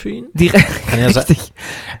recherchieren für ihn?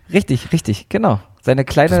 Richtig, genau. Seine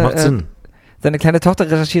kleine, das macht Sinn. Seine kleine Tochter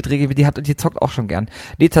recherchiert regelmäßig, die zockt auch schon gern.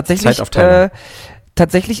 Nee, tatsächlich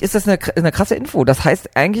ist das eine krasse Info. Das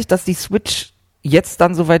heißt eigentlich, dass die Switch jetzt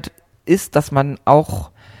dann soweit ist, dass man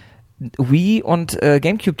auch Wii und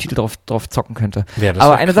Gamecube-Titel drauf zocken könnte. Ja,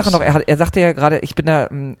 aber eine Sache noch, er sagte ja gerade, ich bin da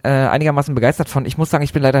einigermaßen begeistert von. Ich muss sagen,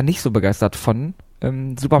 ich bin leider nicht so begeistert von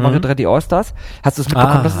Super Mario 3D All-Stars. Hast du es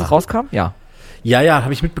mitbekommen, dass es rauskam? Ja. Ja,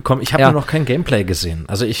 habe ich mitbekommen. Ich habe nur noch kein Gameplay gesehen.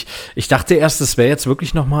 Also ich dachte erst, es wäre jetzt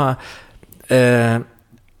wirklich nochmal also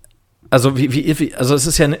also es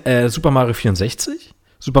ist ja Super Mario 64,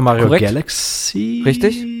 Super Mario Korrekt. Galaxy.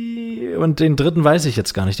 Richtig. Und den dritten weiß ich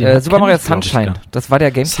jetzt gar nicht. Super Mario Sunshine, das war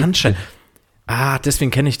der Gamecube. Sunshine.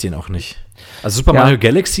 Deswegen kenne ich den auch nicht. Also Super Mario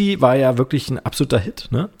Galaxy war ja wirklich ein absoluter Hit,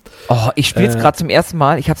 ne? Oh, ich spiele es gerade zum ersten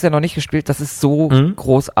Mal. Ich habe es ja noch nicht gespielt. Das ist so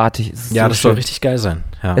großartig. Das soll richtig geil sein.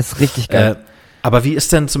 Ja. Ist richtig geil. Aber wie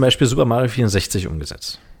ist denn zum Beispiel Super Mario 64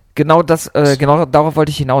 umgesetzt? Genau darauf wollte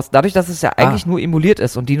ich hinaus. Dadurch, dass es ja eigentlich nur emuliert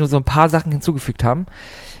ist und die nur so ein paar Sachen hinzugefügt haben,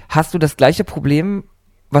 hast du das gleiche Problem,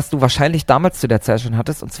 was du wahrscheinlich damals zu der Zeit schon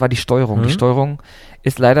hattest, und zwar die Steuerung. Die Steuerung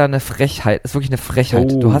ist leider eine Frechheit, ist wirklich eine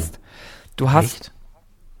Frechheit. Du hast, Echt?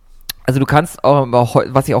 also du kannst,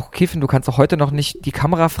 was ich auch okay finde, du kannst auch heute noch nicht die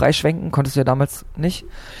Kamera freischwenken, konntest du ja damals nicht.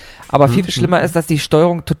 Aber viel schlimmer ist, dass die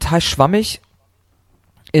Steuerung total schwammig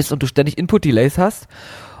ist und du ständig Input-Delays hast.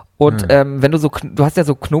 Und wenn du hast ja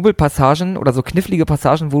so Knobelpassagen oder so knifflige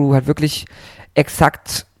Passagen, wo du halt wirklich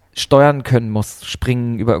exakt steuern können musst,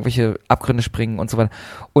 springen, über irgendwelche Abgründe springen und so weiter.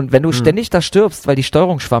 Und wenn du ständig da stirbst, weil die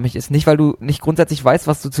Steuerung schwammig ist, nicht weil du nicht grundsätzlich weißt,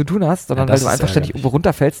 was du zu tun hast, sondern weil du einfach ständig irgendwo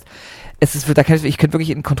runterfällst, ich könnte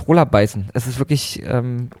wirklich in den Controller beißen. Es ist wirklich,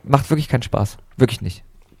 macht wirklich keinen Spaß. Wirklich nicht.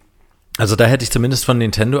 Also da hätte ich zumindest von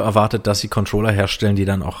Nintendo erwartet, dass sie Controller herstellen, die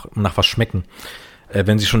dann auch nach was schmecken.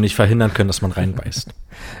 Wenn sie schon nicht verhindern können, dass man reinbeißt.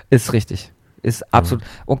 Ist richtig. Ist absolut.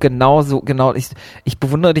 Und ich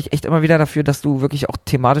bewundere dich echt immer wieder dafür, dass du wirklich auch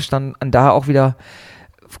thematisch dann da auch wieder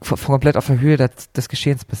komplett auf der Höhe des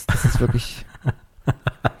Geschehens bist. Das ist wirklich...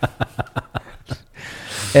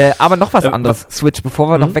 aber noch was anderes, Switch, bevor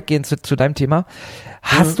wir noch weggehen zu deinem Thema.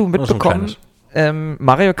 Hast du mitbekommen,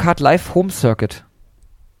 Mario Kart Live Home Circuit?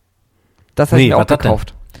 Das habe ich mir auch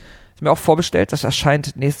gekauft. Ist mir auch vorbestellt, das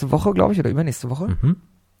erscheint nächste Woche, glaube ich, oder übernächste Woche.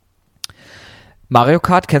 Mario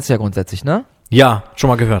Kart kennst du ja grundsätzlich, ne? Ja, schon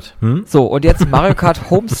mal gehört. So, und jetzt Mario Kart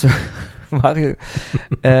Home Mario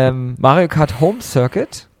Kart Home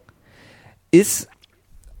Circuit ist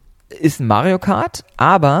ein Mario Kart,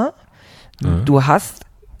 aber du hast,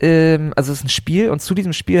 also es ist ein Spiel und zu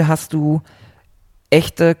diesem Spiel hast du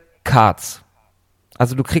echte Karts.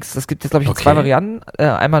 Also du kriegst, es gibt jetzt glaube ich zwei Varianten,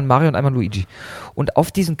 einmal Mario und einmal Luigi. Und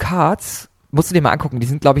auf diesen Karts, musst du dir mal angucken, die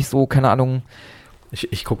sind glaube ich so, keine Ahnung,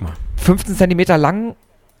 ich guck mal. 15 Zentimeter lang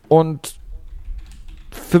und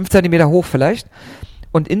 5 Zentimeter hoch vielleicht.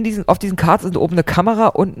 Und auf diesen Karts ist oben eine Kamera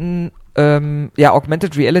und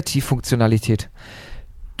Augmented Reality Funktionalität.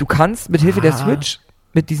 Du kannst mit Hilfe der Switch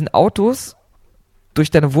mit diesen Autos durch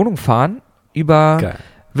deine Wohnung fahren über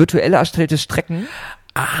virtuell erstellte Strecken.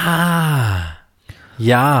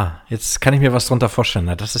 Ja, jetzt kann ich mir was drunter vorstellen.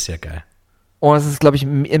 Na, das ist ja geil. Und das ist, glaube ich,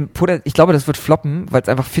 ich glaube, das wird floppen, weil es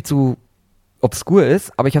einfach viel zu obskur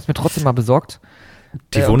ist, aber ich habe es mir trotzdem mal besorgt.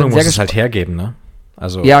 Die Wohnung muss es halt hergeben, ne?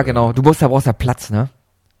 Also, ja, genau. Du brauchst ja Platz, ne?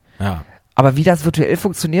 Ja. Aber wie das virtuell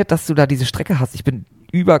funktioniert, dass du da diese Strecke hast, ich bin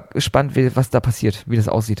übergespannt, was da passiert, wie das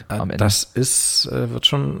aussieht am Ende. Das wird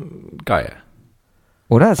schon geil.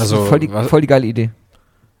 Oder? Das ist voll die geile Idee.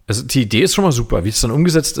 Also die Idee ist schon mal super. Wie es dann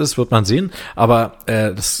umgesetzt ist, wird man sehen. Aber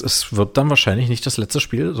es wird dann wahrscheinlich nicht das letzte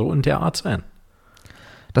Spiel so in der Art sein.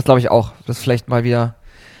 Das glaube ich auch. Das ist vielleicht mal wieder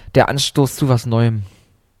der Anstoß zu was Neuem.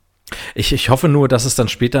 Ich hoffe nur, dass es dann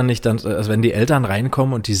später nicht also wenn die Eltern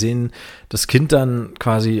reinkommen und die sehen das Kind dann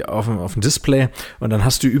quasi auf dem Display und dann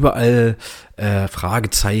hast du überall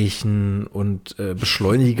Fragezeichen und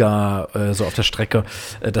Beschleuniger so auf der Strecke,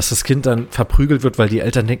 dass das Kind dann verprügelt wird, weil die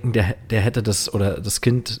Eltern denken, der hätte das oder das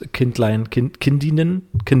Kindinnen,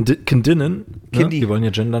 ne? Die wollen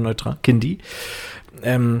ja genderneutral, Kindi.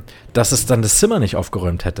 Dass es dann das Zimmer nicht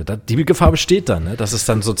aufgeräumt hätte. Die Gefahr besteht dann, ne? Dass es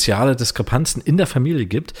dann soziale Diskrepanzen in der Familie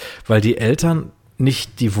gibt, weil die Eltern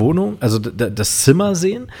nicht die Wohnung, also das Zimmer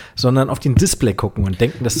sehen, sondern auf den Display gucken und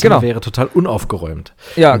denken, das Zimmer wäre total unaufgeräumt.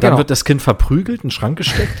 Ja, und dann wird das Kind verprügelt, in den Schrank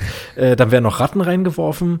gesteckt, dann werden noch Ratten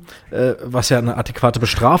reingeworfen, was ja eine adäquate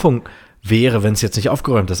Bestrafung wäre, wenn es jetzt nicht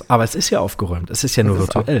aufgeräumt ist. Aber es ist ja aufgeräumt, es ist ja nur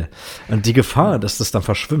virtuell. Und die Gefahr, dass das dann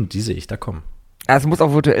verschwimmt, die sehe ich da kommen. Ja, es muss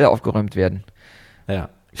auch virtuell aufgeräumt werden. Ja.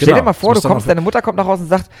 Stell dir mal vor, deine Mutter kommt nach Hause und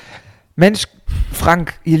sagt, Mensch,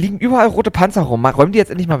 Frank, hier liegen überall rote Panzer rum, räum die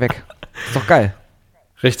jetzt endlich mal weg. Ist doch geil.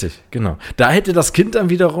 Richtig, genau. Da hätte das Kind dann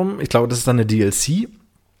wiederum, ich glaube, das ist dann eine DLC,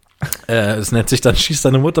 es nennt sich dann, schießt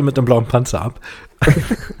deine Mutter mit dem blauen Panzer ab.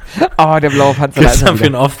 Oh, der blaue Panzer. Gibt's dann für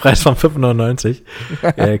einen Aufpreis von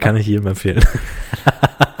 5,99. Kann ich jedem empfehlen.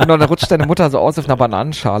 Genau, da rutscht deine Mutter so aus auf einer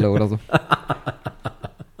Bananenschale oder so.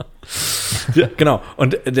 Ja, genau.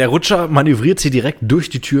 Und der Rutscher manövriert sie direkt durch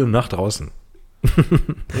die Tür nach draußen.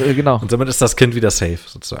 Genau. Und somit ist das Kind wieder safe,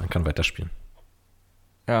 sozusagen, kann weiterspielen.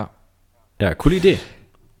 Ja. Ja, coole Idee.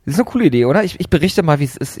 Das ist eine coole Idee, oder? Ich berichte mal, wie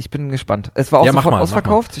es ist. Ich bin gespannt. Es war auch sofort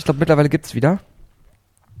ausverkauft. Ich glaube, mittlerweile gibt's wieder.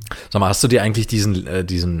 Sag mal, hast du dir eigentlich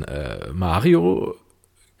diesen Mario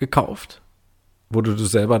gekauft? Wo du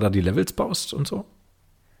selber da die Levels baust und so?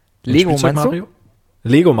 Lego, meinst Mario?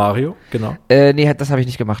 Lego Mario, genau. Nee, das habe ich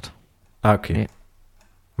nicht gemacht. Ah, okay. Nee.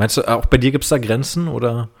 Meinst du, auch bei dir gibt's da Grenzen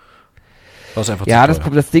oder war es einfach ja,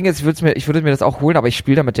 das Ding ist, ich würde mir das auch holen, aber ich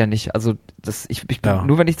spiele damit ja nicht. Also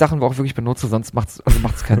nur wenn ich Sachen auch wirklich benutze, sonst macht's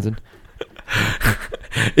keinen Sinn.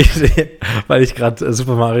 Ich sehe, weil ich gerade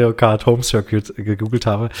Super Mario Kart Home Circuit gegoogelt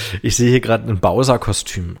habe, ich sehe hier gerade ein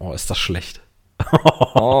Bowser-Kostüm. Oh, ist das schlecht.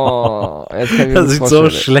 Oh, jetzt kann ich mir das sieht so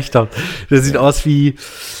schlecht aus. Das sieht aus wie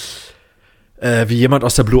jemand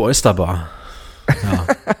aus der Blue Oyster Bar. Ja.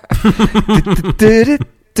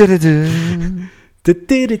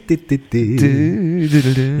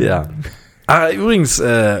 Ja. Ah, übrigens,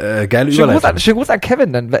 geile Überleitung. Schönen Gruß an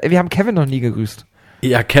Kevin, dann. Wir haben Kevin noch nie gegrüßt.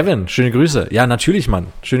 Ja, Kevin, schöne Grüße. Ja, natürlich, Mann.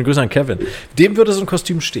 Schöne Grüße an Kevin. Dem würde so ein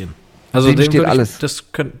Kostüm stehen. Also dem steht alles.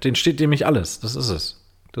 Den steht nämlich alles. Das ist es.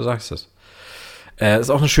 Du sagst es. Ist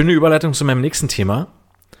auch eine schöne Überleitung zu meinem nächsten Thema,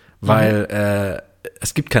 weil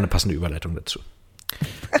es gibt keine passende Überleitung dazu.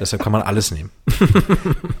 Deshalb kann man alles nehmen.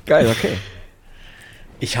 Geil, okay.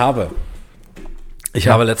 Ich habe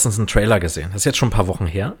letztens einen Trailer gesehen. Das ist jetzt schon ein paar Wochen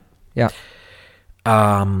her. Ja.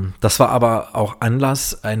 Das war aber auch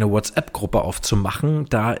Anlass, eine WhatsApp-Gruppe aufzumachen,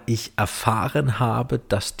 da ich erfahren habe,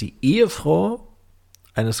 dass die Ehefrau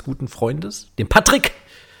eines guten Freundes, dem Patrick,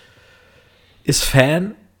 ist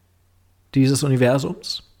Fan dieses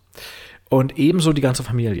Universums. Und ebenso die ganze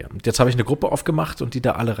Familie. Jetzt habe ich eine Gruppe aufgemacht und die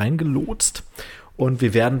da alle reingelotst. Und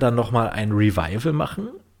wir werden dann nochmal ein Revival machen.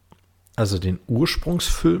 Also den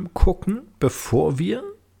Ursprungsfilm gucken, bevor wir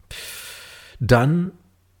dann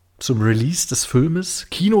zum Release des Filmes,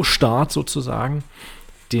 Kinostart sozusagen,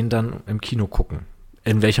 den dann im Kino gucken.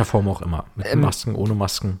 In welcher Form auch immer. Mit Masken, ohne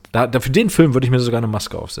Masken. Für den Film würde ich mir sogar eine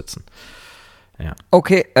Maske aufsetzen. Ja.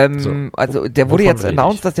 Okay, also der wurde jetzt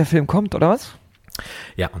announced, dass der Film kommt, oder was?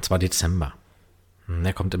 Ja, und zwar Dezember.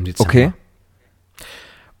 Der kommt im Dezember. Okay.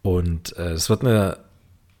 Und es wird eine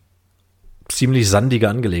ziemlich sandige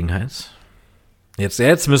Angelegenheit.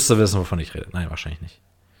 Jetzt müsst ihr wissen, wovon ich rede. Nein, wahrscheinlich nicht.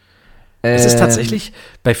 Es ist tatsächlich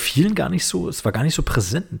bei vielen gar nicht so, es war gar nicht so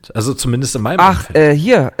präsent. Also zumindest in meinem Umfeld.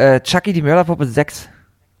 Hier, Chucky die Mörderpuppe 6.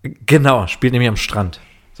 Genau, spielt nämlich am Strand.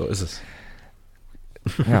 So ist es.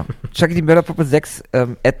 Ja, Chucky die Mörderpuppe 6 /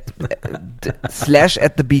 at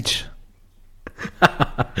the beach.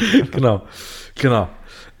 Genau.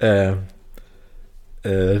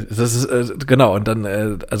 Das ist, genau, und dann,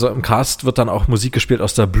 also im Cast wird dann auch Musik gespielt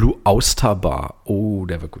aus der Blue Auster Bar. Oh,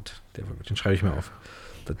 der wird gut. Den schreibe ich mir auf.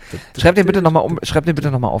 Schreib den bitte nochmal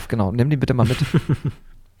auf, genau. Nimm den bitte mal mit.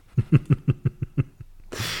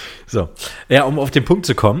 So. Ja, um auf den Punkt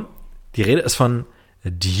zu kommen, die Rede ist von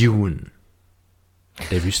Dune.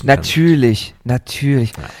 Der Wüstenplanet.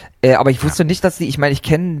 Natürlich. Ja. Aber ich wusste nicht, dass ich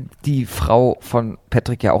kenne die Frau von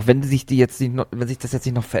Patrick ja, auch wenn sich das jetzt nicht noch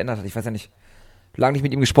verändert hat. Ich weiß ja nicht, lange nicht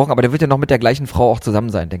mit ihm gesprochen, aber der wird ja noch mit der gleichen Frau auch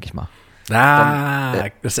zusammen sein, denke ich mal.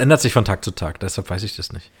 Das ändert sich von Tag zu Tag, deshalb weiß ich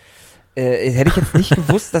das nicht. Hätte ich jetzt nicht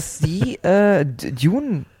gewusst, dass sie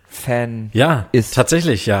Dune-Fan ist.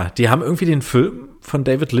 Tatsächlich, ja. Die haben irgendwie den Film von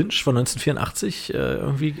David Lynch von 1984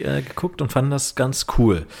 irgendwie geguckt und fanden das ganz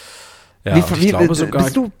cool. Ja, ich glaube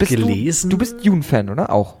sogar gelesen. Du bist Dune-Fan,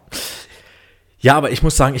 oder? Auch. Ja, aber ich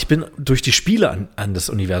muss sagen, ich bin durch die Spiele an das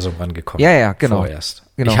Universum rangekommen. Ja, genau. Vorerst.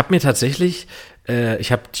 Genau. Ich habe mir tatsächlich,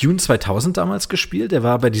 ich habe Dune 2000 damals gespielt, der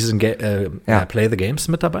war bei diesen Play the Games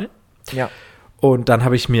mit dabei. Ja. Und dann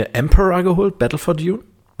habe ich mir Emperor geholt, Battle for Dune,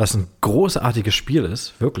 was ein großartiges Spiel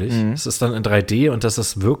ist, wirklich. Es ist dann in 3D und das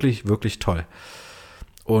ist wirklich, wirklich toll.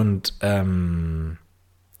 Und dann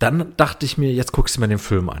dachte ich mir, jetzt guckst du mir den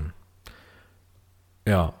Film an.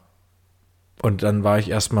 Ja. Und dann war ich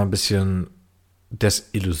erstmal ein bisschen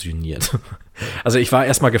desillusioniert. Also ich war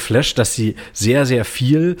erstmal geflasht, dass sie sehr, sehr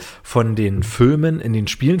viel von den Filmen in den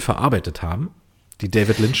Spielen verarbeitet haben. Die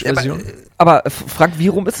David Lynch-Version. Aber Frank, wie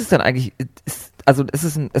rum ist es denn eigentlich?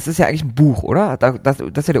 Es ist ja eigentlich ein Buch, oder? Das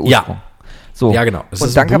ist ja der Ursprung. Ja. So. Ja, genau.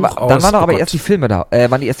 Und dann waren doch aber erst die Filme da.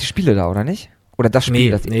 Waren die erst die Spiele da, oder nicht? Oder das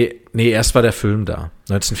Spiel? Nee, erst war der Film da.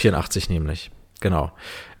 1984 nämlich. Genau.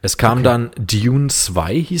 Es kam dann Dune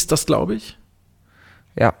 2, hieß das, glaube ich.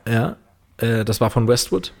 Ja. Ja. Das war von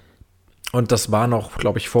Westwood. Und das war noch,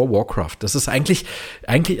 glaube ich, vor Warcraft. Das ist eigentlich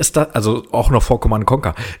ist das, also auch noch vor Command &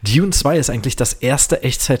 Conquer. Dune 2 ist eigentlich das erste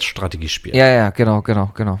Echtzeitstrategiespiel. Ja, genau.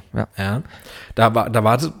 Ja.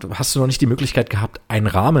 Hast du noch nicht die Möglichkeit gehabt, einen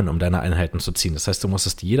Rahmen um deine Einheiten zu ziehen. Das heißt, du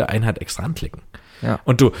musstest jede Einheit extra anklicken. Ja.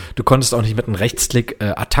 Und du konntest auch nicht mit einem Rechtsklick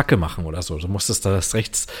Attacke machen oder so. Du musstest das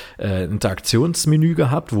Interaktionsmenü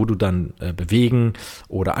gehabt, wo du dann bewegen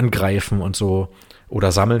oder angreifen und so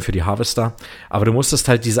oder sammeln für die Harvester. Aber du musstest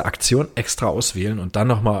halt diese Aktion extra auswählen und dann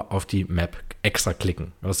nochmal auf die Map extra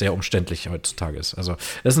klicken, was sehr umständlich heutzutage ist. Also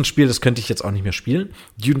das ist ein Spiel, das könnte ich jetzt auch nicht mehr spielen.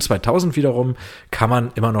 Dune 2000 wiederum kann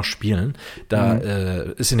man immer noch spielen. Da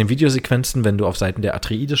ist in den Videosequenzen, wenn du auf Seiten der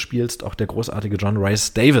Atreides spielst, auch der großartige John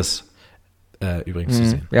Rhys Davies übrigens zu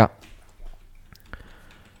sehen. Ja.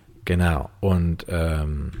 Genau. Und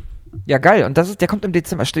ja, geil. Und der kommt im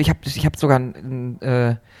Dezember. Ich hab sogar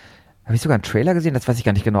habe ich sogar einen Trailer gesehen? Das weiß ich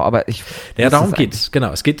gar nicht genau, aber ja, darum geht's.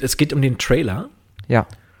 Genau. Es geht um den Trailer. Ja.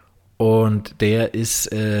 Und der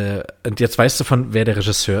ist, und jetzt weißt du wer der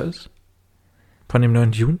Regisseur ist? Von dem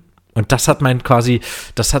neuen Dune? Und das hat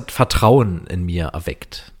das hat Vertrauen in mir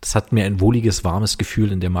erweckt. Das hat mir ein wohliges, warmes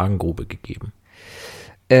Gefühl in der Magengrube gegeben.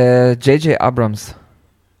 J.J. Abrams.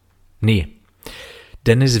 Nee.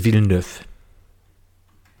 Denis Villeneuve.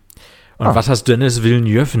 Und was hat Denis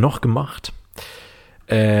Villeneuve noch gemacht?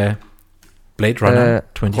 Blade Runner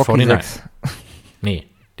 2049. Nee,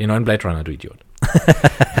 den neuen Blade Runner, du Idiot.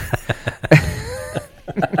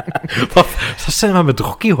 Was hast du denn mal mit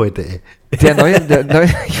Rocky heute, ey? Der neue,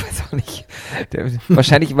 ich weiß auch nicht.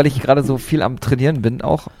 Wahrscheinlich, weil ich gerade so viel am Trainieren bin,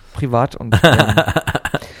 auch privat. Und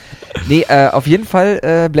nee, auf jeden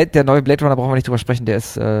Fall, der neue Blade Runner, brauchen wir nicht drüber sprechen, der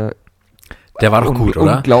ist der war doch gut,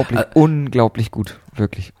 oder? Unglaublich gut,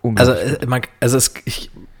 wirklich. Unglaublich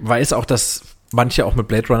ich weiß auch, dass manche auch mit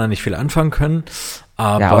Blade Runner nicht viel anfangen können,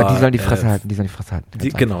 Aber die sollen die Fresse halten,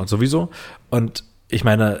 Genau, sowieso. Und ich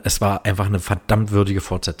meine, es war einfach eine verdammt würdige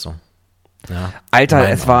Fortsetzung. Ja, Alter,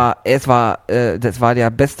 das war der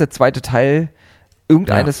beste zweite Teil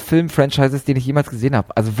irgendeines Film-Franchises, den ich jemals gesehen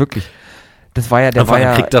habe. Also wirklich. Das war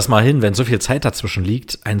ja, kriegt das mal hin, wenn so viel Zeit dazwischen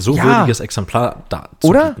liegt, ein so würdiges Exemplar da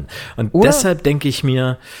zu bieten. Und deshalb denke ich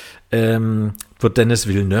mir, wird Denis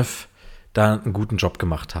Villeneuve da einen guten Job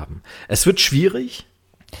gemacht haben. Es wird schwierig.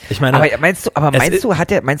 Ich meine, meinst du,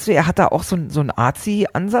 er hat da auch so einen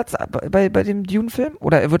Arzi-Ansatz bei dem Dune-Film?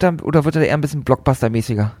 Oder wird er eher ein bisschen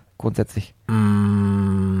Blockbuster-mäßiger grundsätzlich?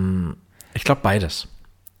 Ich glaube beides.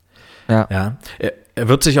 Ja. Er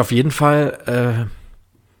wird sich auf jeden Fall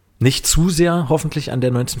nicht zu sehr hoffentlich an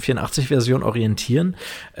der 1984-Version orientieren.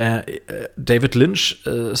 David Lynch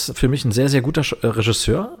ist für mich ein sehr, sehr guter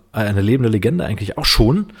Regisseur, eine lebende Legende eigentlich auch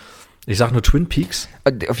schon. Ich sage nur Twin Peaks.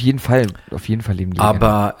 Auf jeden Fall lebende Legende.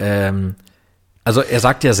 Aber also er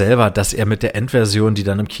sagt ja selber, dass er mit der Endversion, die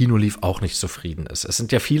dann im Kino lief, auch nicht zufrieden ist. Es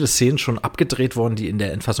sind ja viele Szenen schon abgedreht worden, die in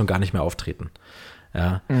der Endfassung gar nicht mehr auftreten.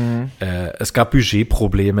 Ja, es gab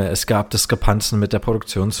Budgetprobleme, es gab Diskrepanzen mit der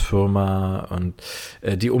Produktionsfirma und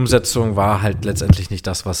die Umsetzung war halt letztendlich nicht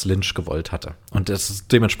das, was Lynch gewollt hatte. Und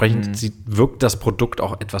dementsprechend wirkt das Produkt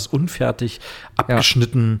auch etwas unfertig,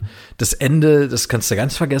 abgeschnitten. Ja. Das Ende, das kannst du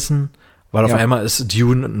ganz vergessen, weil auf einmal ist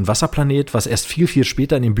Dune ein Wasserplanet, was erst viel, viel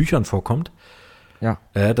später in den Büchern vorkommt. Ja.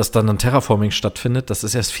 Dass dann ein Terraforming stattfindet, das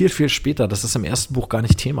ist erst viel, viel später. Das ist im ersten Buch gar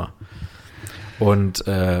nicht Thema. Und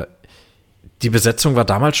die Besetzung war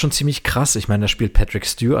damals schon ziemlich krass. Ich meine, da spielt Patrick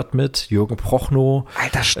Stewart mit, Jürgen Prochnow.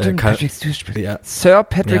 Alter, stimmt, Patrick Stewart spielt. Ja. Sir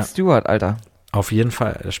Patrick Stewart, Alter. Auf jeden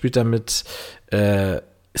Fall. Er spielt da mit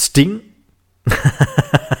Sting.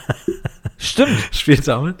 Stimmt. Spielt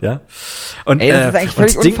damit, ja. Und, das ist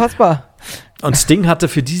eigentlich völlig unfassbar. Und Sting hatte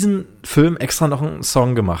für diesen Film extra noch einen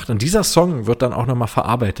Song gemacht. Und dieser Song wird dann auch nochmal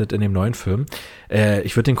verarbeitet in dem neuen Film.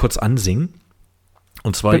 Ich würde den kurz ansingen.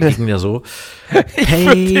 Und zwar ging der so.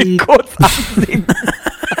 Hey, kurz ansingen.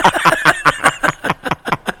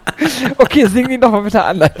 Okay, sing ihn doch mal bitte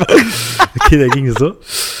an. Okay, der ging so.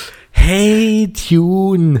 Hey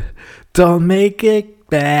Dune, don't make it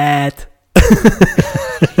bad.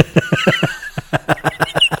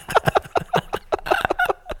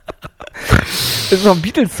 Das ist doch ein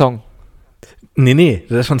Beatles-Song. Nee,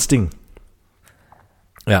 das ist von Sting.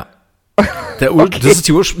 Ja. Das ist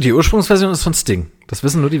die Ursprungsversion ist von Sting. Das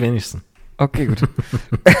wissen nur die wenigsten. Okay, gut.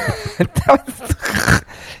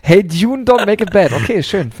 Hey Dune, don't make it bad. Okay,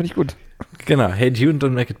 schön, finde ich gut. Genau, Hey Dune,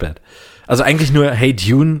 don't make it bad. Also eigentlich nur Hey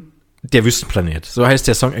Dune, der Wüstenplanet. So heißt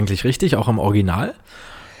der Song eigentlich richtig, auch im Original.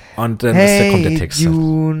 Und dann kommt der Text. Hey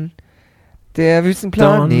Dune, der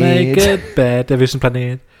Wüstenplanet. Don't make it bad, der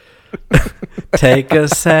Wüstenplanet. Take a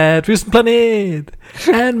sad Wüstenplanet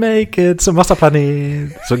and make it zum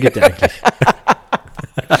Wasserplanet. So geht der eigentlich.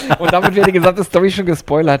 Und damit wird die gesamte Story schon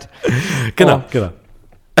gespoilert. Genau.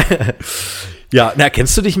 Ja,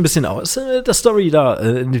 kennst du dich ein bisschen aus in der Story da,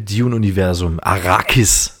 in dem Dune-Universum?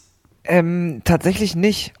 Arrakis? Tatsächlich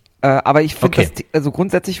nicht. Aber ich finde das, also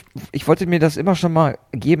grundsätzlich, ich wollte mir das immer schon mal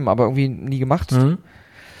geben, aber irgendwie nie gemacht. Mhm.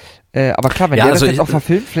 Aber klar, wenn der das jetzt auch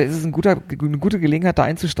verfilmt, vielleicht ist es eine gute Gelegenheit, da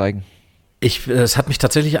einzusteigen. Es hat mich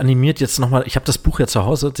tatsächlich animiert, jetzt nochmal, ich habe das Buch ja zu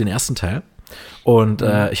Hause, den ersten Teil, und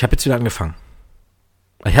ich habe jetzt wieder angefangen.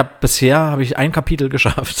 Bisher habe ich ein Kapitel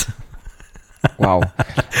geschafft. Wow.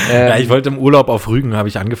 Ich wollte im Urlaub auf Rügen, habe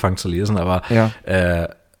ich angefangen zu lesen, aber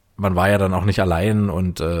man war ja dann auch nicht allein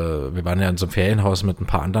und wir waren ja in so einem Ferienhaus mit ein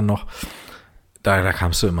paar anderen noch. Da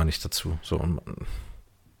kamst du immer nicht dazu. So, ein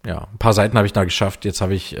paar Seiten habe ich da geschafft. Jetzt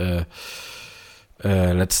habe ich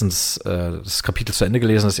letztens das Kapitel zu Ende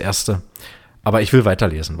gelesen, das erste. Aber ich will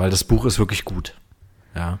weiterlesen, weil das Buch ist wirklich gut.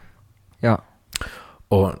 Ja.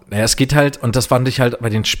 Und es geht halt, und das fand ich halt bei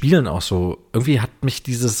den Spielen auch so, irgendwie hat mich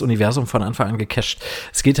dieses Universum von Anfang an gecatcht.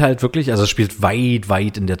 Es geht halt wirklich, also es spielt weit,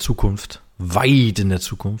 weit in der Zukunft.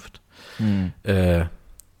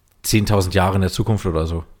 10.000 Jahre in der Zukunft oder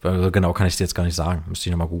so. Also genau kann ich es jetzt gar nicht sagen, müsste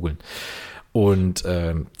ich nochmal googeln. Und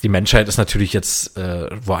die Menschheit ist natürlich jetzt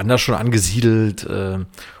woanders schon angesiedelt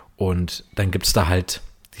und dann gibt's da halt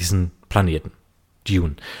diesen Planeten,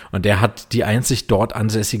 Dune. Und der hat die einzig dort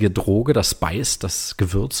ansässige Droge, das Spice, das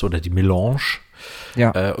Gewürz oder die Melange.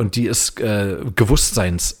 Ja. Und die ist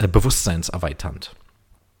bewusstseinserweiternd.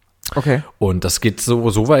 Okay. Und das geht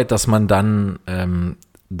so weit, dass man dann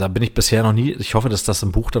da bin ich bisher noch nie, ich hoffe, dass das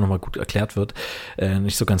im Buch dann nochmal gut erklärt wird,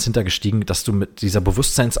 nicht so ganz hintergestiegen, dass du mit dieser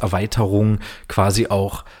Bewusstseinserweiterung quasi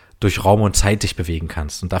auch durch Raum und Zeit dich bewegen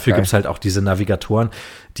kannst. Und dafür gibt's halt auch diese Navigatoren,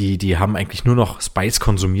 die haben eigentlich nur noch Spice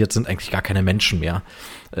konsumiert, sind eigentlich gar keine Menschen mehr.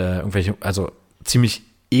 Also ziemlich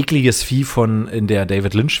ekliges Vieh von in der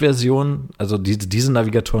David Lynch-Version. Also diese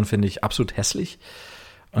Navigatoren finde ich absolut hässlich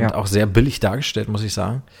und auch sehr billig dargestellt, muss ich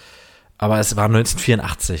sagen. Aber es war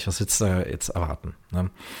 1984, was willst du da jetzt erwarten? Ne?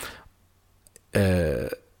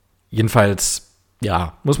 Jedenfalls,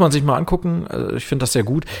 ja, muss man sich mal angucken. Ich finde das sehr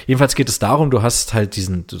gut. Jedenfalls geht es darum, du hast halt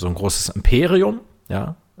so ein großes Imperium,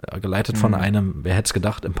 ja, geleitet von einem, wer hätte es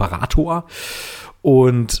gedacht, Imperator.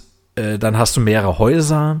 Und dann hast du mehrere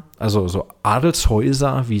Häuser, also so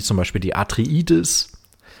Adelshäuser, wie zum Beispiel die Atreides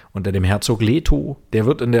unter dem Herzog Leto. Der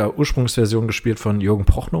wird in der Ursprungsversion gespielt von Jürgen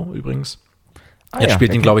Prochnow übrigens. Jetzt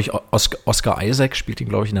spielt ihn, glaube ich, Oscar Isaac spielt ihn,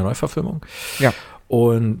 glaube ich, in der Neuverfilmung. Ja.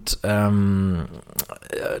 Und dann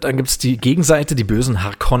gibt's die Gegenseite, die bösen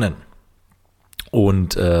Harkonnen.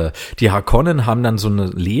 Und die Harkonnen haben dann so eine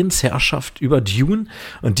Lehensherrschaft über Dune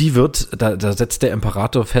und die wird, da setzt der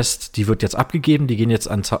Imperator fest, die wird jetzt abgegeben, die gehen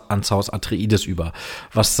jetzt ans Haus Atreides über.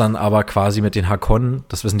 Was dann aber quasi mit den Harkonnen,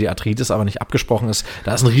 das wissen die Atreides aber nicht abgesprochen ist,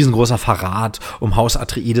 da ist ein riesengroßer Verrat, um Haus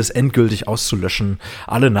Atreides endgültig auszulöschen,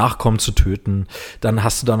 alle Nachkommen zu töten. Dann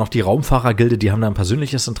hast du da noch die Raumfahrergilde, die haben da ein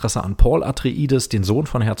persönliches Interesse an Paul Atreides, den Sohn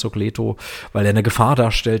von Herzog Leto, weil er eine Gefahr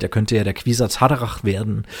darstellt, der könnte ja der Kwisatz Haderach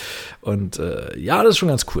werden. Und ja, das ist schon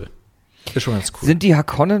ganz cool. Sind die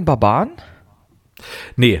Harkonnen Barbaren?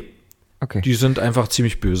 Nee. Okay. Die sind einfach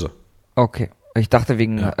ziemlich böse. Okay. Ich dachte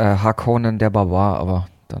wegen Harkonnen der Barbar, aber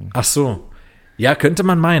dann. Ach so. Ja, könnte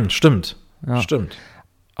man meinen. Stimmt. Ja. Stimmt.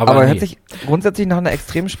 Aber hört sich grundsätzlich nach einer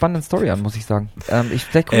extrem spannenden Story an, muss ich sagen.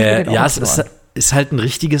 Es ist halt ein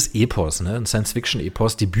richtiges Epos, ne? Ein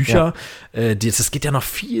Science-Fiction-Epos. Die Bücher, das geht ja noch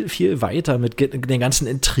viel, viel weiter mit den ganzen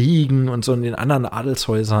Intrigen und so in den anderen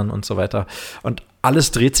Adelshäusern und so weiter. Und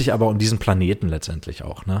alles dreht sich aber um diesen Planeten letztendlich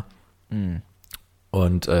auch, ne? Mhm.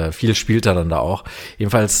 Und viel spielt er dann da auch.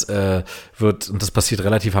 Jedenfalls und das passiert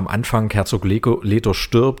relativ am Anfang, Herzog Leto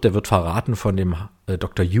stirbt, der wird verraten von dem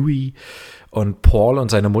Dr. Huey. Und Paul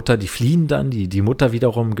und seine Mutter, die fliehen dann. Die Mutter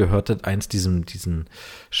wiederum gehörte einst diesen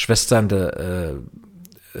Schwestern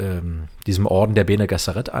diesem Orden der Bene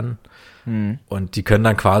Gesserit an. Mhm. Und die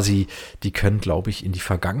können, glaube ich, in die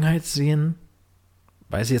Vergangenheit sehen.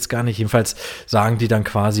 Weiß ich jetzt gar nicht. Jedenfalls sagen die dann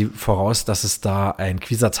quasi voraus, dass es da ein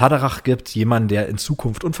Kwisatz Haderach gibt. Jemanden, der in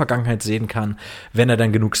Zukunft und Vergangenheit sehen kann, wenn er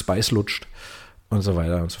dann genug Spice lutscht. Und so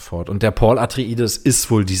weiter und so fort. Und der Paul Atreides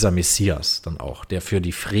ist wohl dieser Messias dann auch, der für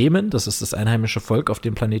die Fremen, das ist das einheimische Volk auf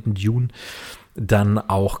dem Planeten Dune, dann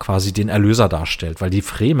auch quasi den Erlöser darstellt. Weil die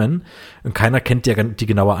Fremen, und keiner kennt die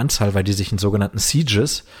genaue Anzahl, weil die sich in sogenannten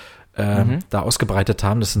Sieges da ausgebreitet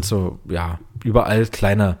haben. Das sind so, ja, überall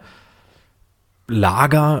kleine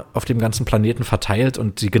Lager auf dem ganzen Planeten verteilt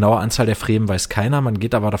und die genaue Anzahl der Fremen weiß keiner. Man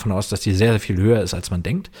geht aber davon aus, dass die sehr, sehr viel höher ist, als man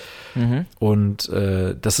denkt. Mhm. Und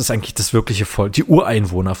das ist eigentlich das wirkliche Volk, die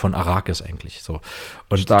Ureinwohner von Arrakis eigentlich so.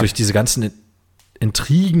 Und stark. Durch diese ganzen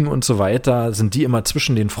Intrigen und so weiter sind die immer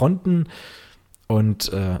zwischen den Fronten. Und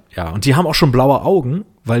und die haben auch schon blaue Augen,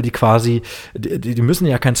 weil die quasi, die müssen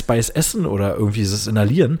ja kein Spice essen oder irgendwie das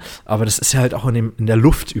inhalieren, aber das ist ja halt auch in der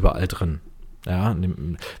Luft überall drin. Ja,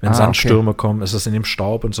 wenn Sandstürme kommen, ist es in dem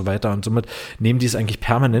Staub und so weiter und somit nehmen die es eigentlich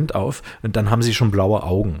permanent auf und dann haben sie schon blaue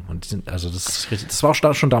Augen und das war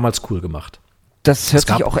auch schon damals cool gemacht. Das hört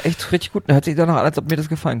sich auch echt richtig gut, hört sich danach an, als ob mir das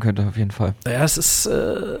gefallen könnte, auf jeden Fall. Ja, es ist,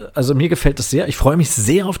 also mir gefällt es sehr, ich freue mich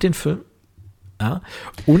sehr auf den Film, ja,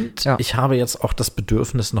 und ich habe jetzt auch das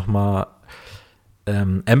Bedürfnis nochmal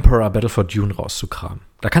Emperor Battle for Dune rauszukramen.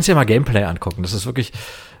 Da kannst du ja mal Gameplay angucken, das ist wirklich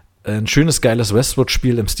ein schönes, geiles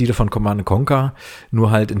Westwood-Spiel im Stile von Command & Conquer,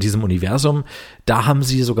 nur halt in diesem Universum. Da haben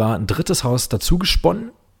sie sogar ein drittes Haus dazu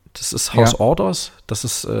gesponnen. Das ist House Orders.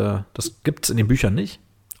 Das gibt's in den Büchern nicht.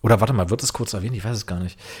 Oder warte mal, wird es kurz erwähnt? Ich weiß es gar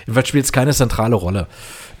nicht. Jedenfalls spielt es keine zentrale Rolle.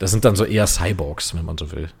 Das sind dann so eher Cyborgs, wenn man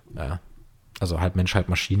so will. Ja. Also halb Mensch, halb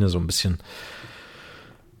Maschine, so ein bisschen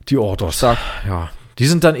die Orders. Ja. Die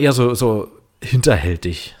sind dann eher so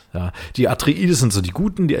hinterhältig. Ja. Die Atreides sind so die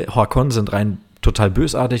Guten, die Harkonnen sind rein total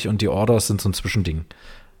bösartig und die Orders sind so ein Zwischending.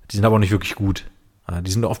 Die sind aber auch nicht wirklich gut. Ja, die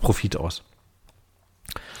sind nur auf Profit aus.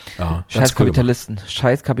 Ja, Scheiß Kapitalisten.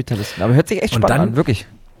 Aber hört sich echt spannend an, wirklich.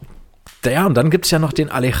 Ja, und dann gibt's ja noch den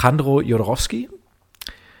Alejandro Jodorowsky.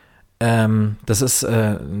 Das ist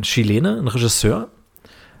ein Chilene, ein Regisseur.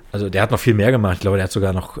 Also der hat noch viel mehr gemacht. Ich glaube, der hat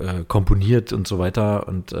sogar noch komponiert und so weiter.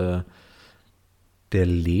 Und der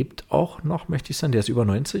lebt auch noch, möchte ich sagen. Der ist über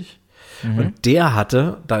 90. Und der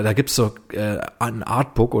hatte, da gibt's so ein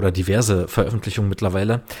Artbook oder diverse Veröffentlichungen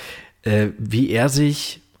mittlerweile, wie er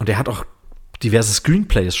sich, und er hat auch diverse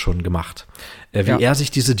Screenplays schon gemacht, wie er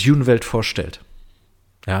sich diese Dune-Welt vorstellt.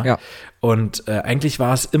 Ja. Und eigentlich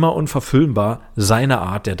war es immer unverfüllbar, seine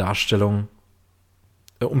Art der Darstellung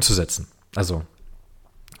umzusetzen. Also,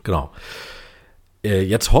 genau.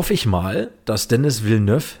 Jetzt hoffe ich mal, dass Denis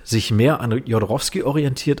Villeneuve sich mehr an Jodorowsky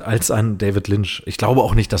orientiert als an David Lynch. Ich glaube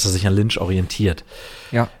auch nicht, dass er sich an Lynch orientiert.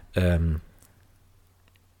 Ja.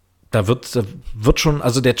 Da wird schon,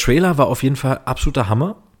 also der Trailer war auf jeden Fall absoluter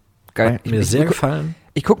Hammer. Geil. Hat mir sehr gefallen.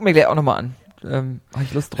 Ich gucke mir gleich auch nochmal an. Habe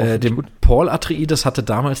ich Lust drauf. Den Paul Atreides hatte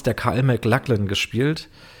damals der Kyle MacLachlan gespielt,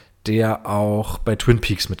 der auch bei Twin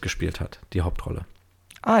Peaks mitgespielt hat, die Hauptrolle.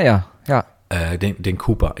 Ah ja. Den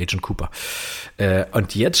Cooper, Agent Cooper.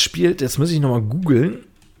 Und jetzt muss ich nochmal googeln.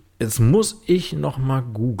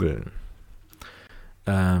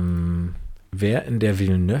 Wer in der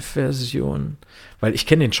Villeneuve-Version, weil ich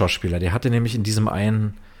kenne den Schauspieler, der hatte nämlich in diesem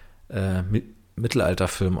einen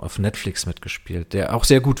Mittelalterfilm auf Netflix mitgespielt, der auch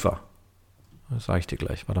sehr gut war. Das sage ich dir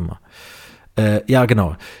gleich, warte mal. Ja,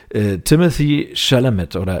 genau. Timothée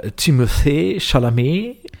Chalamet oder Timothée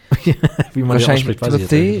Chalamet, wie man den ausspricht, weiß ich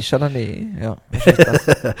jetzt nicht. Timothée Chalamet, ja.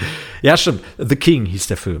 Ja, stimmt. The King hieß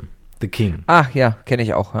der Film. The King. Ach ja, kenne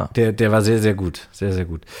ich auch, ja. Der war sehr, sehr gut. Sehr, sehr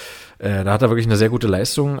gut. Da hat er wirklich eine sehr gute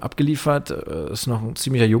Leistung abgeliefert. Ist noch ein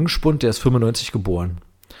ziemlicher Jungspund, der ist 95 geboren.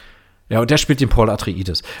 Ja, und der spielt den Paul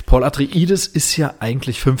Atreides. Paul Atreides ist ja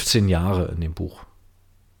eigentlich 15 Jahre in dem Buch.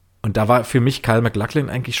 Und da war für mich Kyle MacLachlan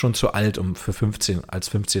eigentlich schon zu alt, um als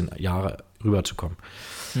 15 Jahre rüberzukommen.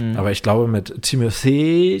 Aber ich glaube, mit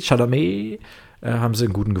Timothée Chalamet haben sie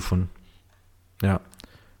einen guten gefunden. Ja.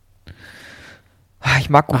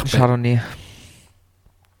 Ich mag guten Chardonnay.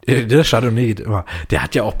 Der Chardonnay geht immer. Der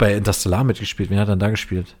hat ja auch bei Interstellar mitgespielt. Wen hat er denn da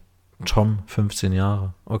gespielt? Tom, 15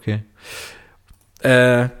 Jahre. Okay.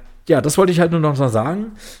 Ja, das wollte ich halt nur noch mal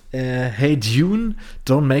sagen. Hey Dune,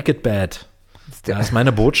 don't make it bad. Das ist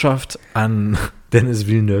meine Botschaft an Denis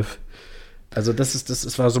Villeneuve. Also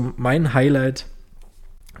das war so mein Highlight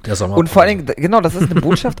der Sommer. Und vor allen Dingen, genau, das ist eine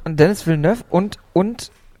Botschaft an Denis Villeneuve und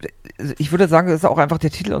ich würde sagen, das ist auch einfach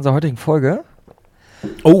der Titel unserer heutigen Folge.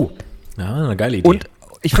 Oh, ja, eine geile Idee. Und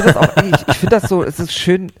ich finde das auch, ich finde das so, es ist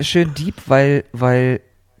schön deep, weil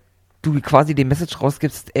du quasi die Message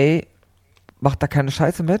rausgibst, ey, mach da keine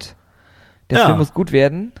Scheiße mit. Der Film muss gut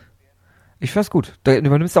werden. Ich finde das gut. Da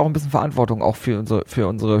übernimmst du auch ein bisschen Verantwortung auch für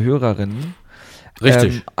unsere Hörerinnen.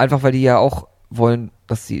 Richtig. Einfach weil die ja auch wollen,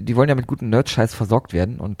 die wollen ja mit gutem Nerd-Scheiß versorgt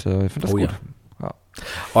werden und ich finde das gut. Ja.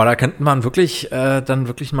 Oh, da könnte man wirklich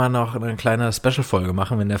mal noch eine kleine Special-Folge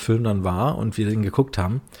machen, wenn der Film dann war und wir den geguckt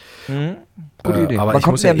haben. Gute Idee. Aber wann ich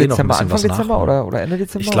kommt muss der ja im Dezember? Anfang Dezember oder Ende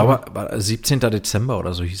Dezember? Ich glaube, 17. Dezember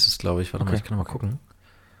oder so hieß es, glaube ich. Warte mal, ich kann noch mal gucken.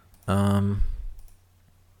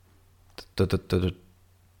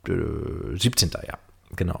 17. Ja,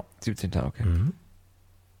 genau. 17. Okay.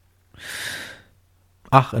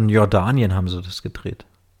 Ach, in Jordanien haben sie das gedreht.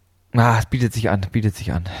 Es bietet sich an.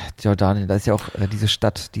 Jordanien, da ist ja auch diese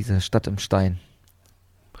Stadt im Stein.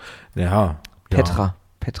 Ja. Petra.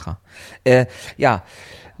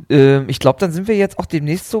 Ich glaube, dann sind wir jetzt auch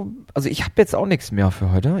demnächst so, also ich habe jetzt auch nichts mehr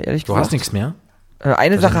für heute, ehrlich gesagt. Du hast nichts mehr?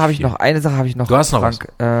 Eine Sache habe ich noch. Du hast noch Frank,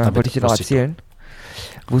 wollte ich dir noch erzählen.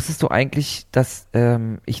 Wusstest du eigentlich, dass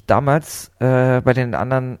ich damals bei den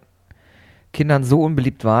anderen Kindern so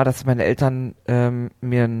unbeliebt war, dass meine Eltern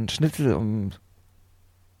mir einen Schnitzel um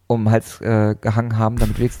den Hals gehangen haben,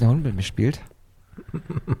 damit wenigstens der Hund mit mir spielt?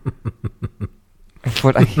 Ich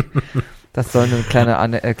wollte eigentlich, das soll eine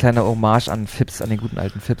kleine Hommage an Fips, an den guten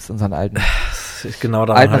alten Fips, unseren alten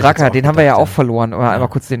alten Racker, den haben wir ja auch verloren, oder einmal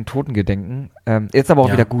kurz den Toten gedenken. Jetzt aber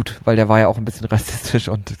auch wieder gut, weil der war ja auch ein bisschen rassistisch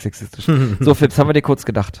und sexistisch. So, Fips, haben wir dir kurz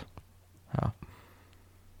gedacht. Ja.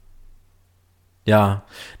 Ja,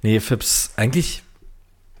 nee, Fips, eigentlich,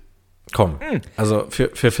 komm, also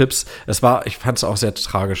für Fips, ich fand es auch sehr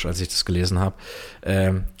tragisch, als ich das gelesen habe,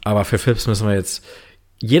 aber für Fips müssen wir jetzt,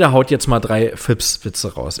 jeder haut jetzt mal 3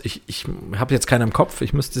 Fips-Witze raus. Ich habe jetzt keinen im Kopf,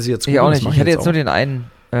 ich müsste sie jetzt Ich auch nicht, ich hätte jetzt nur den einen,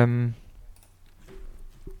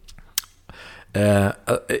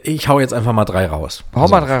 ich hau jetzt einfach mal 3 raus. Hau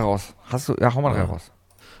mal 3 raus. Hau mal 3 raus.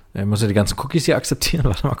 Ich muss ja die ganzen Cookies hier akzeptieren,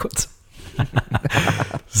 warte mal kurz.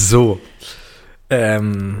 So.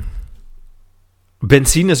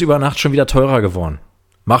 Benzin ist über Nacht schon wieder teurer geworden.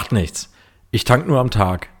 Macht nichts. Ich tank nur am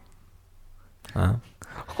Tag. Ja.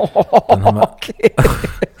 Dann haben wir okay.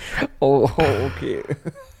 Okay.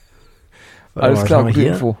 Alles klar, gute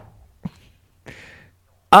Info.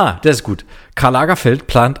 Der ist gut. Karl Lagerfeld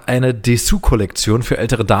plant eine Dessous-Kollektion für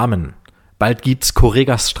ältere Damen. Bald gibt's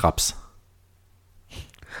Corregas-Straps.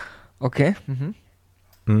 Okay.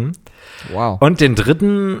 Wow. Und den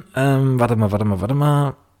dritten, warte mal. Was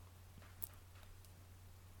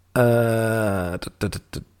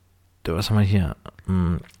haben wir hier?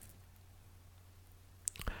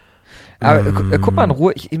 Aber guck mal in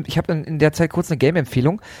Ruhe, ich habe in der Zeit kurz eine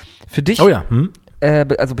Game-Empfehlung für dich. Oh ja.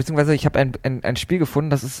 also beziehungsweise ich habe ein Spiel gefunden,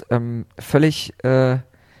 das ist völlig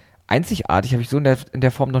einzigartig, habe ich so in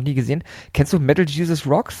der Form noch nie gesehen. Kennst du Metal Jesus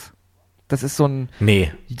Rocks? Das ist so ein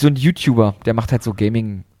YouTuber, der macht halt so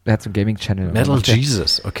Gaming, der hat so einen Gaming-Channel. Metal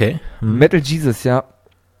Jesus, okay. Metal Jesus, ja.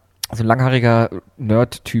 So ein langhaariger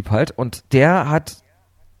Nerd-Typ halt. Und der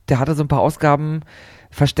hatte so ein paar Ausgaben,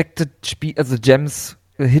 versteckte also Gems,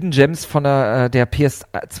 Hidden Gems von der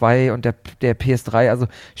PS2 und der PS3, also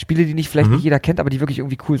Spiele, die vielleicht nicht jeder kennt, aber die wirklich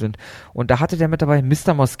irgendwie cool sind. Und da hatte der mit dabei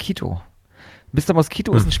Mr. Mosquito. Mr.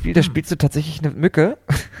 Mosquito ist ein Spiel, da spielst du tatsächlich eine Mücke.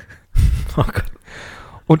 Oh Gott.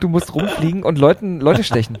 Und du musst rumfliegen und Leute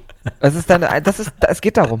stechen. Es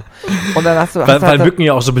geht darum. Und dann weil Mücken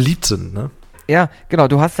ja auch so beliebt sind, ne? Ja, genau.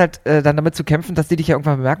 Du hast halt dann damit zu kämpfen, dass die dich ja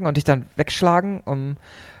irgendwann bemerken und dich dann wegschlagen.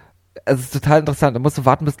 Also es ist total interessant. Da musst du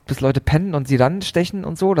warten, bis Leute pennen und sie dann stechen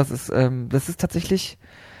und so. Das ist tatsächlich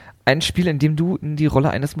ein Spiel, in dem du in die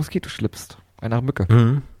Rolle eines Moskitos schlüpfst. Einer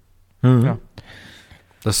Mücke. Ja.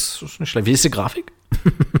 Das ist nicht schlecht. Wie ist die Grafik?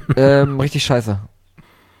 Richtig scheiße.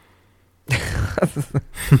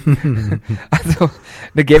 Also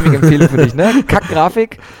eine Gaming-Empfehlung für dich, ne?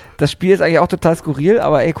 Kack-Grafik. Das Spiel ist eigentlich auch total skurril,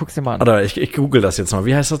 aber ey, guck's dir mal an. Oder ich google das jetzt mal.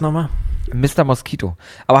 Wie heißt das nochmal? Mr. Mosquito.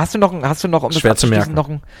 Aber hast du noch, um schwer das abzuschließen, noch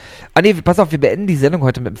ein... nee, pass auf, wir beenden die Sendung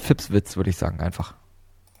heute mit einem Fips-Witz, würde ich sagen, einfach.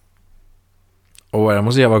 Oh, da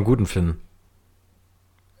muss ich aber einen guten finden.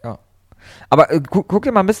 Ja. Aber guck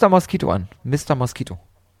dir mal Mr. Mosquito an. Mr. Mosquito.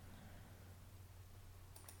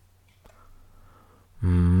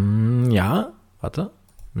 Ja, warte.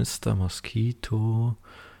 Mr. Mosquito.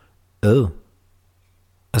 Oh.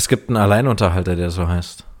 Es gibt einen Alleinunterhalter, der so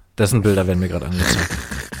heißt. Dessen Bilder werden mir gerade angezeigt.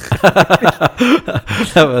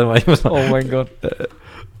 Oh mein Gott.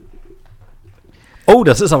 Oh,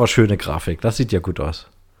 das ist aber schöne Grafik. Das sieht ja gut aus.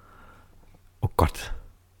 Oh Gott.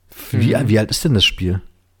 Wie alt ist denn das Spiel?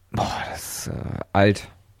 Boah, das ist alt.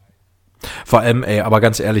 Vor allem, aber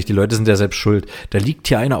ganz ehrlich, die Leute sind ja selbst schuld. Da liegt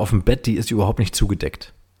hier einer auf dem Bett, die ist überhaupt nicht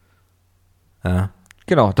zugedeckt. Ja.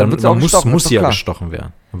 Genau, dann wird sie auch gestochen. Muss sie ja gestochen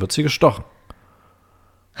werden. Dann wird sie gestochen.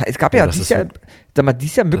 Es gab ja dieses Jahr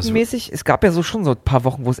mückenmäßig, es gab ja schon so ein paar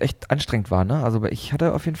Wochen, wo es echt anstrengend war, ne? Also ich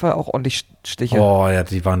hatte auf jeden Fall auch ordentlich Stiche. Oh ja,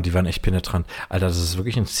 die waren echt penetrant. Alter, das ist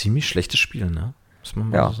wirklich ein ziemlich schlechtes Spiel, ne? Muss man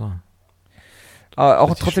mal so sagen. Aber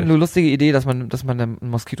auch trotzdem eine lustige Idee, dass man ein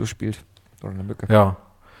Moskito spielt. Oder eine Mücke. Ja.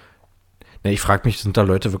 Ne, ich frage mich, sind da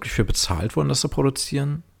Leute wirklich für bezahlt worden, das zu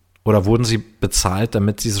produzieren? Oder wurden sie bezahlt,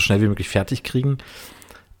 damit sie so schnell wie möglich fertig kriegen,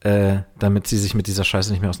 damit sie sich mit dieser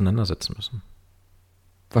Scheiße nicht mehr auseinandersetzen müssen?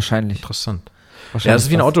 Wahrscheinlich. Interessant. Ja, das ist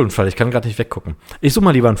wie ein Autounfall. Ich kann gerade nicht weggucken. Ich suche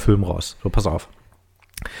mal lieber einen Film raus. So, pass auf.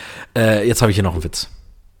 Jetzt habe ich hier noch einen Witz.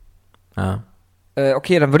 Ja.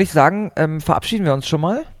 Okay, dann würde ich sagen, verabschieden wir uns schon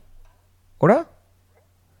mal. Oder?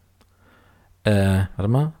 Warte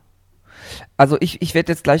mal. Also ich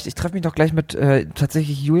werde jetzt gleich, ich treffe mich doch gleich mit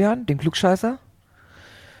tatsächlich Julian, dem Klugscheißer.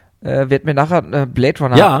 Werde mir nachher Blade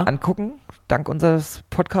Runner angucken, dank unseres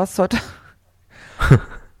Podcasts heute.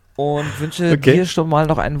 Und wünsche dir schon mal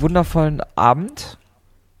noch einen wundervollen Abend.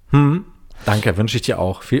 Danke, wünsche ich dir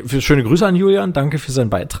auch. Viel schöne Grüße an Julian, danke für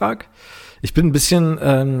seinen Beitrag. Ich bin ein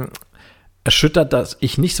bisschen erschüttert, dass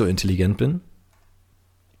ich nicht so intelligent bin.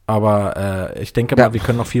 Aber ich denke mal, wir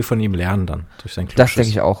können noch viel von ihm lernen dann. Durch sein Das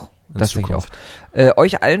denke ich auch.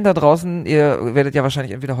 Euch allen da draußen, ihr werdet ja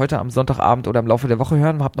wahrscheinlich entweder heute am Sonntagabend oder im Laufe der Woche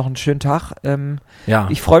hören. Habt noch einen schönen Tag.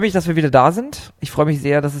 Ich freue mich, dass wir wieder da sind. Ich freue mich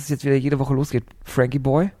sehr, dass es jetzt wieder jede Woche losgeht. Frankie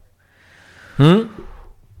Boy.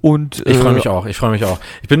 Und ich freue mich auch.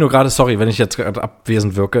 Ich bin nur gerade, sorry, wenn ich jetzt gerade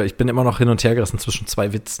abwesend wirke, ich bin immer noch hin und her gerissen zwischen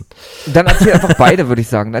zwei Witzen. Dann erzähl einfach beide, würde ich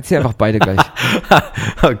sagen. Erzähl einfach beide gleich.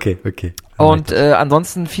 Okay. Und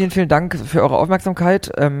ansonsten vielen Dank für eure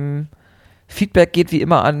Aufmerksamkeit. Feedback geht wie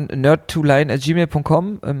immer an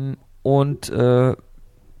nerd2line@gmail.com und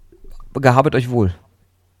gehabet euch wohl.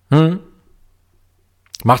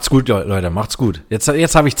 Macht's gut, Leute, macht's gut. Jetzt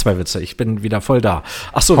habe ich 2 Witze, ich bin wieder voll da.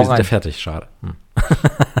 Ach so, wir sind ja fertig, schade.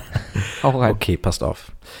 Hau rein. Okay, passt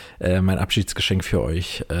auf. Mein Abschiedsgeschenk für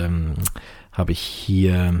euch habe ich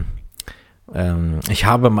hier. Ich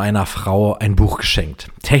habe meiner Frau ein Buch geschenkt.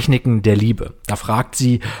 Techniken der Liebe. Da fragt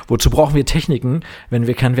sie, wozu brauchen wir Techniken, wenn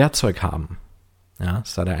wir kein Werkzeug haben? Ja,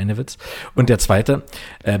 das war der eine Witz. Und der zweite,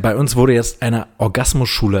 bei uns wurde jetzt eine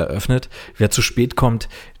Orgasmusschule eröffnet. Wer zu spät kommt,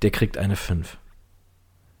 der kriegt eine 5.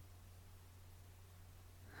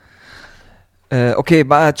 Okay,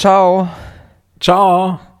 ciao.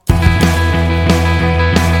 Ciao.